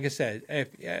lot. Like I said,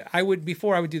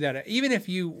 before I would do that, even if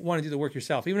you want to do the work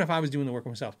yourself, even if I was doing the work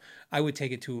myself, I would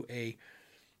take it to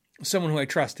someone who I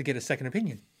trust to get a second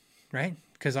opinion, right?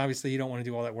 Because obviously you don't want to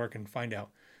do all that work and find out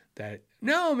that,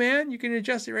 no, man, you can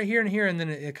adjust it right here and here, and then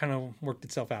it kind of worked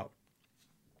itself out.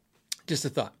 Just a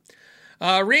thought.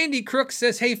 Randy Crook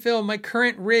says, hey, Phil, my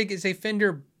current rig is a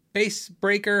Fender Bass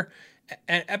Breaker,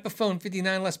 an Epiphone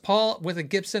 59 Les Paul with a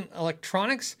Gibson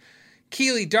Electronics,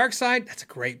 Keeley Darkside, that's a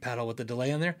great pedal with the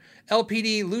delay on there,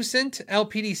 LPD Lucent,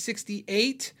 LPD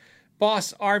 68,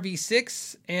 Boss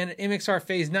RV6, and MXR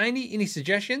Phase 90. Any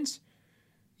suggestions?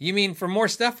 You mean for more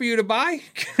stuff for you to buy?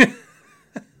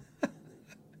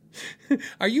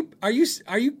 Are you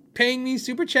paying me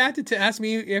super chat to ask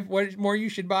me what more you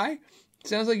should buy?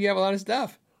 Sounds like you have a lot of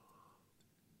stuff.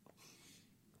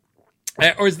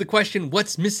 Or is the question,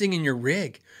 what's missing in your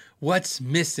rig? What's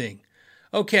missing?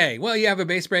 Okay, well, you have a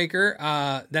bass breaker.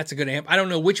 That's a good amp. I don't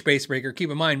know which bass breaker.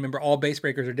 Keep in mind, remember, all bass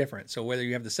breakers are different. So whether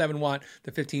you have the 7 watt,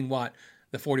 the 15 watt,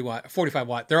 the 40 watt, 45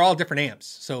 watt, they're all different amps.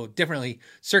 So differently,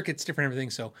 circuits, different everything.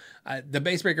 So the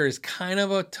bass breaker is kind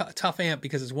of a tough amp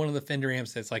because it's one of the Fender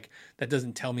amps that's like, that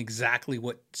doesn't tell me exactly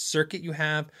what circuit you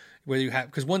have, whether you have,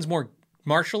 because one's more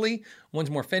Marshall-y,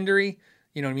 one's more Fender-y,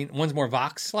 you know what I mean? One's more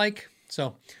Vox-like.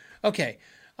 So, okay.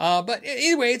 But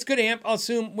either way, it's a good amp. I'll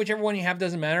assume whichever one you have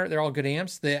doesn't matter. They're all good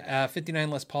amps. The 59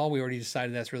 Les Paul, we already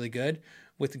decided that's really good.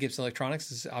 With the Gibson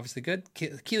Electronics is obviously good.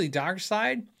 Keeley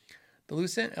Dogside, the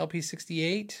Lucent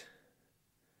LP68.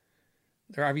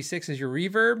 Their RV6 is your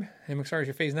reverb. MXR is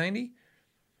your Phase 90.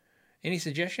 Any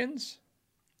suggestions?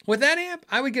 With that amp,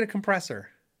 I would get a compressor.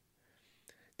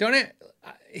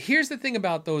 Here's the thing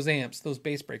about those amps, those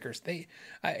bass breakers.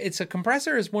 It's a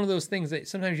compressor is one of those things that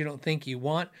sometimes you don't think you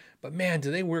want, but man,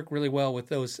 do they work really well with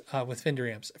those with Fender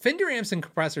amps. Fender amps and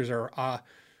compressors are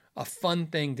a fun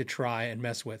thing to try and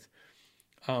mess with.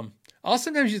 I'll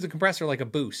sometimes use the compressor like a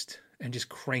boost and just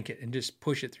crank it and just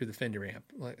push it through the Fender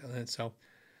amp. So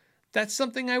that's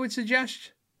something I would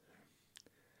suggest.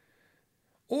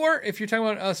 Or if you're talking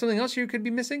about something else you could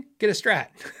be missing, get a Strat.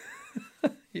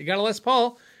 You got a Les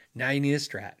Paul. Now you need a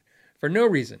Strat. For no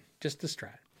reason, just a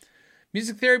Strat.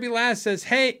 Music Therapy Laz says,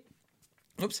 Hey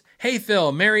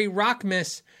Phil, Merry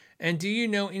Rockmas, and do you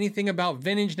know anything about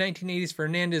vintage 1980s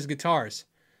Fernandez guitars?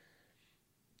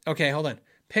 Okay, hold on.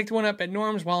 Picked one up at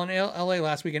Norm's while in LA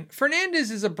last weekend.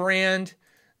 Fernandez is a brand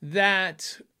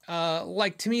that,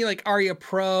 to me, like Aria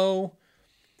Pro.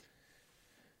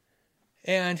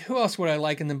 And who else would I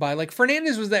liken them by? Like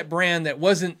Fernandez was that brand that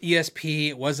wasn't ESP,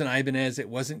 it wasn't Ibanez, it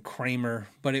wasn't Kramer,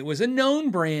 but it was a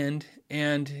known brand,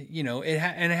 and it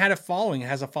had a following. It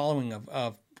has a following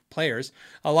of players.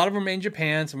 A lot of them made in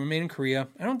Japan, some were made in Korea.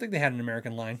 I don't think they had an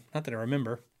American line, not that I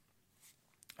remember.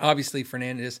 Obviously,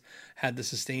 Fernandez had the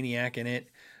Sustainiac in it.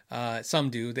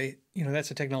 Some do. That's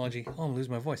a technology. Oh, I'm gonna lose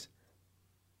my voice.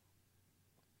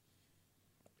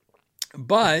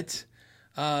 But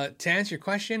to answer your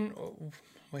question,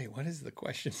 wait, what is the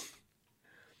question?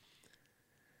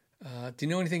 Do you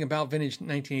know anything about vintage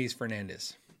 1980s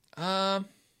Fernandez?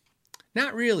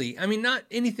 Not really. I mean, not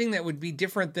anything that would be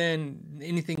different than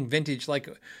anything vintage, like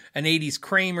an 80s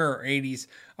Kramer or 80s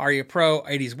Aria Pro,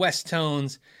 80s West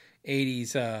Tones,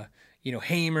 80s,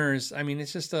 Hamers. I mean,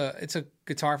 it's a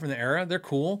guitar from the era. They're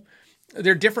cool.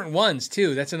 They're different ones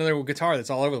too. That's another guitar that's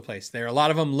all over the place. A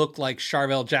lot of them look like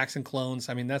Charvel Jackson clones.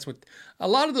 I mean, that's what a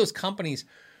lot of those companies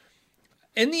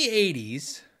in the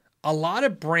 80s, a lot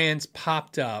of brands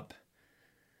popped up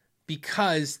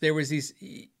because there was these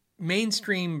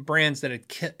mainstream brands that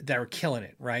were killing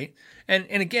it, right? And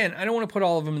again, I don't want to put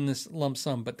all of them in this lump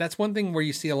sum, but that's one thing where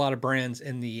you see a lot of brands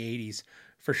in the 80s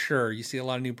for sure. You see a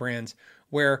lot of new brands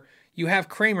where you have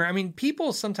Kramer. I mean,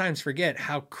 people sometimes forget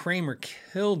how Kramer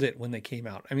killed it when they came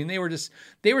out. I mean, they were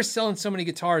selling so many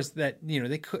guitars that,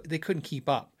 they couldn't keep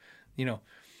up,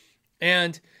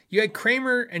 and you had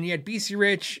Kramer and you had BC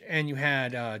Rich and you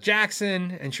had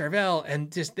Jackson and Charvel, and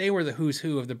just, they were the who's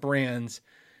who of the brands.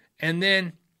 And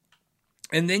then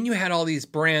you had all these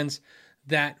brands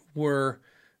that were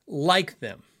like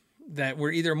them, that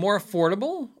were either more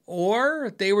affordable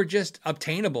or they were just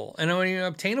obtainable. And when you're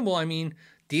obtainable, I mean,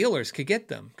 dealers could get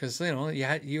them because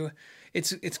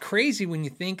it's crazy when you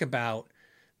think about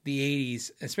the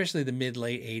 80s, especially the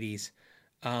mid-late 80s,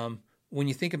 when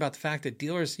you think about the fact that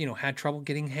dealers had trouble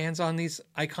getting hands on these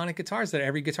iconic guitars that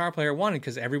every guitar player wanted,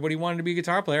 because everybody wanted to be a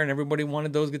guitar player and everybody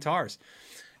wanted those guitars,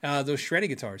 those shreddy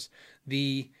guitars.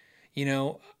 I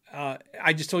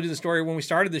just told you the story when we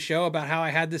started the show about how I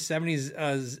had this 70s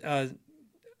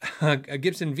a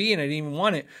Gibson V and I didn't even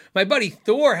want it. My buddy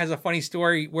Thor has a funny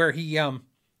story where he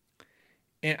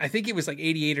and I think it was like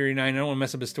 88 or 89. I don't want to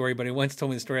mess up his story, but he once told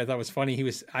me the story I thought was funny.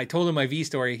 I told him my V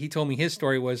story. He told me his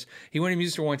story was he went to a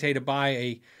music store one day to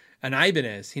buy an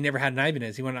Ibanez. He never had an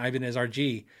Ibanez. He wanted an Ibanez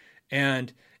RG,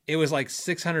 and it was like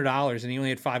 $600, and he only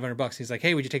had $500. He's like,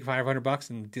 "Hey, would you take $500?"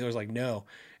 And the dealer's like, "No."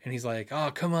 And he's like,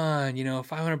 "Oh, come on,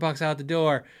 $500 out the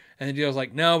door." And the dealer's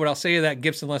like, "No, but I'll sell you that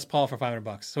Gibson Les Paul for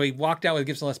 $500. So he walked out with a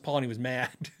Gibson Les Paul, and he was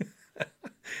mad.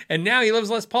 And now he loves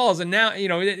Les Pauls, and now it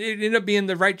ended up being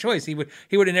the right choice. He would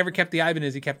have never kept the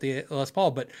Ibanez, he kept the Les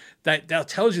Paul, but that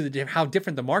tells you how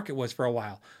different the market was for a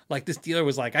while. Like, this dealer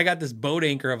was like, I got this boat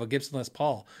anchor of a Gibson Les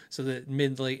Paul. So the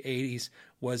mid-late 80s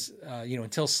was,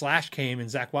 until Slash came and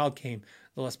Zakk Wylde came,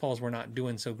 the Les Pauls were not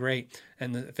doing so great.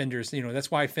 And the Fenders,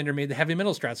 that's why Fender made the heavy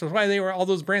metal Strats. So that's why all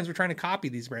those brands were trying to copy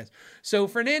these brands. So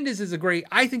Fernandez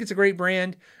I think it's a great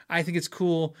brand. I think it's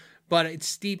cool, but it's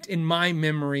steeped in my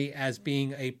memory as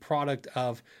being a product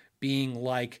of being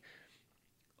like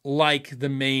like the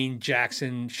main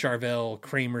Jackson, Charvel,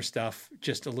 Kramer stuff,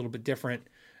 just a little bit different,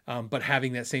 but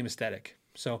having that same aesthetic.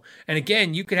 So, and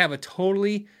again, you could have a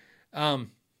totally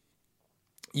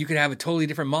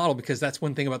different model, because that's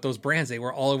one thing about those brands. They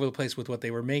were all over the place with what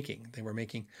they were making.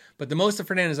 But the most of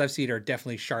Fernandez I've seen are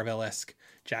definitely Charvel-esque,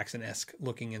 Jackson-esque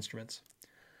looking instruments.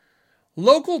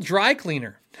 Local dry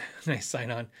cleaner, nice sign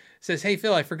on, says, hey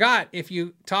Phil, I forgot if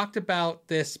you talked about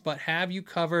this, but have you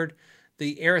covered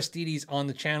the Aristides on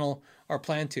the channel or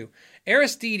plan to?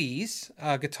 Aristides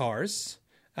guitars,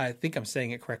 I think I'm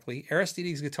saying it correctly.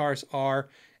 Aristides guitars are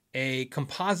a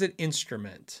composite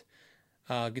instrument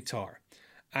guitar.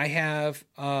 I have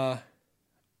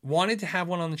wanted to have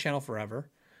one on the channel forever.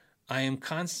 I am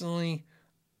constantly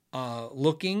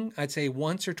looking. I'd say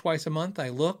once or twice a month I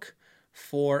look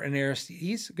for an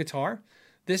Aristides guitar.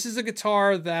 This is a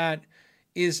guitar that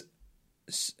is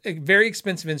a very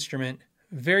expensive instrument,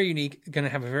 very unique, going to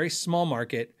have a very small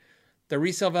market. The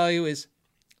resale value is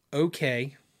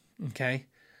okay,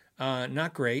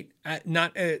 not great,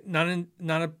 not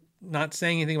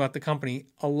saying anything about the company.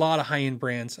 A lot of high-end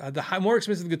brands, more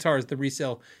expensive guitars, the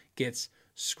resale gets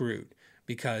screwed,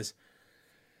 because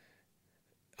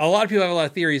a lot of people have a lot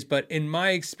of theories, but in my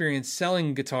experience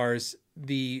selling guitars,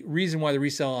 the reason why the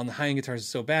resale on the high-end guitars is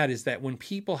so bad is that when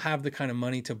people have the kind of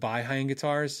money to buy high-end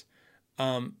guitars,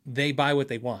 they buy what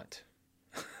they want.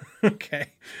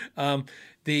 Okay. Let's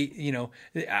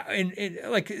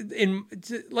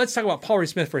talk about Paul Reed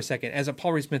Smith for a second. As a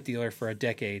Paul Reed Smith dealer for a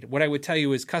decade, what I would tell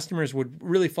you is customers would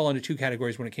really fall into two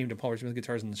categories when it came to Paul Reed Smith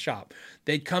guitars in the shop.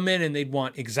 They'd come in and they'd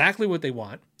want exactly what they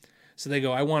want. So they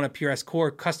go, I want a PRS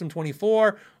Core Custom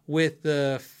 24 with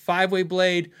the 5-way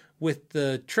blade, with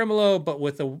the tremolo, but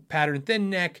with a pattern thin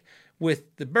neck,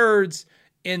 with the birds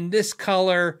in this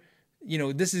color.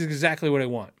 This is exactly what I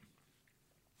want.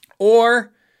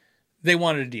 Or they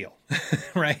wanted a deal,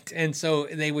 right? And so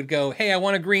they would go, hey, I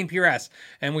want a green PRS.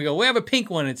 And we go, we have a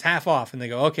pink one, it's half off. And they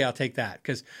go, okay, I'll take that.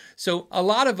 So a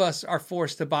lot of us are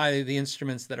forced to buy the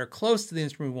instruments that are close to the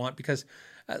instrument we want, because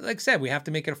like I said, we have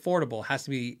to make it affordable.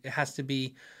 It has to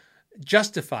be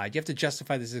justified. You have to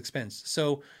justify this expense.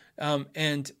 So,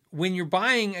 and when you're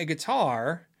buying a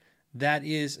guitar that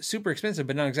is super expensive,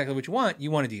 but not exactly what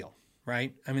you want a deal,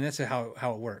 right? I mean, that's how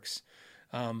it works.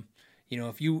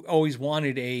 If you always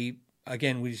wanted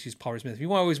again, we just use Paul Reed Smith. If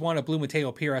you always want a Blue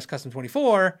Mateo PRS Custom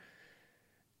 24,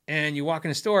 and you walk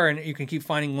in a store and you can keep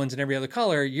finding ones in every other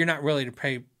color, you're not really to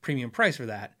pay premium price for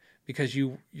that, because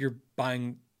you're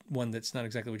buying one that's not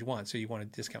exactly what you want, so you want a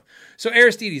discount. So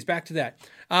Aristides, back to that.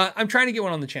 I'm trying to get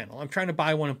one on the channel. I'm trying to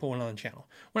buy one and put one on the channel.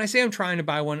 When I say I'm trying to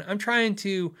buy one, I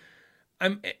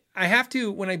have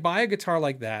to, when I buy a guitar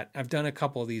like that, I've done a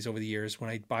couple of these over the years when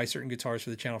I buy certain guitars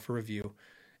for the channel for review.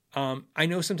 I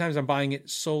know sometimes I'm buying it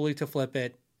solely to flip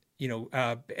it,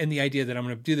 and the idea that I'm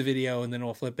going to do the video and then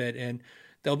I'll flip it, and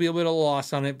there'll be a little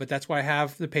loss on it, but that's why I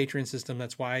have the Patreon system.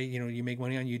 That's why, you make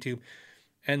money on YouTube.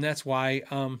 And that's why,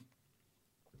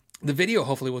 the video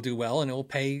hopefully will do well, and it will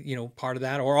pay, part of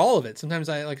that or all of it. Sometimes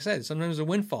sometimes a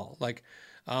windfall.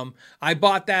 I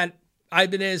bought that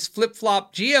Ibanez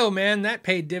flip-flop Geo, man, that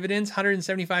paid dividends,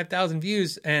 175,000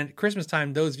 views. And at Christmas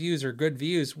time, those views are good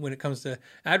views when it comes to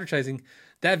advertising.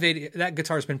 That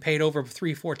guitar's been paid over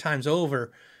 3-4 times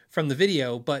over from the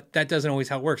video, but that doesn't always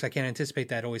how it works. I can't anticipate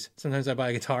that always. Sometimes I buy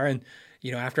a guitar and,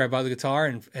 after I buy the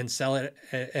guitar and sell it,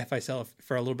 if I sell it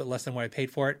for a little bit less than what I paid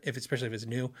for it, especially if it's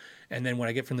new, and then what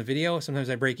I get from the video, sometimes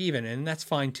I break even, and that's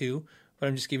fine too, but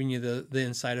I'm just giving you the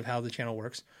insight of how the channel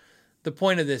works. The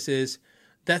point of this is,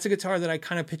 that's a guitar that I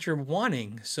kind of picture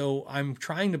wanting, so I'm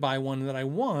trying to buy one that I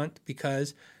want,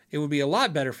 because it would be a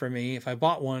lot better for me if I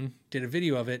bought one, did a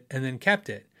video of it, and then kept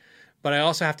it. But I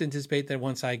also have to anticipate that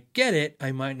once I get it,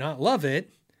 I might not love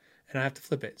it, and I have to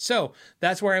flip it. So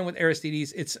that's where I am with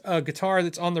Aristides. It's a guitar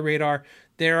that's on the radar.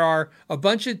 There are a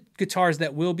bunch of guitars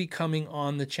that will be coming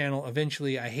on the channel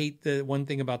eventually. I hate the one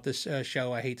thing about this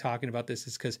show. I hate talking about this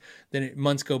is because then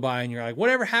months go by and you're like,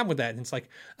 whatever happened with that? And it's like,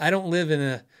 I don't live in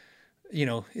a,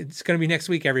 it's going to be next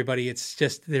week, everybody. It's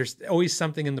just, there's always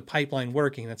something in the pipeline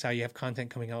working. That's how you have content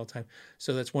coming all the time.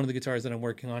 So that's one of the guitars that I'm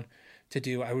working on to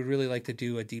do. I would really like to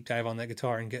do a deep dive on that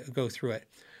guitar and go through it.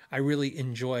 I really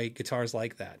enjoy guitars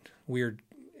like that, weird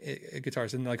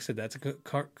guitars. And like I said, that's a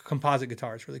composite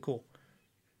guitar. It's really cool.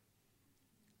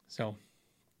 So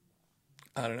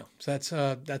I don't know.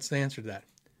 So that's the answer to that.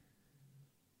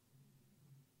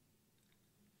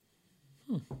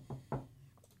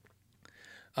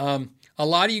 A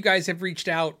lot of you guys have reached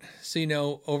out,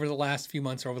 so over the last few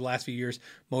months or over the last few years,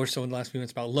 more so in the last few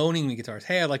months, about loaning me guitars.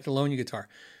 Hey, I'd like to loan you a guitar.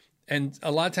 And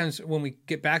a lot of times when we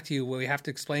get back to you, what we have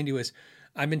to explain to you is,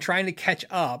 I've been trying to catch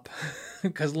up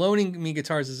because loaning me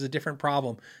guitars is a different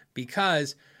problem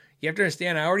because you have to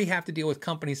understand, I already have to deal with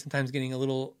companies sometimes getting a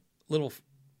little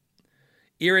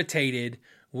irritated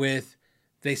with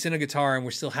they send a guitar and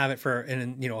we still have it for,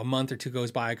 and a month or two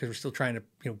goes by because we're still trying to,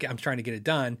 I'm trying to get it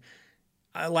done.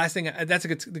 Last thing, that's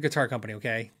the guitar company,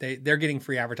 okay? They're getting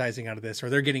free advertising out of this, or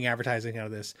they're getting advertising out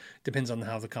of this. Depends on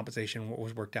how the compensation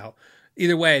was worked out.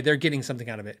 Either way, they're getting something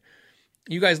out of it.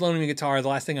 You guys loaning me a guitar, the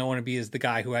last thing I want to be is the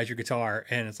guy who has your guitar,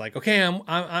 and it's like, okay,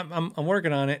 I'm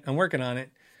working on it. I'm working on it.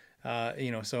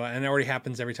 So, and it already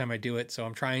happens every time I do it. So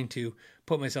I'm trying to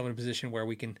put myself in a position where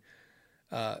we can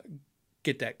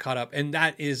get that caught up, and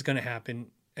that is going to happen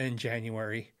in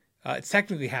January. It's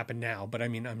technically happened now, but I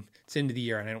mean, it's into the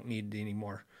year and I don't need any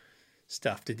more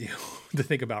stuff to do, to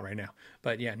think about right now.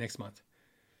 But yeah, next month.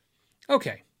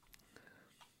 Okay.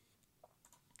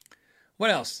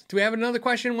 What else? Do we have another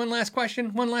question? One last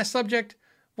subject?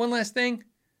 One last thing?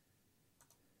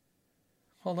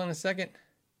 Hold on a second.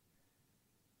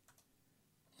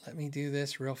 Let me do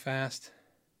this real fast.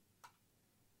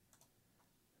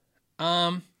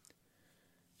 I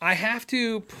have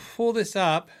to pull this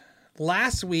up.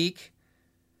 Last week,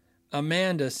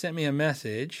 Amanda sent me a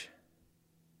message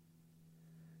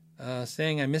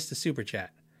saying I missed a super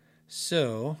chat.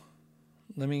 So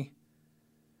let me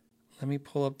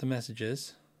pull up the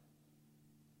messages.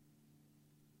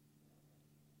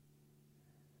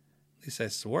 At least I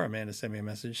swore Amanda sent me a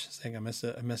message saying I missed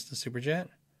a super chat.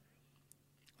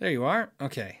 There you are.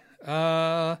 Okay.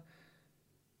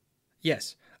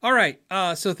 Yes. All right.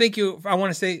 So thank you. I want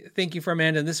to say thank you for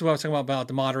Amanda. And this is what I was talking about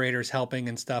the moderators helping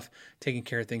and stuff, taking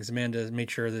care of things. Amanda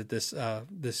made sure that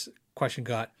this question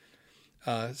got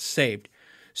saved.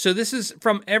 So this is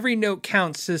from Every Note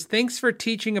Counts. Says, thanks for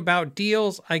teaching about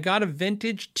deals. I got a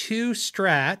Vintage 2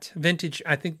 Strat. Vintage,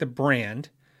 I think the brand.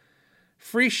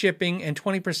 Free shipping and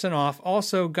 20% off.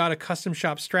 Also got a custom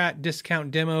shop Strat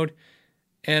discount demoed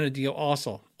and a deal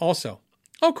also. Oh,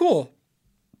 cool.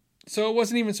 So it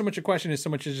wasn't even so much a question as so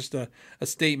much as just a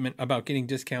statement about getting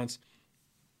discounts.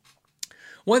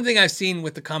 One thing I've seen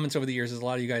with the comments over the years is a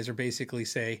lot of you guys are basically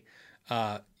say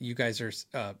that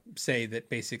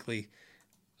basically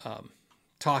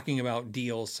talking about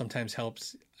deals sometimes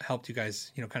helped you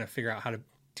guys, kind of figure out how to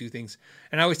do things.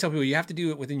 And I always tell people you have to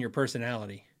do it within your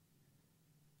personality.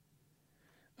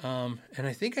 And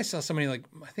I think I saw somebody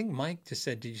I think Mike just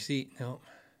said, did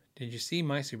you see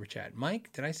my super chat?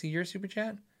 Mike, did I see your super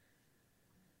chat?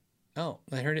 Oh,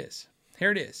 here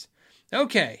it is.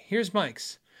 Okay, here's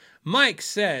Mike's. Mike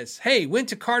says, hey, went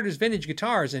to Carter's Vintage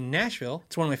Guitars in Nashville.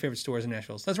 It's one of my favorite stores in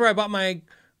Nashville. So that's where I bought my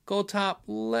Gold Top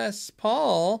Les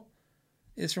Paul.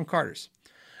 Is from Carter's.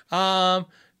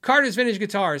 Carter's Vintage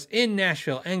Guitars in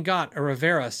Nashville and got a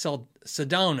Rivera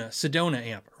Sedona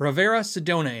amp. Rivera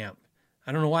Sedona amp.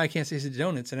 I don't know why I can't say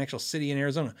Sedona. It's an actual city in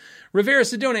Arizona. Rivera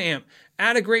Sedona amp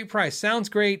at a great price. Sounds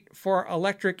great for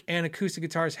electric and acoustic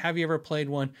guitars. Have you ever played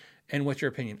one? And what's your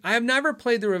opinion? I have never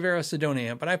played the Rivera Sedona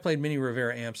amp, but I played many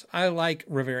Rivera amps. I like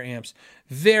Rivera amps.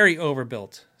 Very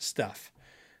overbuilt stuff.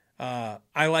 I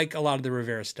like a lot of the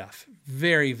Rivera stuff.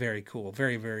 Very, very cool.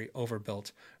 Very, very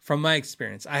overbuilt from my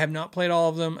experience. I have not played all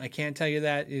of them. I can't tell you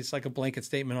that. It's like a blanket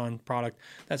statement on product.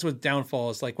 That's what downfall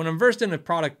is like. When I'm versed in a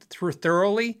product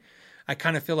thoroughly, I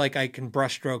kind of feel like I can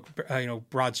broad stroke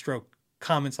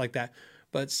comments like that.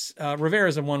 But Rivera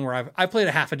is the one where I've played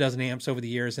a half a dozen amps over the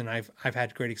years, and I've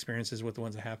had great experiences with the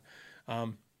ones I have.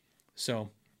 So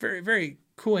very, very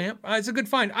cool amp. It's a good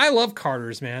find. I love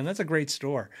Carter's, man. That's a great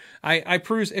store. I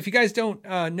peruse. If you guys don't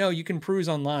know, you can peruse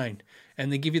online,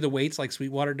 and they give you the weights like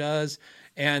Sweetwater does,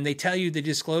 and they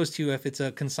disclose to you if it's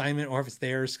a consignment or if it's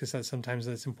theirs, because sometimes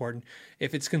that's important.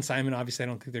 If it's consignment, obviously I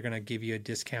don't think they're going to give you a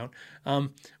discount.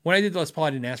 When I did the Les Paul, I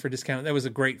didn't ask for a discount. That was a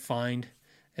great find.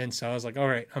 And so I was like, all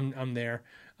right, I'm there.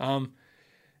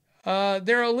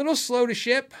 They're a little slow to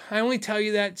ship. I only tell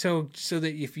you that so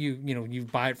that if you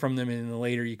buy it from them and then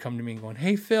later you come to me and going,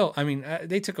 hey, Phil, I mean,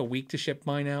 they took a week to ship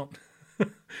mine out.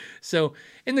 So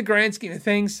in the grand scheme of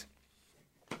things,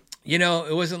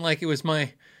 it wasn't like it was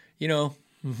my, it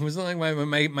wasn't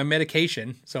like my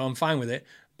medication. So I'm fine with it.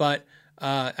 But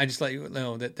I just let you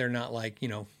know that they're not like,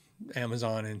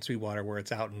 Amazon and Sweetwater where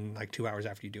it's out in like 2 hours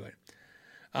after you do it.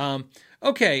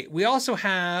 Okay, we also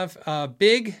have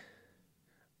Big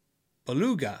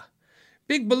Beluga.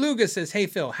 Big Beluga says, hey,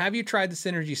 Phil, have you tried the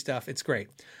Synergy stuff? It's great.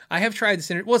 I have tried the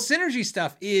Synergy. Well, Synergy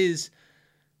stuff is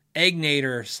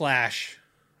Egnator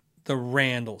 / the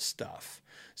Randall stuff.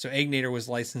 So Egnator was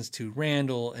licensed to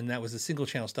Randall, and that was the single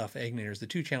channel stuff. Egnator is the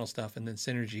 2-channel stuff, and then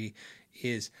Synergy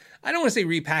is, I don't want to say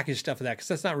repackage stuff of that because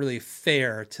that's not really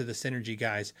fair to the Synergy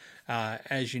guys.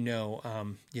 As you know,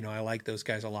 I like those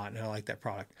guys a lot and I like that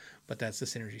product, but that's the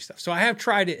Synergy stuff. So I have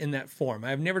tried it in that form.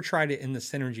 I've never tried it in the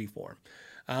Synergy form.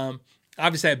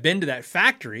 Obviously I've been to that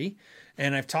factory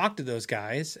and I've talked to those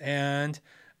guys and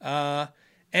I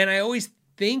always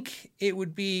think it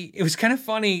was kind of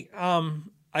funny.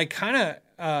 I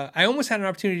almost had an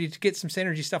opportunity to get some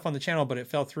Synergy stuff on the channel, but it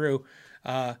fell through.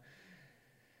 I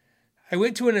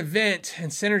went to an event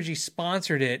and Synergy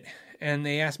sponsored it and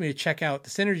they asked me to check out the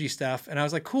Synergy stuff. And I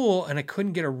was like, cool. And I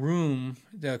couldn't get a room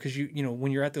because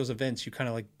when you're at those events, you kind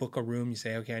of like book a room. You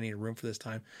say, okay, I need a room for this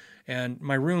time. And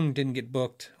my room didn't get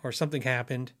booked or something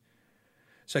happened.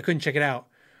 So I couldn't check it out.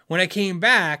 When I came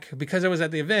back, because I was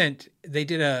at the event, they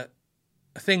did a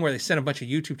thing where they sent a bunch of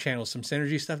YouTube channels, some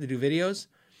Synergy stuff to do videos.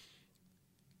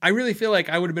 I really feel like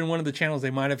I would have been one of the channels they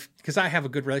might have, because I have a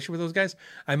good relationship with those guys.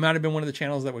 I might have been one of the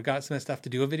channels that would got some of that stuff to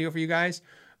do a video for you guys,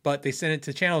 but they sent it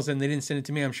to channels and they didn't send it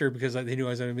to me, I'm sure, because they knew I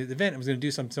was going to be at the event. I was going to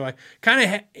do something. So I kind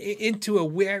of into a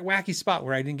wacky spot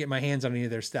where I didn't get my hands on any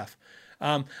of their stuff.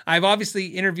 I've obviously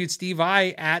interviewed Steve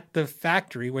I at the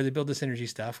factory where they build the Synergy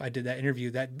stuff. I did that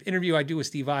interview. That interview I do with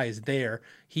Steve I is there.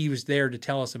 He was there to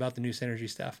tell us about the new Synergy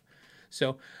stuff.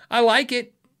 So I like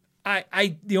it.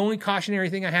 The only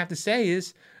cautionary thing I have to say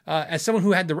is, as someone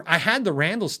who had the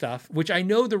Randall stuff, which I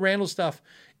know the Randall stuff,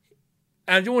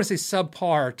 I don't want to say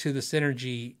subpar to the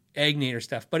Synergy Egnator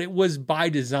stuff, but it was by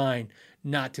design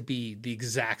not to be the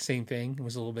exact same thing. It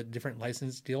was a little bit different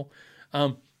license deal.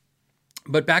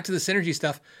 But back to the Synergy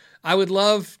stuff, I would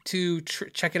love to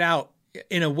check it out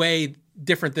in a way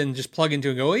different than just plug into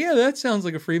and go, oh yeah, that sounds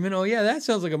like a Freeman. Oh yeah, that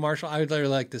sounds like a Marshall. I would really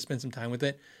like to spend some time with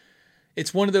it.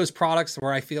 It's one of those products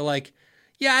where I feel like,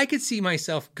 yeah, I could see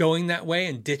myself going that way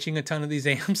and ditching a ton of these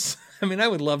amps. I mean, I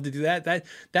would love to do that.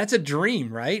 That's a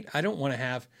dream, right? I don't want to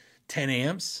have 10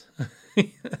 amps.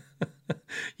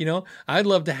 I'd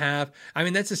love to have,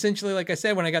 that's essentially, like I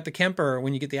said, when I got the Kemper,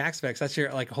 when you get the Axe-Fx, that's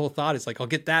your like whole thought. It's like, I'll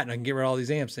get that and I can get rid of all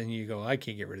these amps. And you go, I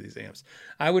can't get rid of these amps.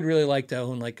 I would really like to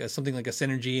own something like a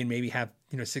Synergy and maybe have,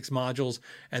 6 modules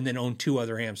and then own 2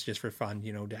 other amps just for fun,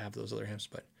 to have those other amps.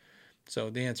 But so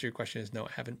the answer to your question is no,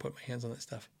 I haven't put my hands on that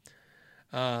stuff.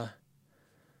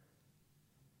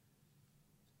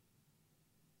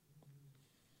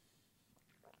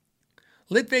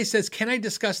 Litface says, can I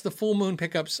discuss the full moon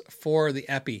pickups for the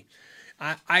Epi?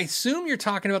 I assume you're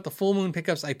talking about the full moon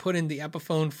pickups I put in the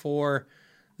Epiphone for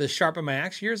the Sharp of my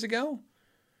Axe years ago.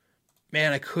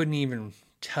 Man, I couldn't even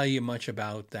tell you much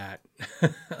about that.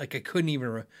 I couldn't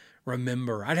even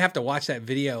remember. I'd have to watch that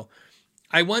video.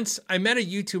 I met a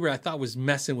YouTuber I thought was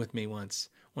messing with me once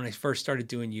when I first started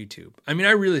doing YouTube. I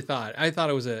almost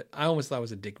thought it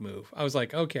was a dick move. I was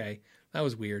like, okay, that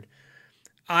was weird.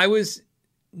 I was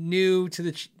new to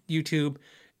the YouTube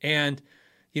and,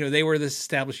 they were this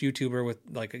established YouTuber with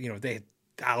they had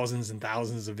thousands and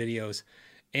thousands of videos.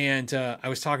 And I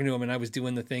was talking to him and I was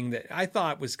doing the thing that I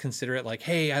thought was considerate, like,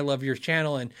 hey, I love your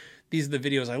channel and these are the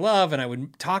videos I love. And I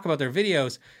would talk about their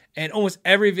videos and almost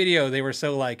every video they were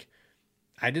so like,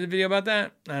 I did a video about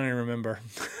that? I don't even remember.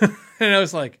 And I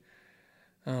was like,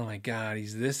 oh my God,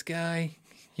 he's this guy,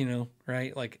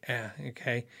 right? Like,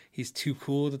 okay, he's too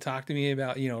cool to talk to me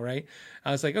about, right?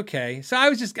 I was like, okay. So I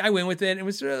went with it. It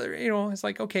was really, it's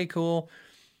like, okay, cool.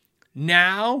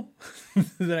 Now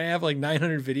that I have like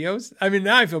 900 videos,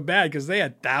 now I feel bad because they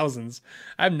had thousands.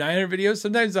 I have 900 videos.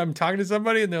 Sometimes I'm talking to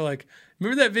somebody and they're like,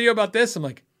 remember that video about this? I'm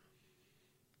like,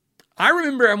 I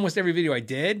remember almost every video I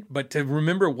did, but to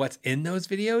remember what's in those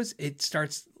videos, it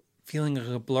starts feeling like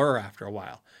a blur after a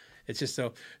while. It's just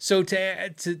so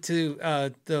to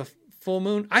the full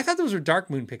moon. I thought those were dark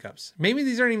moon pickups. Maybe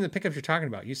these aren't even the pickups you're talking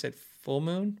about. You said full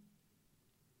moon.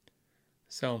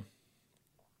 So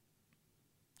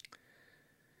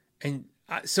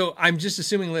I'm just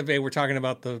assuming, Live, we're talking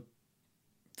about the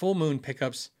full moon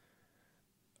pickups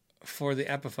for the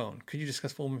Epiphone. Could you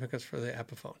discuss full moon pickups for the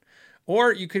Epiphone?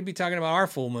 Or you could be talking about our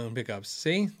full moon pickups.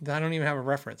 See, I don't even have a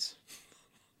reference.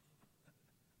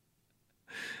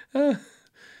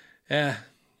 Yeah.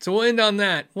 So we'll end on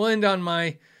that. We'll end on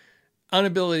my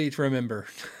inability to remember.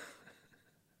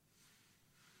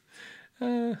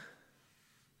 All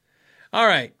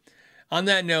right. On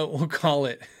that note, we'll call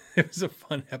it. It was a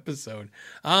fun episode.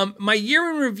 My year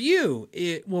in review,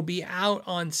 it will be out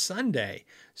on Sunday.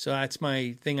 So that's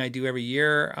my thing I do every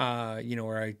year,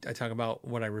 where I talk about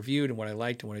what I reviewed and what I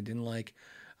liked and what I didn't like,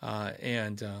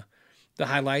 and the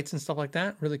highlights and stuff like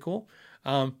that. Really cool.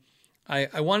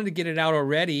 I wanted to get it out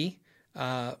already,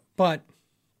 but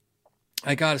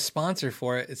I got a sponsor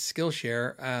for it. It's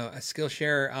Skillshare.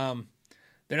 Skillshare,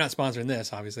 they're not sponsoring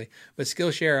this, obviously, but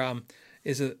Skillshare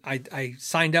I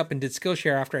signed up and did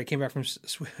Skillshare after I came back from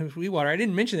Sweetwater. I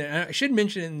didn't mention it. I should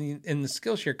mention it in the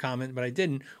Skillshare comment, but I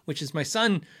didn't, which is my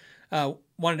son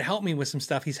wanted to help me with some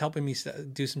stuff. He's helping me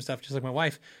do some stuff just like my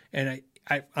wife. And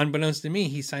I unbeknownst to me,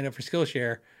 he signed up for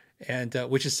Skillshare, and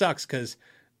which just sucks because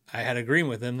I had an agreement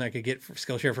with him that I could get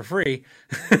Skillshare for free.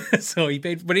 So he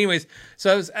paid. But anyways,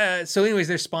 they're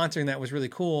sponsoring that. Was really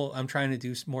cool. I'm trying to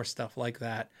do more stuff like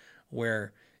that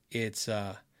where it's,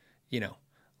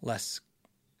 less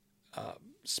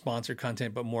sponsored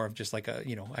content, but more of just like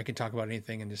I can talk about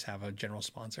anything and just have a general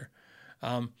sponsor.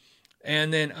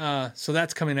 And then, so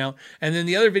that's coming out. And then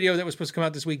the other video that was supposed to come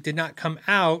out this week did not come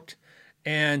out.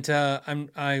 And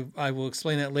I will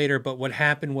explain that later. But what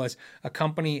happened was a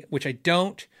company, which I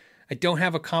don't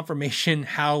have a confirmation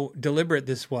how deliberate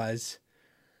this was.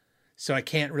 So I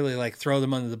can't really like throw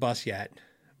them under the bus yet.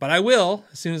 But I will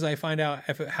as soon as I find out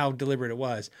how deliberate it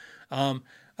was.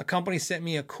 A company sent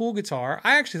me a cool guitar.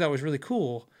 I actually thought it was really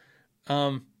cool.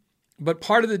 But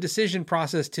part of the decision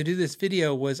process to do this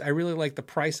video was I really liked the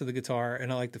price of the guitar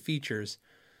and I liked the features.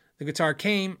 The guitar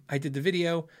came, I did the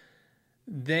video.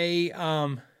 They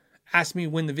asked me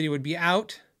when the video would be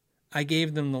out. I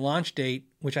gave them the launch date,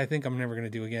 which I think I'm never going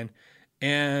to do again.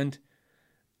 And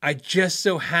I just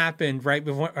so happened right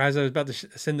before, as I was about to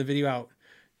send the video out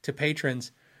to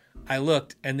patrons, I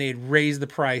looked and they had raised the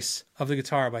price of the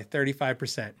guitar by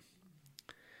 35%.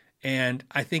 And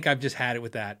I think I've just had it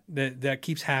with that. That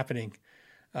keeps happening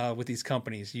with these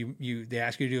companies. They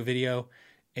ask you to do a video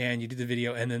and you do the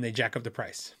video and then they jack up the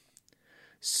price.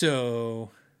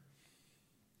 So,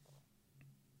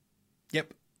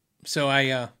 yep. So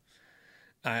I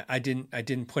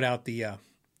didn't put out the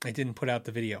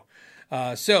video.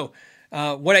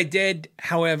 What I did,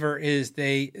 however, is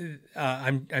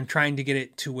I'm trying to get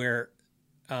it to where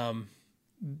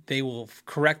they will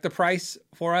correct the price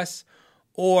for us,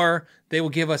 or they will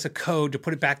give us a code to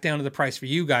put it back down to the price for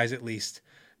you guys at least.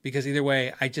 Because either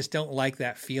way, I just don't like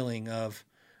that feeling of,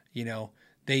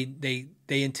 they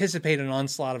anticipate an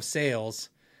onslaught of sales,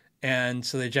 and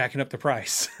so they're jacking up the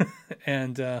price.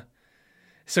 And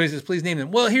so he says, please name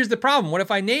them. Well, here's the problem. What if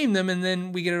I name them and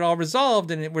then we get it all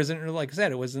resolved and it wasn't, like I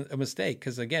said, it wasn't a mistake?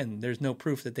 Because again, there's no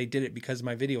proof that they did it because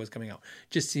my video was coming out.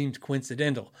 Just seemed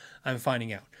coincidental. I'm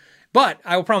finding out. But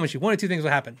I will promise you, one of two things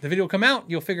will happen. The video will come out.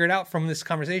 You'll figure it out from this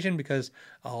conversation because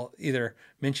I'll either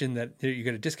mention that you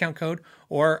get a discount code,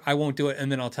 or I won't do it,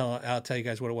 and then I'll tell you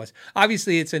guys what it was.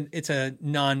 Obviously, you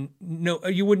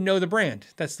wouldn't know the brand.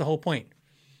 That's the whole point.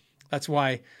 That's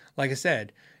why, like I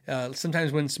said,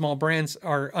 sometimes when small brands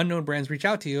or unknown brands reach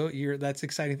out to you, that's an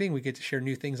exciting thing. We get to share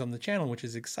new things on the channel, which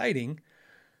is exciting.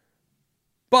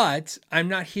 But I'm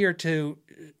not here to,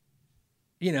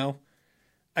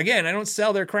 again, I don't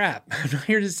sell their crap. I'm not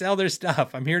here to sell their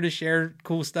stuff. I'm here to share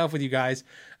cool stuff with you guys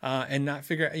and not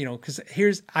figure out, because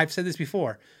I've said this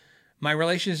before. My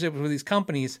relationships with these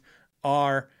companies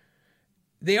are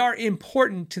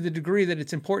important to the degree that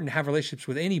it's important to have relationships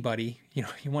with anybody. You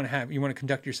want to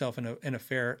conduct yourself in a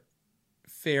fair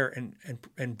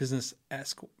and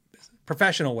business-esque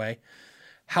professional way.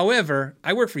 However,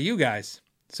 I work for you guys,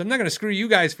 so I'm not going to screw you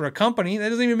guys for a company. That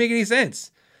doesn't even make any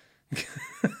sense.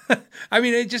 I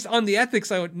mean, it just on the ethics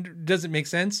side, it doesn't make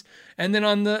sense. And then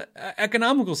on the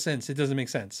economical sense, it doesn't make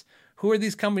sense. Who are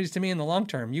these companies to me in the long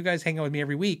term? You guys hang out with me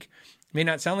every week. It may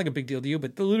not sound like a big deal to you,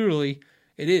 but literally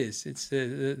it is. It's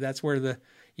that's where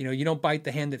you don't bite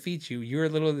the hand that feeds you. You're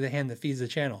literally the hand that feeds the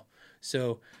channel.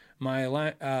 So my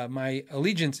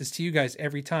allegiance is to you guys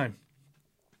every time,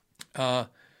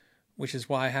 which is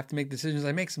why I have to make decisions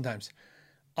I make sometimes.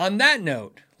 On that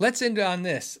note, let's end on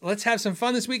this. Let's have some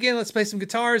fun this weekend. Let's play some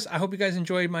guitars. I hope you guys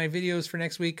enjoyed my videos for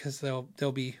next week because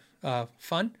they'll be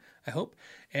fun, I hope.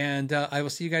 And I will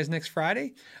see you guys next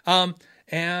Friday.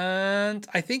 And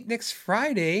I think next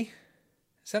Friday,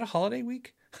 is that a holiday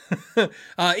week?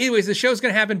 Anyways, the show's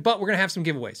going to happen, but we're going to have some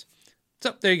giveaways.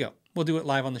 So there you go. We'll do it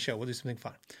live on the show. We'll do something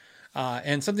fun.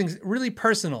 And something really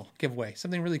personal giveaway,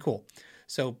 something really cool.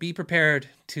 So be prepared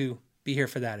to be here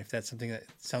for that if that's something that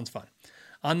sounds fun.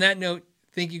 On that note,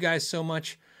 thank you guys so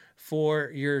much for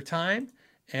your time,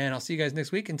 and I'll see you guys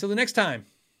next week. Until the next time,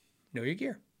 know your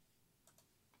gear.